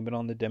going to blame it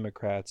on the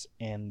Democrats.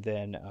 And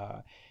then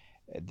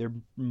they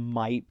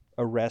might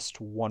arrest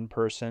one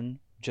person,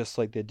 just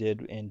like they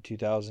did in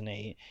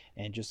 2008,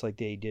 and just like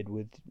they did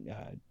with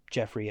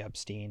Jeffrey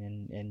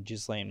Epstein and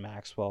Ghislaine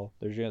Maxwell.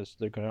 They're going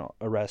to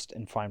arrest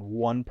and find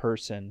one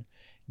person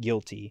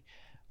guilty,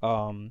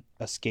 a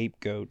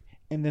scapegoat,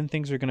 and then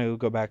things are going to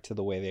go back to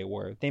the way they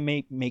were. They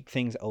may make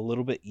things a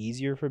little bit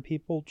easier for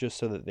people just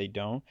so that they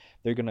don't.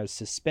 They're going to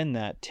suspend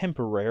that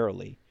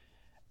temporarily,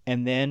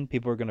 and then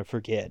people are going to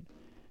forget.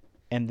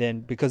 And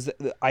then because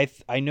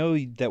I know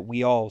that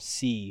we all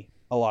see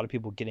a lot of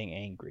people getting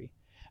angry.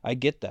 I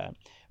get that.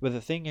 But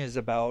the thing is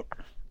about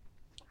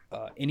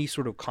any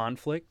sort of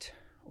conflict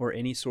or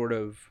any sort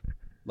of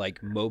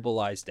like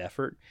mobilized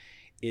effort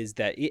is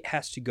that it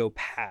has to go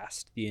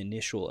past the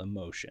initial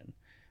emotion,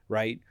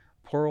 right?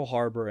 Pearl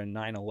Harbor and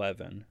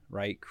 9/11,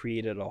 right,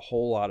 created a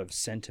whole lot of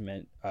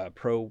sentiment,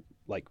 pro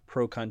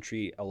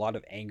country, a lot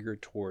of anger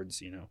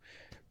towards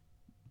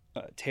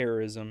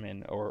terrorism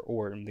and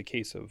or in the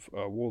case of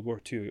World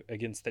War II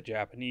against the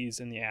Japanese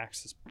and the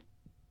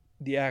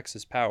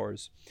Axis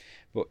powers.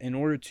 But in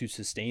order to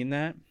sustain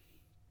that,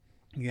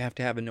 you have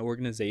to have an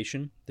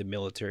organization, the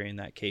military in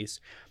that case,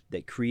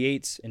 that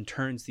creates and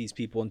turns these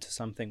people into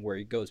something where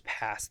it goes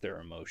past their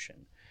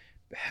emotion,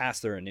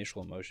 past their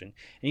initial emotion.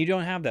 And you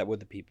don't have that with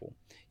the people.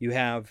 You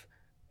have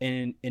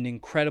an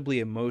incredibly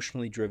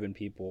emotionally driven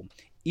people,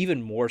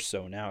 even more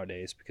so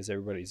nowadays because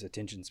everybody's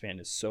attention span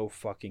is so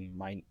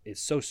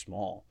so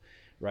small,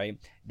 right?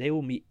 They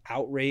will be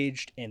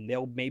outraged and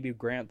they'll maybe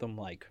grant them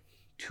like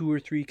 2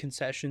 or 3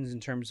 concessions in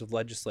terms of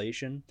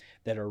legislation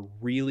that are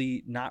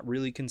really not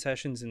really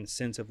concessions in the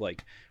sense of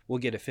like, we'll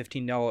get a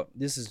 $15,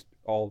 this is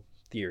all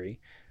theory,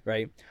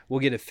 right? We'll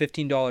get a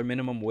 $15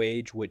 minimum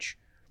wage, which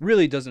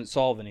really doesn't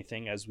solve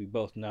anything, as we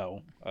both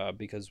know,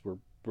 because we're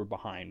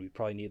behind. We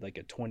probably need like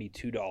a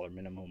 $22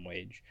 minimum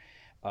wage,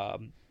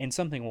 and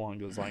something along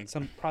those lines.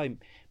 Some probably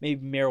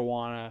maybe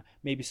marijuana,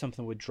 maybe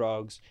something with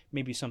drugs,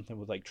 maybe something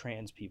with like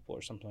trans people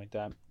or something like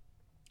that.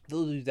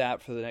 They'll do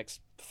that for the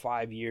next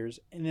 5 years,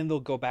 and then they'll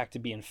go back to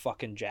being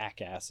fucking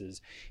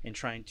jackasses and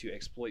trying to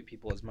exploit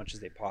people as much as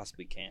they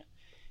possibly can.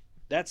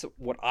 That's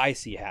what I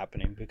see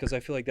happening because I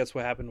feel like that's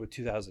what happened with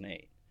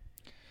 2008.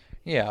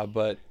 Yeah,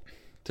 but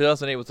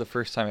 2008 was the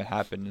first time it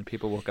happened, and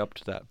people woke up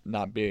to that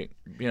not being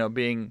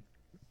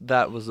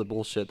that was the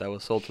bullshit that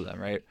was sold to them,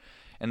 right?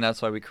 And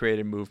that's why we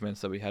created movements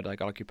that we had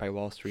like Occupy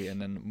Wall Street,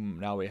 and then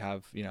now we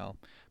have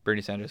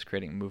Bernie Sanders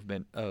creating a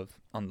movement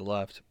on the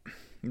left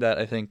that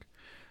I think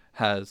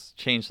has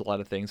changed a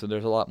lot of things, and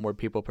there's a lot more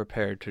people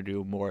prepared to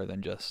do more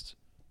than just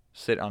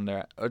sit on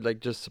there or like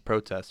just to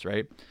protest,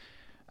 right?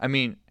 I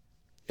mean,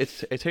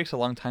 it takes a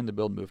long time to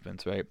build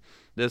movements, right?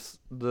 I'm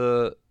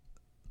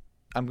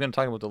going to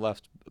talk about the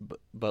left,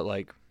 but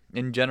like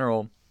in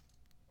general,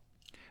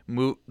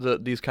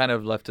 these kind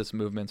of leftist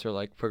movements or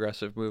like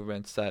progressive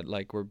movements that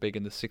like were big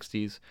in the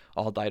 60s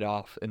all died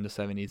off in the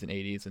 70s and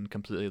 80s and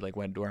completely like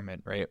went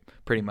dormant, right?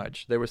 Pretty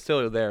much. They were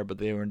still there, but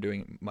they weren't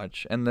doing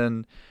much. And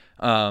then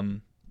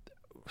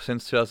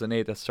since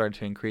 2008, that started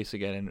to increase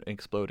again and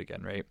explode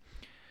again, right?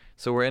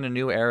 So we're in a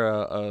new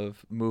era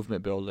of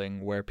movement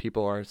building where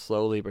people are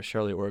slowly but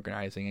surely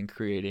organizing and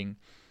creating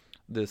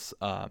this,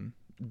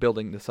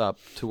 building this up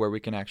to where we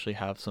can actually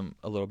have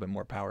a little bit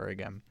more power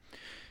again.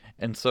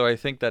 And so I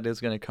think that is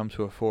going to come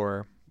to a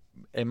fore.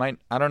 I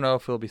don't know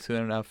if it'll be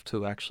soon enough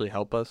to actually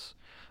help us,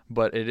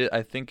 but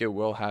I think it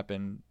will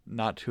happen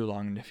not too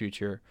long in the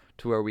future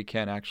to where we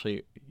can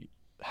actually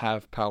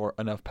have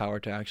enough power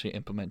to actually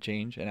implement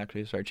change and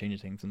actually start changing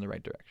things in the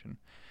right direction.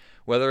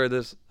 Whether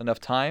there's enough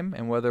time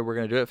and whether we're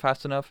going to do it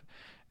fast enough,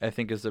 I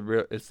think is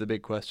the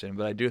big question.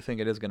 But I do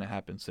think it is going to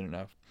happen soon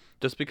enough.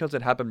 Just because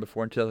it happened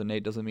before in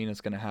 2008 doesn't mean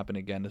it's going to happen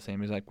again the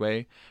same exact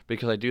way,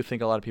 because I do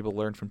think a lot of people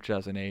learned from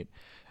 2008,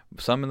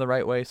 some in the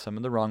right way, some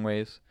in the wrong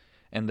ways,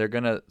 and they're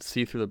going to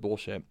see through the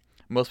bullshit.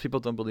 Most people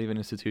don't believe in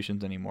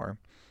institutions anymore,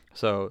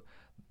 so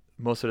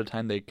most of the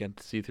time they can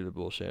see through the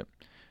bullshit.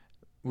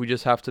 We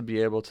just have to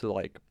be able to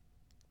like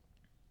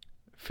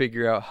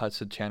figure out how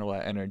to channel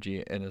that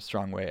energy in a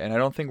strong way. And I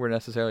don't think we're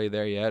necessarily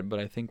there yet, but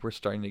I think we're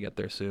starting to get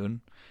there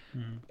soon.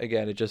 Mm-hmm.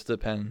 Again, it just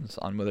depends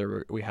on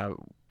whether we have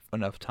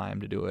enough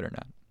time to do it or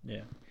not.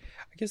 Yeah.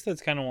 I guess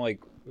that's kind of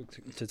like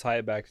to tie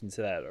it back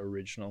into that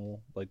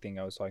original like thing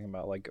I was talking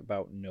about, like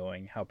about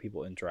knowing how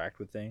people interact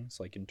with things,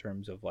 like in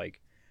terms of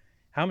like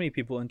how many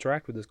people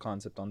interact with this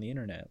concept on the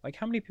internet. Like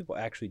how many people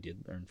actually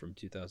did learn from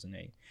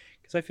 2008?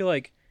 Because I feel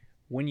like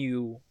when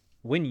you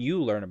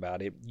learn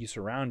about it, you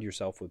surround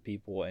yourself with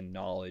people and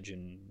knowledge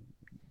and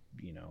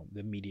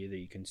the media that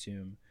you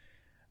consume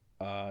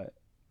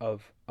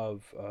of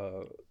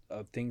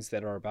things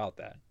that are about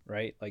that,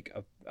 right?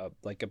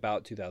 Like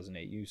about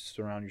 2008, you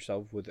surround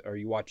yourself with, or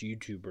you watch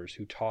YouTubers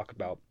who talk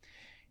about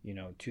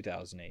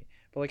 2008.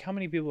 But like how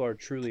many people are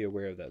truly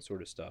aware of that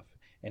sort of stuff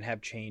and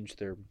have changed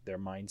their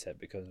mindset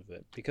because of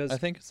it? Because I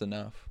think it's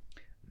enough.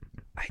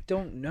 I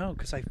don't know,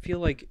 because I feel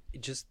like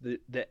just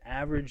the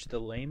average, the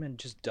layman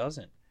just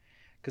doesn't.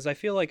 Because I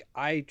feel like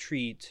I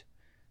treat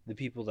the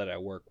people that I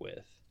work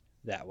with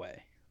that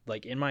way.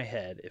 Like in my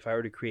head, if I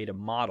were to create a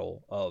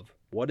model of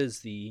what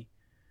is the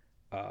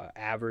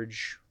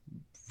average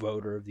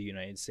voter of the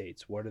United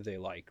States, what are they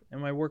like?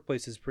 And my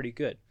workplace is pretty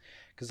good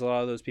because a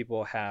lot of those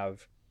people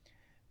have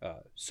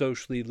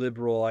socially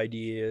liberal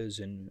ideas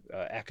and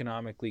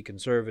economically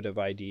conservative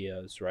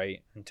ideas,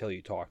 right? Until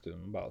you talk to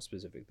them about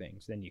specific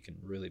things, then you can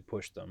really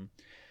push them.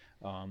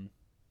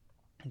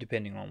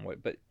 Depending on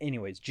what, but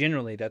anyways,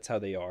 generally that's how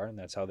they are and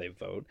that's how they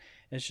vote.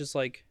 And it's just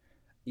like,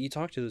 you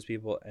talk to those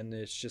people and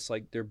it's just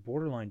like they're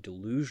borderline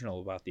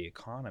delusional about the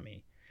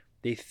economy.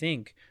 They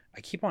think,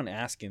 I keep on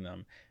asking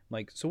them,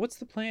 like, so what's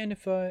the plan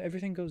if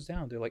everything goes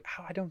down? They're like,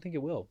 oh, I don't think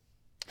it will.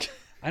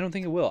 I don't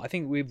think it will. I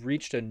think we've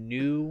reached a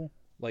new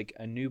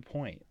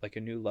point, like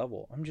a new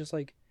level. I'm just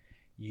like,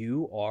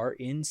 you are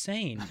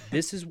insane.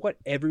 This is what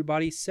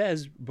everybody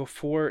says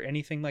before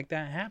anything like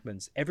that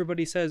happens.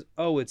 Everybody says,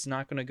 oh, it's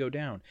not going to go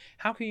down.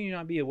 How can you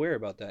not be aware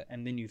about that?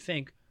 And then you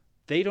think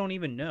they don't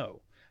even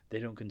know. They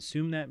don't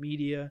consume that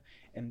media.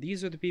 And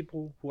these are the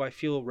people who I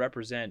feel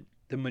represent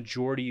the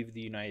majority of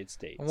the United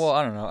States. Well,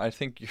 I don't know. I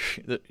think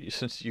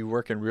since you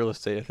work in real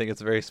estate, I think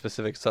it's a very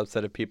specific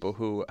subset of people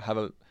who have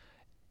a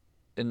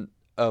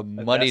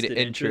moneyed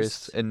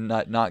interest in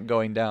not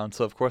going down.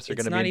 So of course they're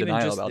going to be in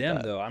denial about that. It's not even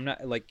just them, though. I'm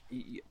not like,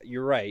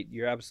 you're right.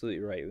 You're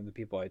absolutely right. The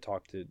people I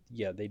talk to,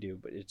 yeah, they do.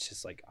 But it's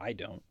just like, I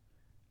don't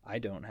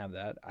have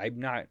that.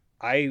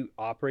 I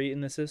operate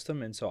in the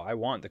system, and so I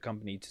want the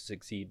company to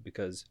succeed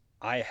because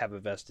I have a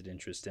vested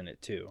interest in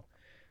it too.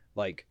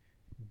 Like,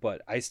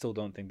 but I still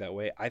don't think that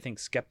way. I think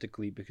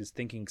skeptically, because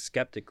thinking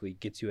skeptically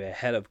gets you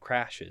ahead of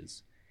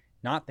crashes.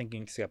 Not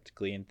thinking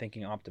skeptically and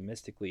thinking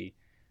optimistically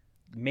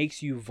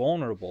makes you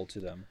vulnerable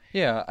to them.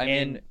 Yeah, I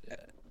mean,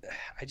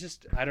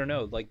 I don't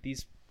know, like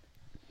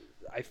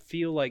I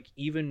feel like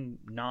even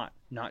not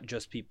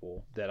just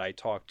people that I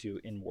talk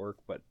to in work,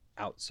 but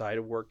outside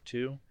of work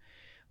too,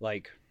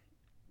 like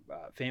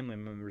family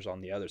members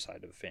on the other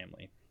side of the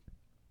family,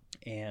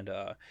 and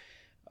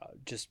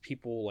just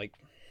people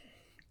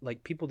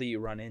like people that you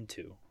run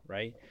into,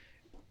 right?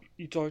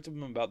 You talk to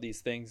them about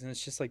these things and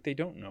it's just like they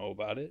don't know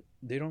about it.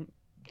 They don't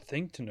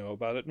think to know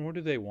about it, nor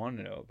do they want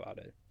to know about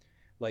it.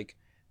 Like,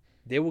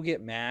 they will get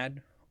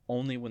mad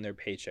only when their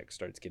paycheck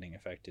starts getting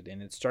affected,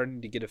 and it's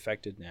starting to get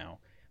affected now.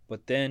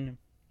 But then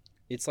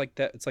it's like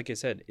that. It's like I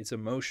said, it's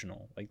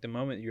emotional. Like the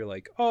moment you're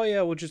like, oh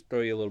yeah, we'll just throw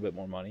you a little bit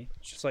more money.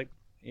 It's just like,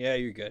 yeah,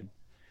 you're good.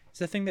 It's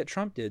the thing that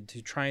Trump did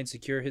to try and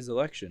secure his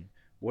election.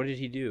 What did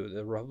he do?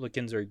 The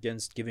Republicans are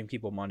against giving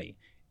people money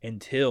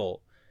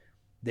until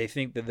they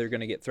think that they're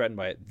going to get threatened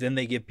by it. Then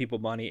they give people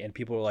money and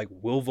people are like,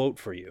 we'll vote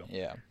for you.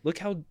 Yeah.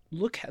 Look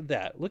at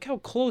that. Look how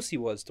close he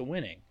was to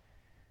winning.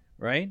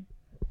 Right?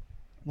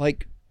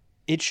 Like,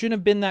 it shouldn't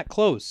have been that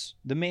close.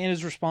 The man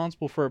is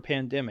responsible for a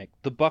pandemic.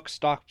 The buck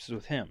stops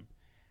with him.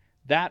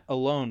 That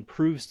alone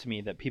proves to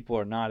me that people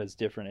are not as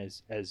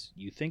different as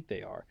you think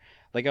they are.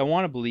 Like, I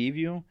want to believe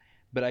you,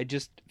 but I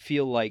just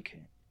feel like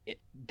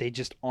they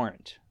just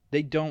aren't.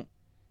 They don't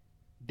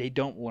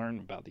learn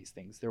about these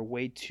things. They're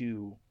way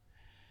too,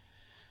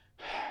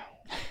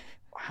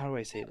 how do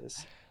I say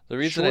this? The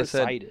reason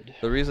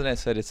I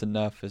said it's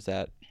enough is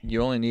that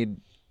you only need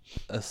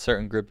a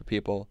certain group of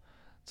people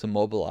to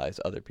mobilize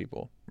other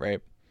people, right?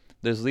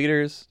 There's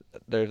leaders,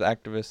 there's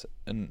activists,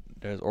 and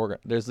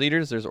there's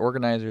leaders, there's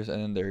organizers,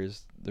 and then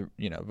there's the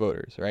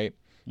voters, right?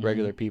 Mm-hmm.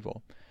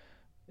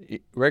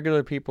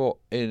 Regular people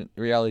in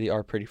reality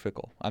are pretty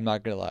fickle. I'm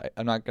not gonna lie.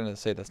 I'm not gonna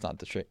say that's not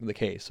the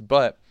case.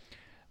 But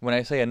when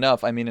I say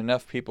enough, I mean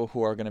enough people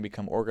who are gonna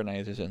become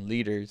organizers and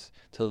leaders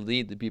to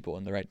lead the people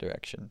in the right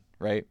direction,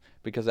 right?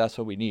 Because that's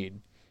what we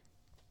need.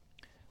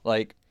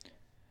 Like,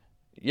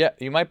 yeah,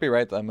 you might be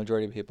right that a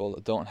majority of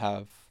people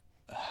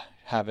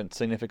haven't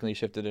significantly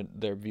shifted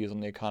their views on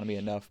the economy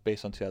enough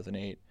based on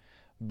 2008.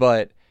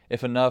 But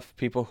if enough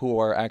people who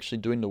are actually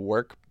doing the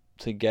work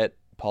to get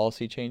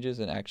policy changes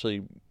and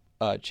actually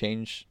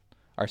change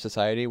our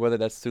society, whether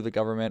that's through the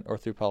government or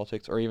through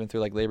politics or even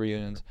through like labor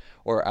unions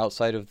or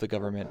outside of the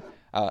government,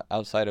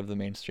 outside of the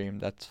mainstream,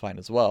 that's fine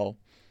as well.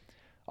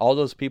 All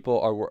those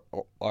people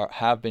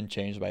have been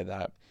changed by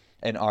that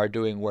and are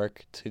doing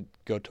work to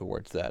go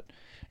towards that.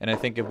 And I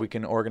think if we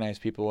can organize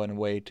people in a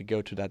way to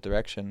go to that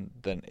direction,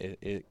 then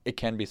it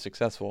can be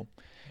successful.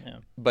 Yeah.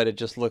 But it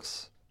just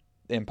looks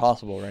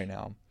impossible right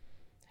now.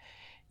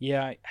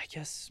 Yeah, I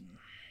guess.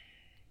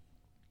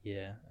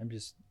 Yeah,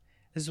 this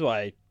is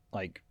why,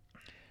 like,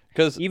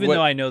 because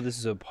though I know this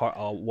is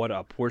what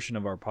a portion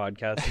of our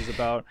podcast is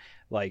about,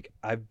 like,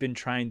 I've been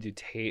trying to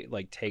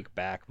take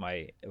back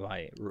my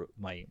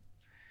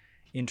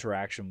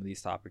interaction with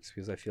these topics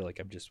because I feel like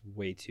I'm just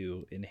way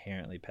too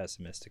inherently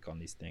pessimistic on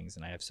these things,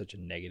 and I have such a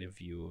negative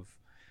view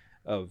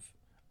of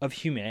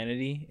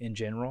humanity in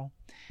general.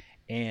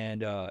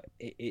 And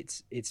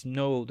there's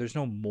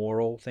no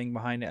moral thing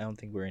behind it. I don't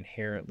think we're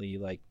inherently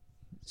like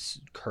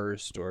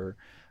cursed or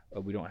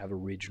we don't have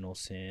original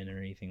sin or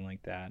anything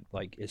like that.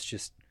 Like, it's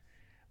just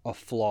a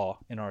flaw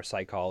in our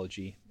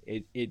psychology.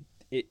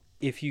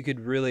 If you could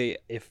really,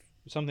 if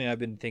something I've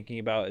been thinking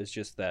about is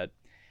just that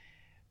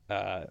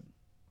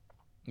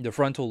the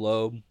frontal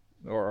lobe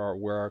or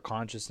where our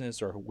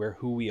consciousness or where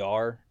who we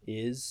are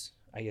is,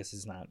 I guess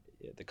is not,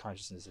 the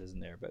consciousness isn't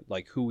there, but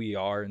like who we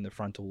are in the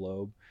frontal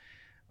lobe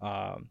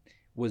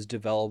was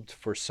developed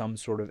for some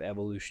sort of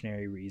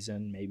evolutionary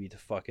reason, maybe to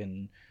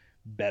fucking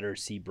better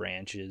see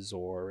branches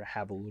or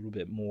have a little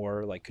bit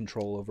more like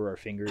control over our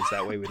fingers.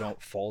 That way we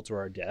don't fall to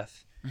our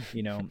death,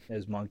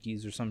 as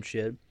monkeys or some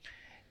shit.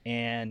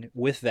 And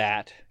with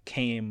that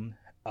came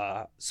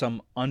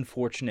some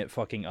unfortunate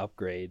fucking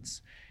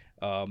upgrades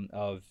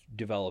of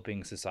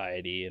developing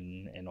society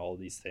and all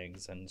these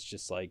things, and it's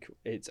just like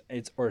it's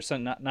or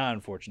some not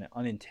unfortunate,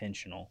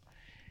 unintentional.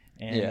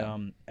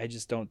 And I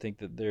just don't think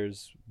that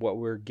there's what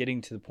we're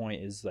getting to the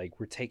point is like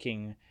we're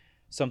taking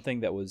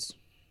something that was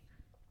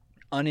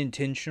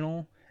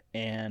unintentional,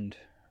 and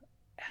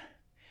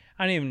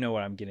I don't even know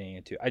what I'm getting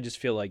into. I just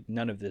feel like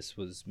none of this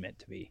was meant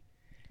to be.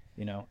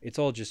 It's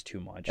all just too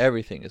much.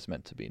 Everything is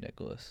meant to be,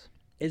 Nicholas.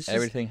 It's just,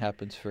 everything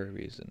happens for a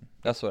reason.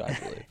 That's what I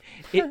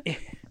believe.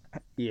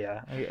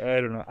 Yeah,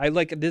 I don't know. I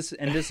like this,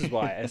 and this is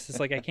why. It's just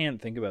like I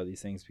can't think about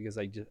these things because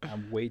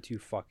I'm way too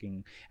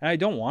fucking, and I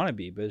don't want to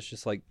be, but it's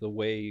just like the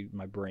way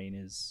my brain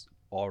is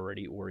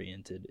already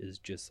oriented is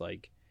just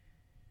like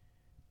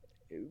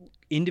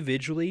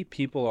individually,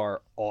 people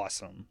are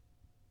awesome.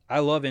 I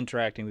love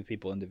interacting with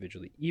people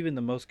individually, even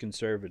the most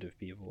conservative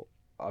people.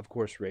 Of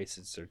course,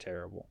 racists are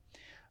terrible,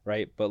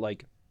 right? But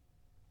like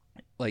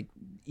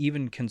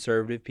even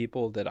conservative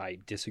people that I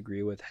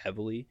disagree with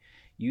heavily,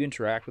 you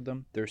interact with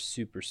them, they're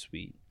super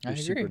sweet. They're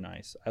super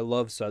nice. I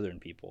love Southern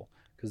people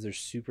because they're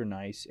super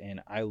nice, and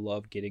I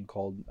love getting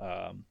called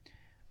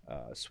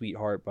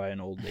sweetheart by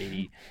an old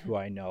lady who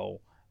I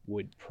know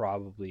would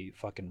probably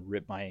fucking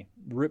rip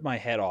my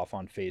head off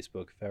on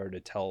Facebook if I were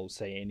to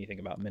say anything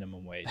about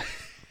minimum wage,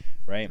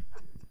 right?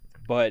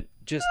 But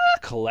just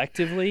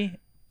collectively,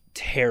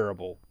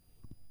 terrible.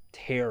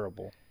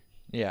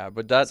 Yeah,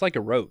 but that's like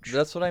a roach.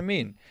 That's what I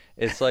mean.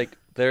 It's like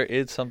there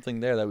is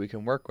something there that we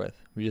can work with.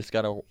 We just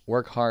got to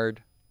work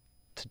hard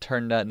to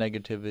turn that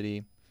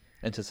negativity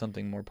into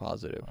something more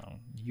positive. Well,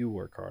 you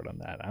work hard on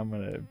that. I'm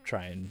going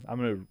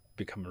to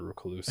become a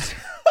recluse.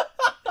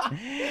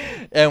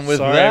 And with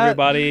Sorry, that,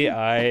 everybody,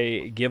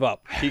 I give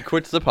up. He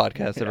quits the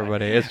podcast,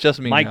 everybody. It's just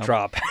me Mic now.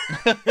 drop.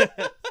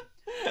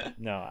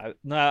 No,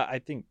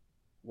 I think,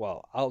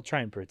 well, I'll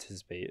try and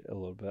participate a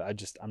little bit.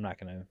 I'm not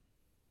going to.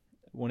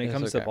 When it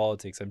comes to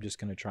politics, I'm just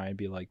going to try and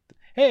be like,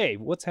 hey,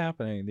 what's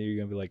happening? And then you're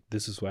going to be like,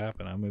 this is what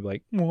happened. I'm going to be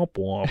like, womp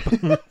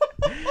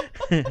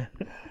womp.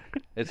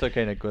 It's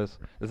okay, Nicholas.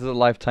 This is a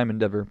lifetime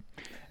endeavor.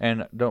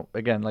 And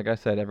again, like I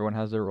said, everyone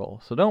has their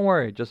role. So don't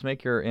worry. Just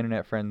make your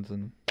internet friends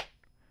and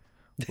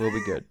we'll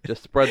be good.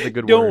 Just spread the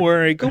good word. Don't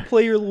worry. Go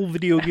play your little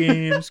video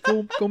games.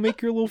 Go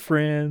make your little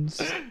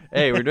friends.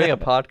 Hey, we're doing a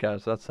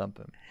podcast. That's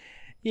something.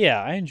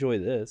 Yeah, I enjoy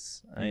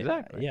this.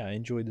 Exactly. I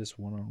enjoyed this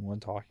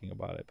one-on-one talking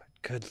about it. But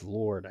good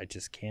Lord, I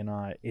just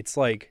cannot. It's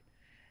like,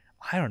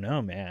 I don't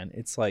know, man.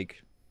 It's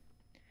like,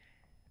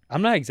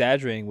 I'm not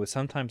exaggerating with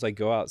sometimes I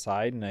go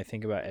outside and I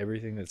think about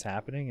everything that's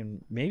happening,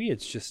 and maybe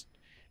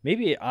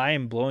I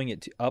am blowing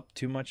it up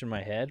too much in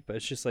my head, but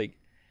it's just like,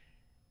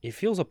 it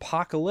feels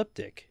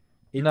apocalyptic.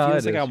 It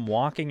feels like I'm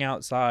walking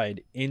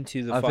outside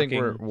into the I fucking...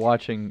 think we're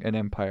watching an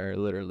empire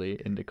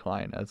literally in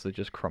decline as it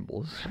just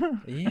crumbles.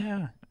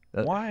 Yeah.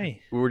 Why?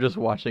 We were just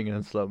watching it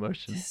in slow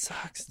motion. This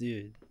sucks,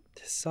 dude.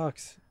 This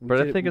sucks. But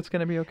I think it's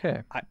going to be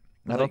okay. I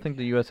don't think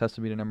the U.S. has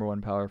to be the number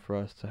one power for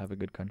us to have a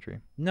good country.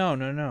 No.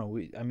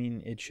 I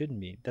mean, it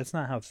shouldn't be. That's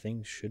not how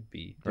things should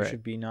be. There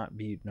should not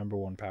be number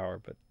one power.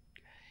 But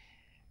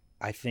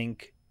I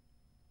think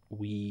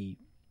we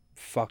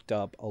fucked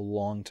up a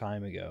long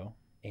time ago,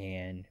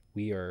 and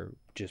we are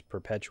just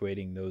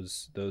perpetuating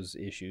those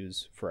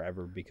issues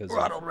forever because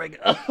Ronald Reagan.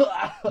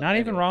 Not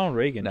even Ronald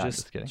Reagan. No,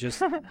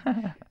 just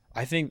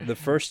I think the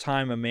first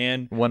time a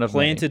man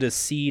planted a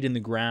seed in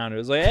the ground, it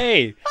was like,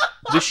 hey,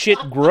 this shit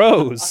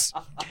grows.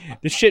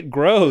 This shit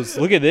grows.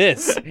 Look at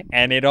this.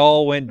 And it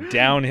all went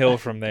downhill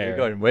from there. You're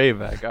going way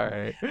back. All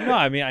right. No,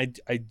 I mean,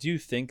 I do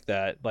think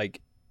that, like,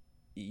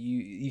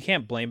 you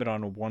can't blame it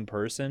on one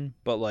person,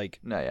 but, like...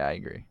 No, yeah, I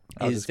agree.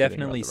 Is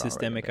definitely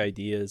systemic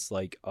ideas,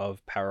 like,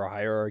 of power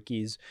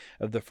hierarchies,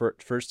 of the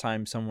first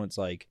time someone's,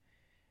 like,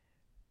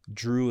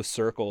 drew a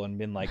circle and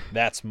been like,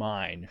 that's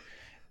mine.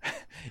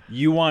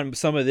 You want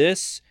some of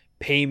this?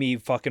 Pay me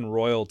fucking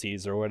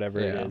royalties or whatever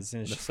it is.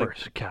 And it's just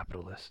first like,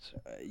 capitalist.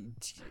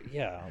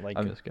 Yeah, like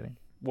I'm just kidding.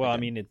 Well, I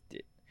mean,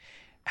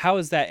 how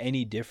is that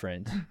any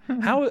different?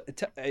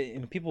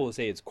 And people will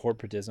say it's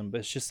corporatism,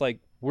 but it's just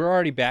like we're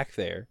already back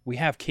there. We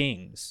have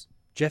kings.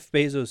 Jeff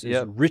Bezos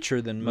is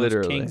richer than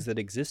most kings that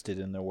existed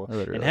in the world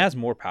and has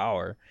more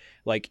power.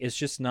 Like it's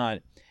just not.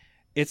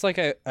 It's like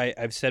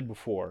I've said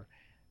before.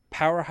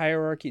 Power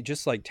hierarchy,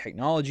 just like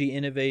technology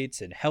innovates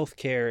and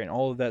healthcare and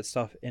all of that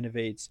stuff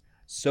innovates,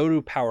 so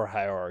do power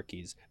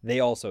hierarchies.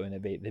 They also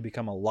innovate. They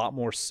become a lot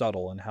more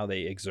subtle in how they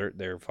exert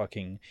their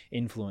fucking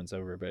influence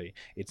over everybody.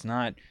 It's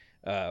not,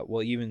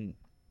 you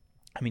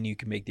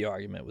can make the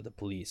argument with the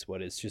police,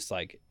 but it's just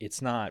like,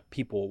 it's not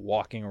people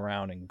walking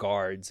around in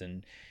guards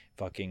and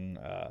fucking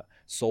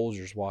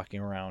soldiers walking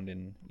around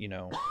and,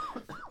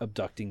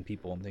 abducting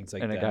people and things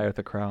like that. And a guy with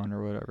a crown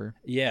or whatever.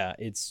 Yeah,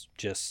 it's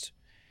just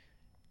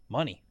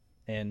money.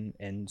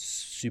 And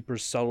super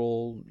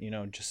subtle,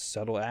 just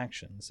subtle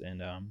actions.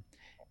 And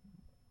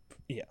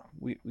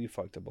we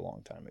fucked up a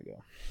long time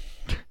ago.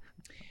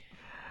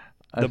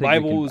 The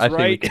Bible was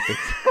right.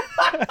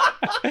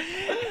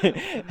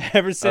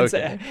 Ever since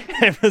I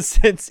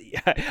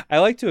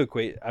like to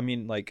equate. I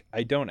mean, like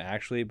I don't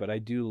actually, but I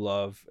do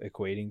love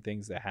equating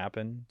things that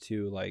happen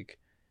to like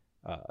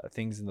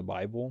things in the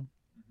Bible.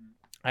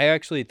 I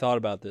actually thought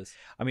about this.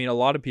 I mean, a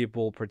lot of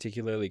people,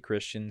 particularly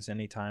Christians,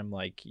 anytime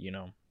like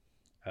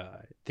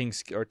things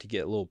start to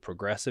get a little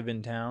progressive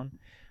in town,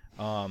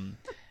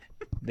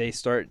 they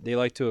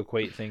like to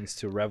equate things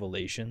to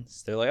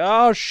Revelations. They're like,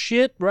 oh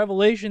shit,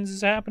 Revelations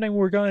is happening,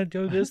 we're gonna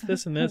do this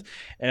and this.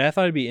 And I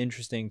thought it'd be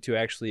interesting to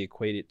actually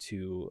equate it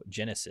to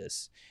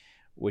Genesis,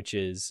 which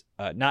is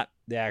not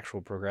the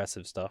actual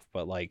progressive stuff,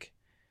 but like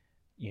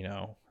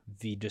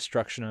the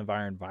destruction of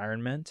our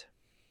environment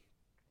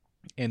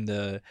and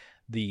the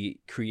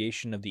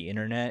creation of the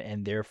internet,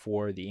 and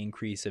therefore the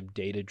increase of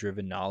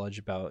data-driven knowledge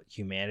about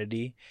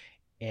humanity,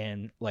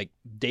 and like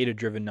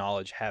data-driven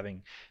knowledge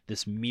having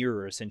this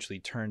mirror essentially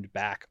turned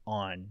back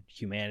on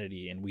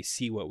humanity, and we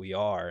see what we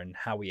are and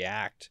how we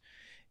act.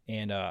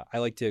 And I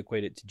like to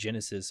equate it to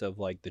Genesis of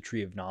like the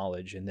tree of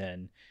knowledge, and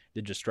then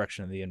the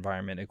destruction of the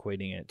environment,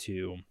 equating it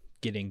to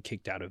getting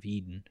kicked out of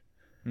Eden.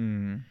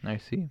 I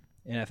see.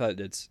 And I thought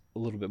that's a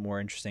little bit more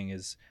interesting,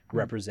 is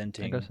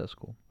representing, I guess that's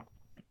cool,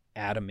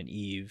 Adam and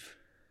Eve,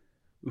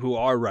 who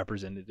are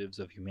representatives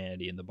of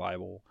humanity in the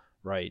Bible,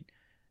 right,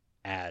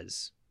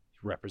 as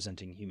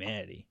representing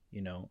humanity,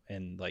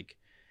 and like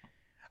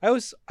I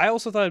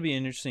also thought it'd be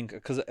interesting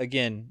because,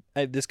 again,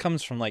 this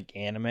comes from like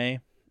anime.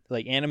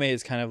 Like anime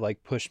has kind of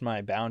like pushed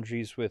my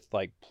boundaries with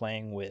like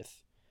playing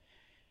with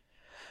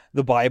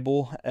the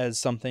Bible as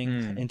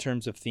something in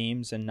terms of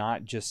themes, and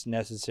not just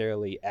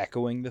necessarily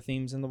echoing the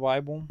themes in the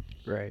Bible.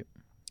 Right.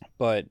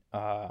 But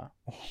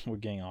we're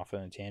getting off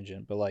on a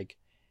tangent, but like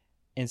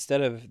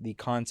instead of the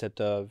concept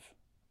of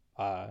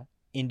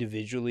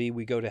individually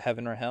we go to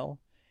heaven or hell,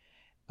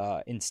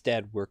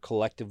 instead we're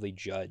collectively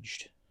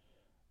judged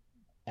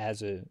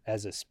as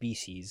a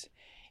species.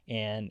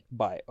 And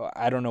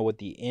I don't know what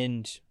the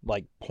end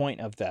like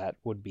point of that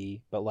would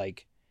be, but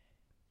like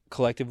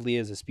collectively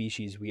as a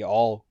species we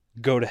all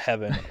go to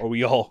heaven or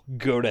we all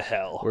go to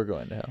hell. We're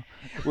going to hell.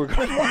 We're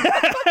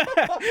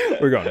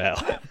going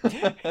to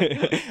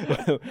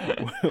hell.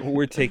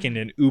 We're taking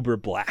an Uber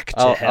Black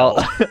to hell.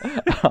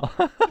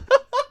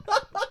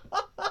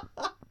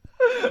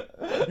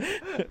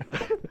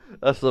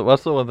 That's the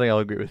one thing I'll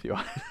agree with you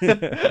on.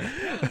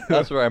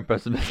 That's where I'm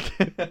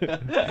pessimistic.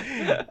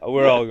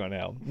 We're all going to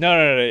hell.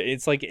 No.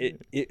 It's like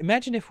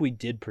imagine if we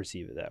did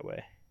perceive it that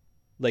way.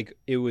 Like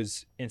it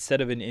was,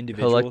 instead of an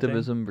individual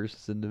collectivism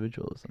versus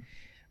individualism.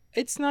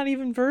 It's not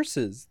even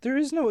versus. There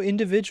is no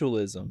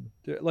individualism.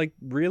 Like,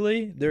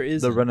 really? There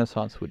is. The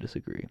Renaissance would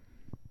disagree.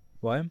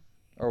 What?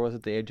 Or was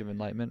it the Age of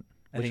Enlightenment?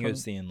 I think it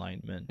was the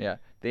Enlightenment. Yeah,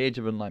 the Age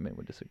of Enlightenment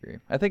would disagree.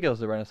 I think it was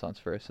the Renaissance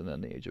first and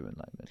then the Age of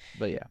Enlightenment.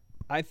 But yeah.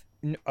 I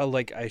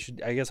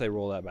guess I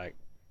roll that back.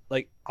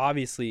 Like,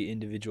 obviously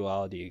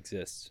individuality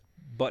exists,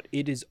 but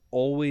it is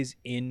always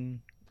in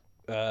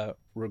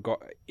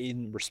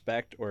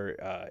respect or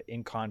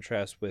in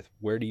contrast with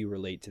where do you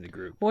relate to the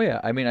group. Well, yeah,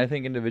 I mean, I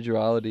think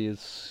individuality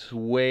is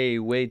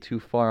way too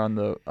far on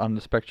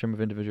the spectrum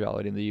of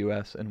individuality in the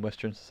U.S. and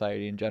Western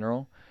society in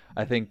general.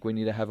 I think we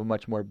need to have a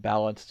much more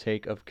balanced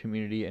take of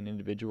community and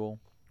individual,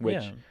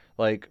 which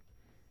like,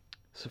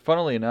 so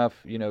funnily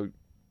enough,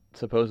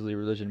 supposedly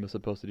religion was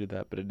supposed to do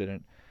that, but it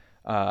didn't,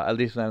 at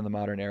least not in the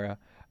modern era.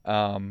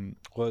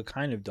 Well, it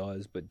kind of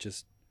does, but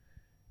just,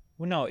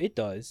 well, no, it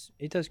does.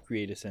 It does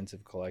create a sense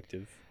of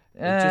collective.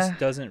 It just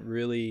doesn't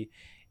really.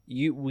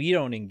 We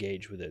don't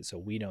engage with it, so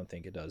we don't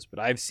think it does. But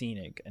I've seen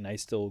it, and I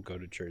still go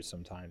to church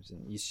sometimes,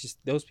 and it's just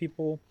those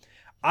people.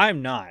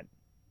 I'm not,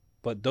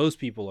 but those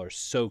people are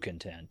so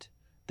content.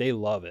 They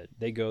love it.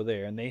 They go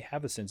there, and they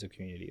have a sense of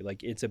community.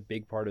 Like, it's a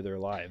big part of their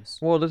lives.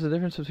 Well, there's a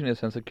difference between a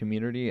sense of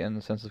community and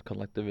a sense of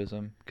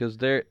collectivism, because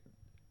their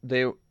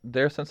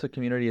sense of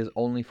community is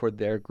only for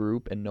their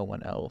group and no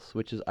one else,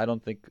 which is, I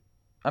don't think.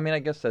 I mean, I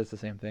guess that's the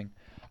same thing.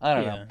 I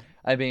don't know.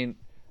 I mean,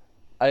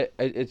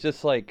 it's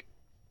just like,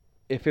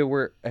 I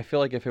feel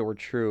like if it were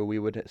true, we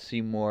would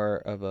see more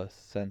of a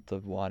sense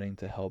of wanting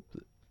to help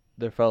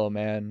their fellow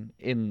man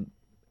in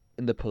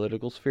the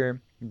political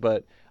sphere.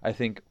 But I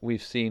think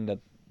we've seen that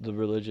the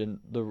religion,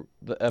 the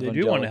evangelicals,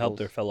 they do want to help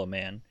their fellow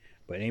man,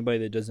 but anybody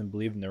that doesn't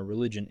believe in their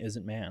religion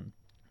isn't man.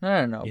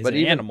 No. He's but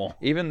an animal.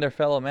 Even their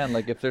fellow man,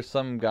 like if there's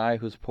some guy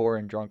who's poor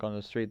and drunk on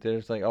the street, they're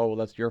just like, oh, well,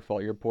 that's your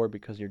fault. You're poor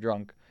because you're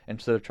drunk,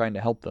 instead of trying to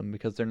help them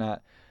because they're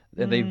not.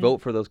 And they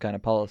vote for those kind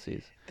of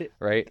policies,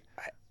 right?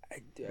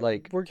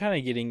 Like, we're kind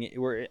of getting.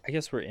 I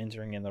guess we're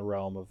entering in the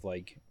realm of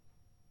like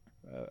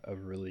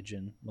of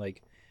religion.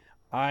 Like,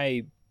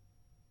 I,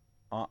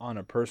 on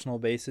a personal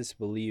basis,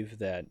 believe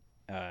that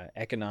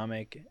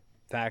economic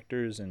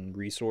factors and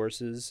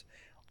resources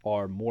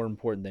are more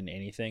important than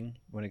anything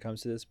when it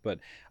comes to this. But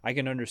I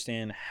can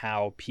understand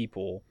how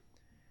people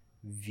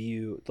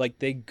view,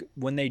 like,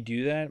 when they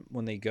do that,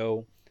 when they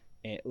go,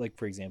 like,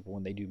 for example,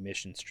 when they do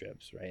mission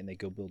trips, right, and they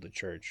go build a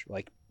church,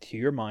 like, to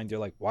your mind, they're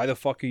like, why the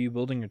fuck are you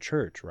building a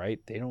church, right?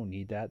 They don't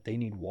need that. They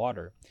need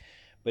water.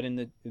 But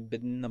in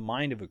the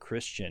mind of a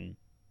Christian,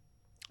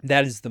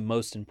 that is the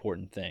most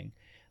important thing.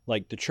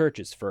 Like, the church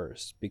is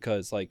first,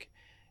 because, like,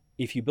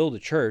 if you build a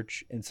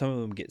church and some of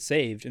them get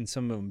saved and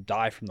some of them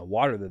die from the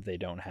water that they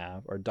don't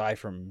have, or die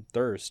from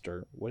thirst,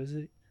 or what is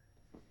it?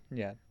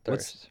 Yeah,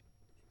 thirst.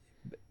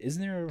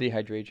 Isn't there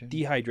dehydration?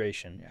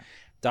 Dehydration. Yeah.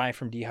 Die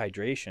from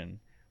dehydration.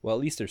 Well,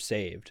 at least they're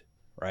saved,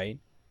 right?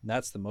 And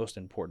that's the most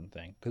important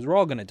thing, because we're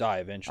all going to die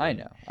eventually. I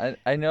know.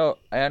 I know.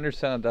 I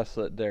understand that that's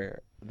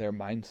their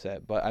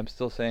mindset, but I'm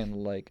still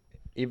saying, like,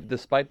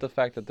 despite the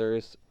fact that there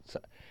is,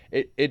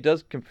 it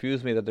does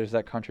confuse me that there's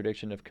that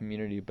contradiction of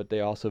community, but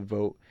they also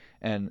vote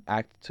and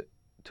act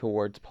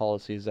towards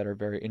policies that are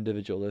very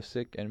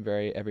individualistic and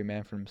very every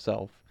man for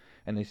himself,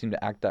 and they seem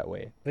to act that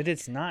way. But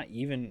it's not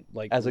even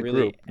like as a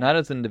really, group, not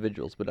as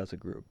individuals, but as a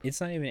group.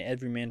 It's not even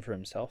every man for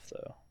himself,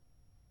 though.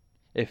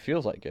 It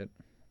feels like it.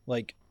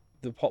 Like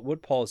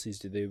what policies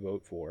do they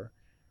vote for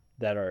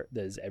that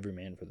is every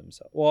man for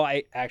themselves? Well,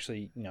 I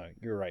actually, no,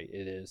 you're right.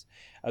 It is.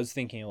 I was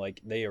thinking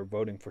like they are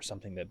voting for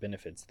something that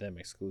benefits them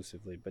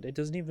exclusively, but it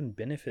doesn't even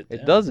benefit them.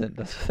 It doesn't.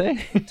 That's the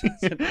thing. It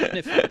doesn't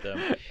benefit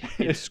them.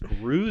 It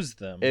screws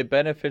them. It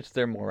benefits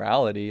their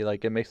morality.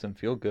 Like, it makes them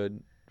feel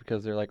good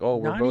because they're like, oh,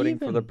 we're voting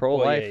for the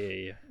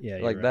pro-life. Yeah,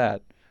 like right.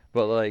 that.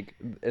 But like,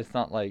 it's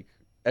not like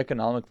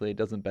economically it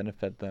doesn't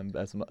benefit them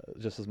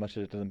just as much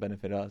as it doesn't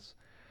benefit us.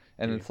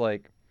 And it's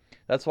like,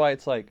 that's why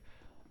it's like,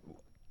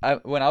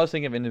 when I was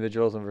thinking of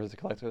individualism versus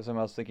collectivism,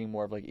 I was thinking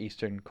more of like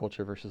Eastern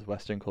culture versus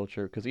Western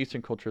culture, because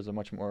Eastern culture is a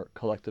much more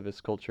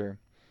collectivist culture,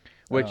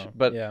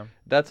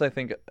 that's, I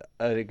think,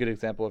 a good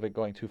example of it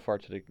going too far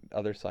to the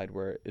other side,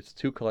 where it's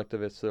too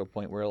collectivist to the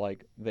point where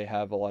like they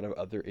have a lot of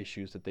other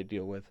issues that they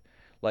deal with,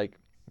 like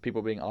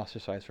people being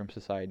ostracized from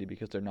society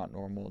because they're not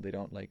normal, they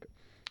don't like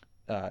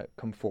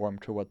conform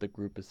to what the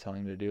group is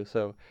telling them to do.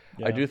 So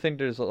I do think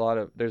there's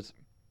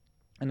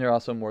and they're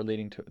also more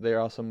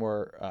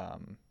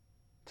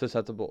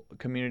susceptible.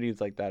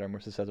 Communities like that are more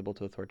susceptible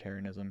to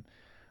authoritarianism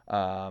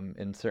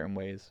in certain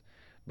ways.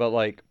 But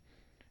like,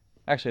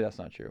 actually, that's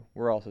not true.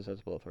 We're all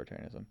susceptible to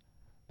authoritarianism.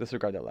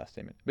 Disregard that last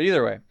statement. But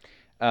either way,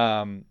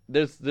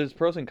 there's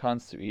pros and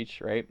cons to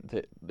each, right?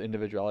 The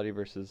individuality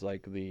versus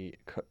like the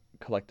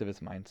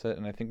collectivist mindset,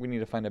 and I think we need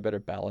to find a better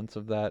balance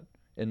of that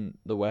in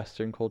the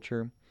Western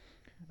culture,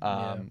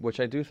 which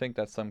I do think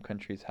that some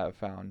countries have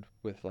found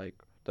with like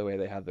the way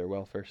they have their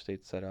welfare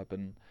states set up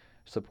and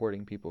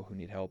supporting people who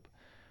need help.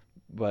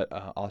 But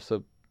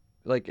also,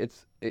 like,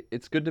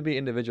 it's good to be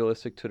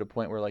individualistic to the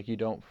point where like you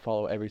don't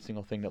follow every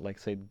single thing that like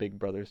say Big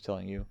Brother's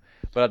telling you.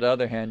 But on the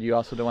other hand, you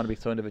also don't want to be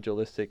so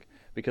individualistic,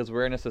 because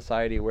we're in a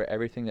society where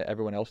everything that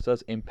everyone else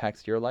does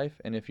impacts your life,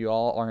 and if you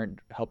all aren't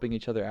helping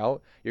each other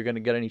out, you're going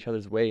to get in each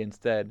other's way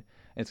instead, and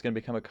it's going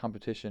to become a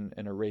competition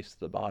and a race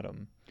to the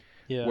bottom.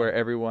 Yeah. Where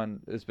everyone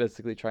is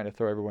basically trying to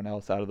throw everyone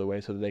else out of the way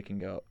so that they can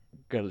go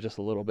just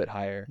a little bit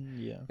higher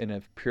in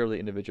a purely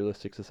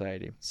individualistic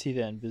society. See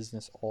that in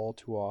business all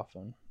too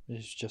often.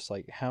 It's just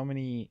like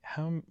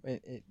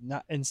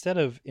instead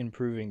of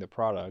improving the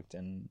product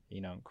and, you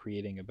know,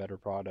 creating a better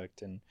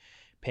product and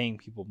paying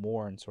people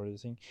more and sort of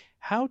thing,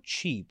 how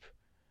cheap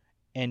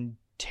and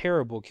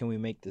terrible can we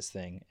make this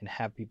thing and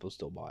have people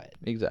still buy it?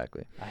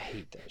 Exactly. I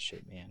hate that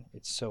shit, man.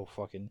 It's so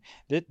fucking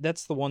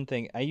that's the one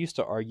thing I used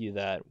to argue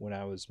that when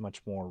I was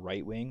much more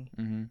right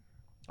wing,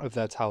 if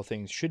that's how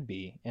things should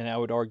be. And I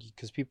would argue,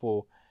 because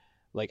people,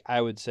 like,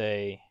 I would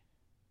say,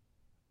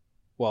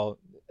 well,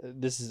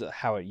 this is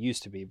how it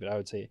used to be, but I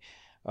would say,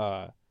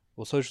 well,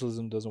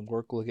 socialism doesn't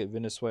work. Look at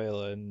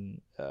Venezuela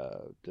and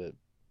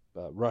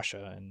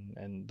Russia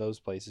and those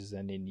places,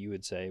 and then you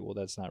would say, well,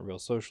 that's not real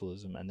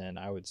socialism. And then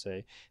I would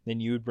say, then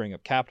you would bring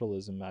up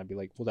capitalism, and I'd be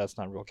like, well, that's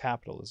not real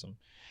capitalism.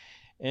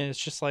 And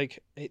it's just like,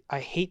 I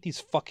hate these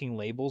fucking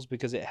labels,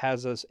 because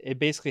it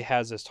basically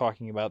has us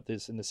talking about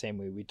this in the same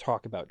way we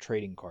talk about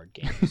trading card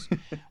games,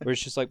 where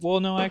it's just like, well,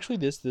 no, actually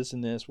this,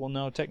 and this. Well,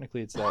 no,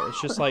 technically it's that.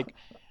 It's just like,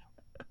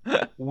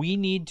 we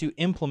need to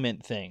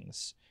implement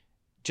things.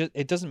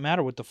 It doesn't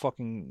matter what the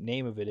fucking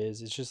name of it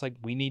is. It's just like,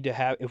 we need to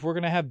have, if we're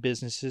going to have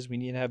businesses, we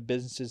need to have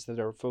businesses that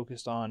are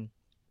focused on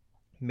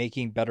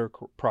making better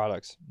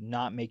products,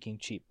 not making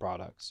cheap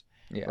products.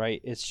 Yeah.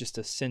 Right? It's just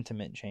a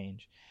sentiment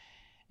change.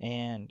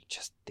 And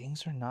just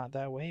things are not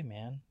that way,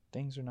 man.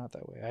 Things are not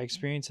that way. I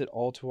experience it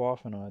all too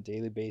often on a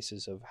daily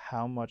basis of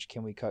how much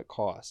can we cut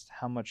costs?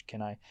 How much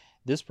can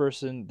this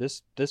person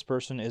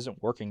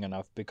isn't working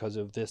enough because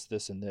of this,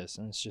 and this.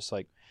 And it's just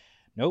like,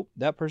 nope,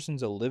 that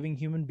person's a living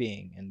human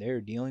being, and they're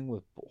dealing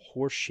with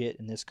horse shit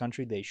in this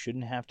country they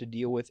shouldn't have to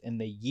deal with in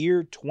the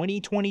year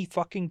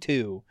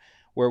 2022,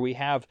 where we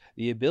have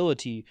the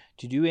ability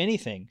to do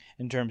anything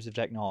in terms of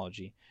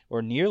technology,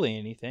 or nearly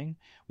anything.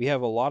 We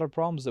have a lot of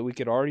problems that we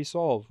could already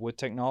solve with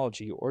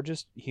technology or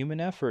just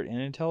human effort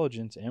and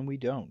intelligence, and we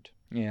don't.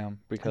 Yeah,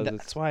 because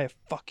that's why I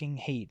fucking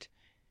hate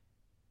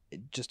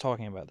just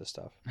talking about this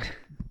stuff.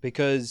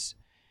 Because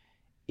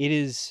it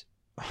is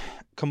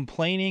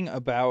complaining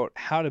about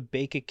how to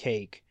bake a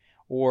cake,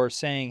 or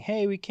saying,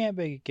 hey, we can't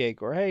bake a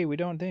cake, or hey, we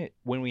don't think it.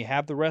 When we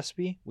have the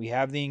recipe, we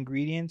have the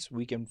ingredients,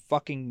 we can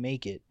fucking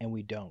make it, and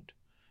we don't.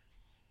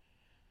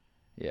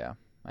 Yeah.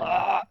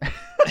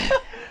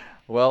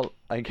 Well,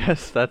 I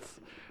guess that's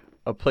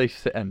a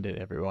place to end it,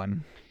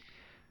 everyone.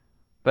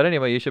 But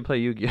anyway, you should play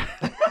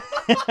Yu-Gi-Oh.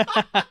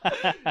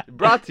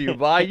 Brought to you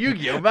by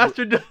Yu-Gi-Oh!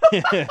 Master Duel.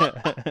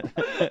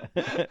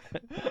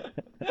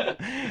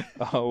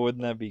 Oh,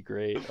 wouldn't that be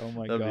great? Oh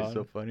my god. That'd be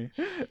so funny.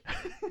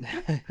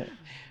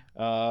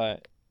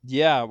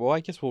 Yeah, well,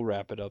 I guess we'll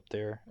wrap it up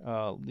there.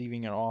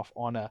 Leaving it off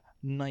on a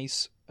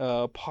nice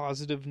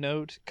positive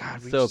note.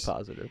 God,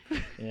 Positive.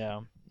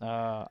 Yeah.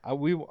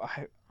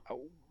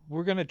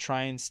 We're gonna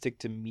try and stick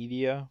to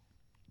media.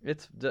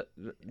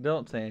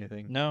 Don't say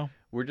anything. No.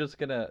 We're just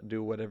gonna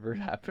do whatever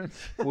happens.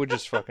 We'll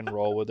just fucking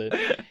roll with it.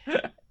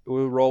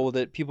 We'll roll with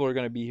it. People are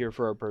gonna be here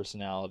for our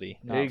personality,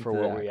 not for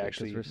what we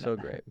actually. We're so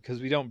great.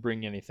 Because we don't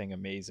bring anything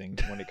amazing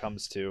when it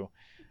comes to,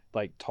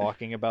 like,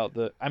 talking about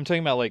the. I'm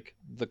talking about like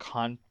the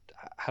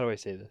How do I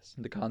say this?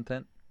 The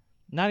content.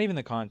 Not even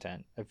the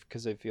content,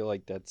 because I feel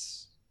like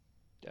that's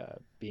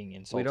being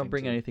insulting. We don't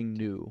bring anything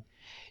new.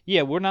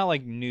 Yeah, we're not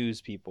like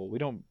news people. We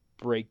don't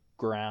break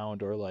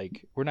ground, or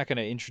like we're not going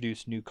to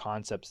introduce new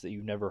concepts that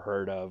you've never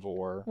heard of,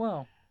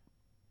 or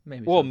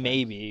maybe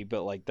maybe,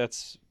 but like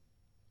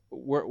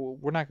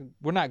we're not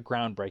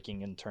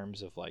groundbreaking in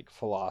terms of like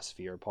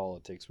philosophy or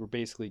politics. We're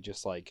basically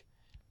just like,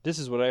 this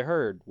is what I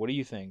heard, what do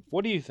you think,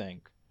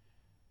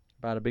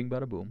 bada bing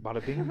bada boom,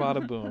 bada bing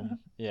bada boom.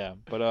 Yeah,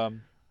 but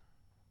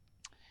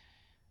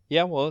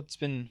yeah, well, it's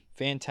been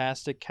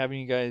fantastic having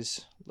you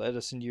guys let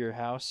us into your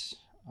house,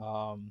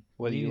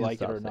 whether you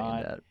like it or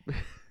not.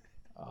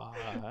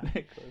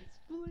 Nicholas,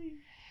 please.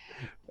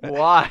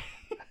 Why?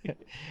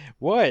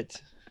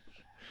 What?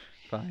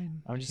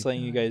 Fine. I'm just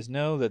letting you guys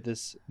know that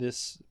this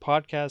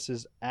podcast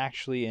is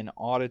actually an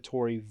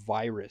auditory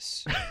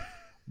virus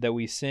that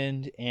we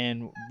send,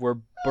 and we're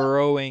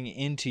burrowing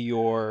into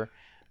your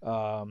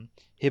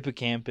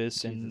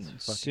hippocampus, and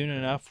soon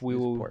enough we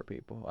will. Poor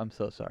people. I'm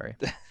so sorry.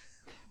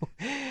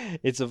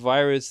 It's a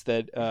virus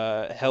that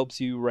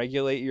helps you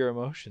regulate your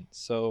emotions.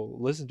 So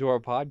listen to our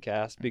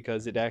podcast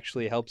because it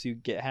actually helps you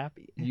get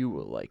happy. You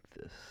will like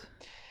this.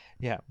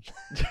 Yeah.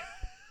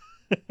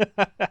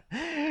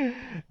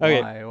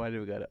 Okay. Why do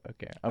we got it?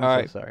 Okay.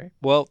 I'm so sorry.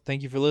 Well,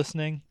 thank you for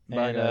listening.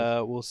 Bye, and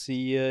guys. We'll see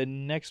you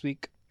next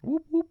week.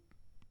 Whoop, whoop.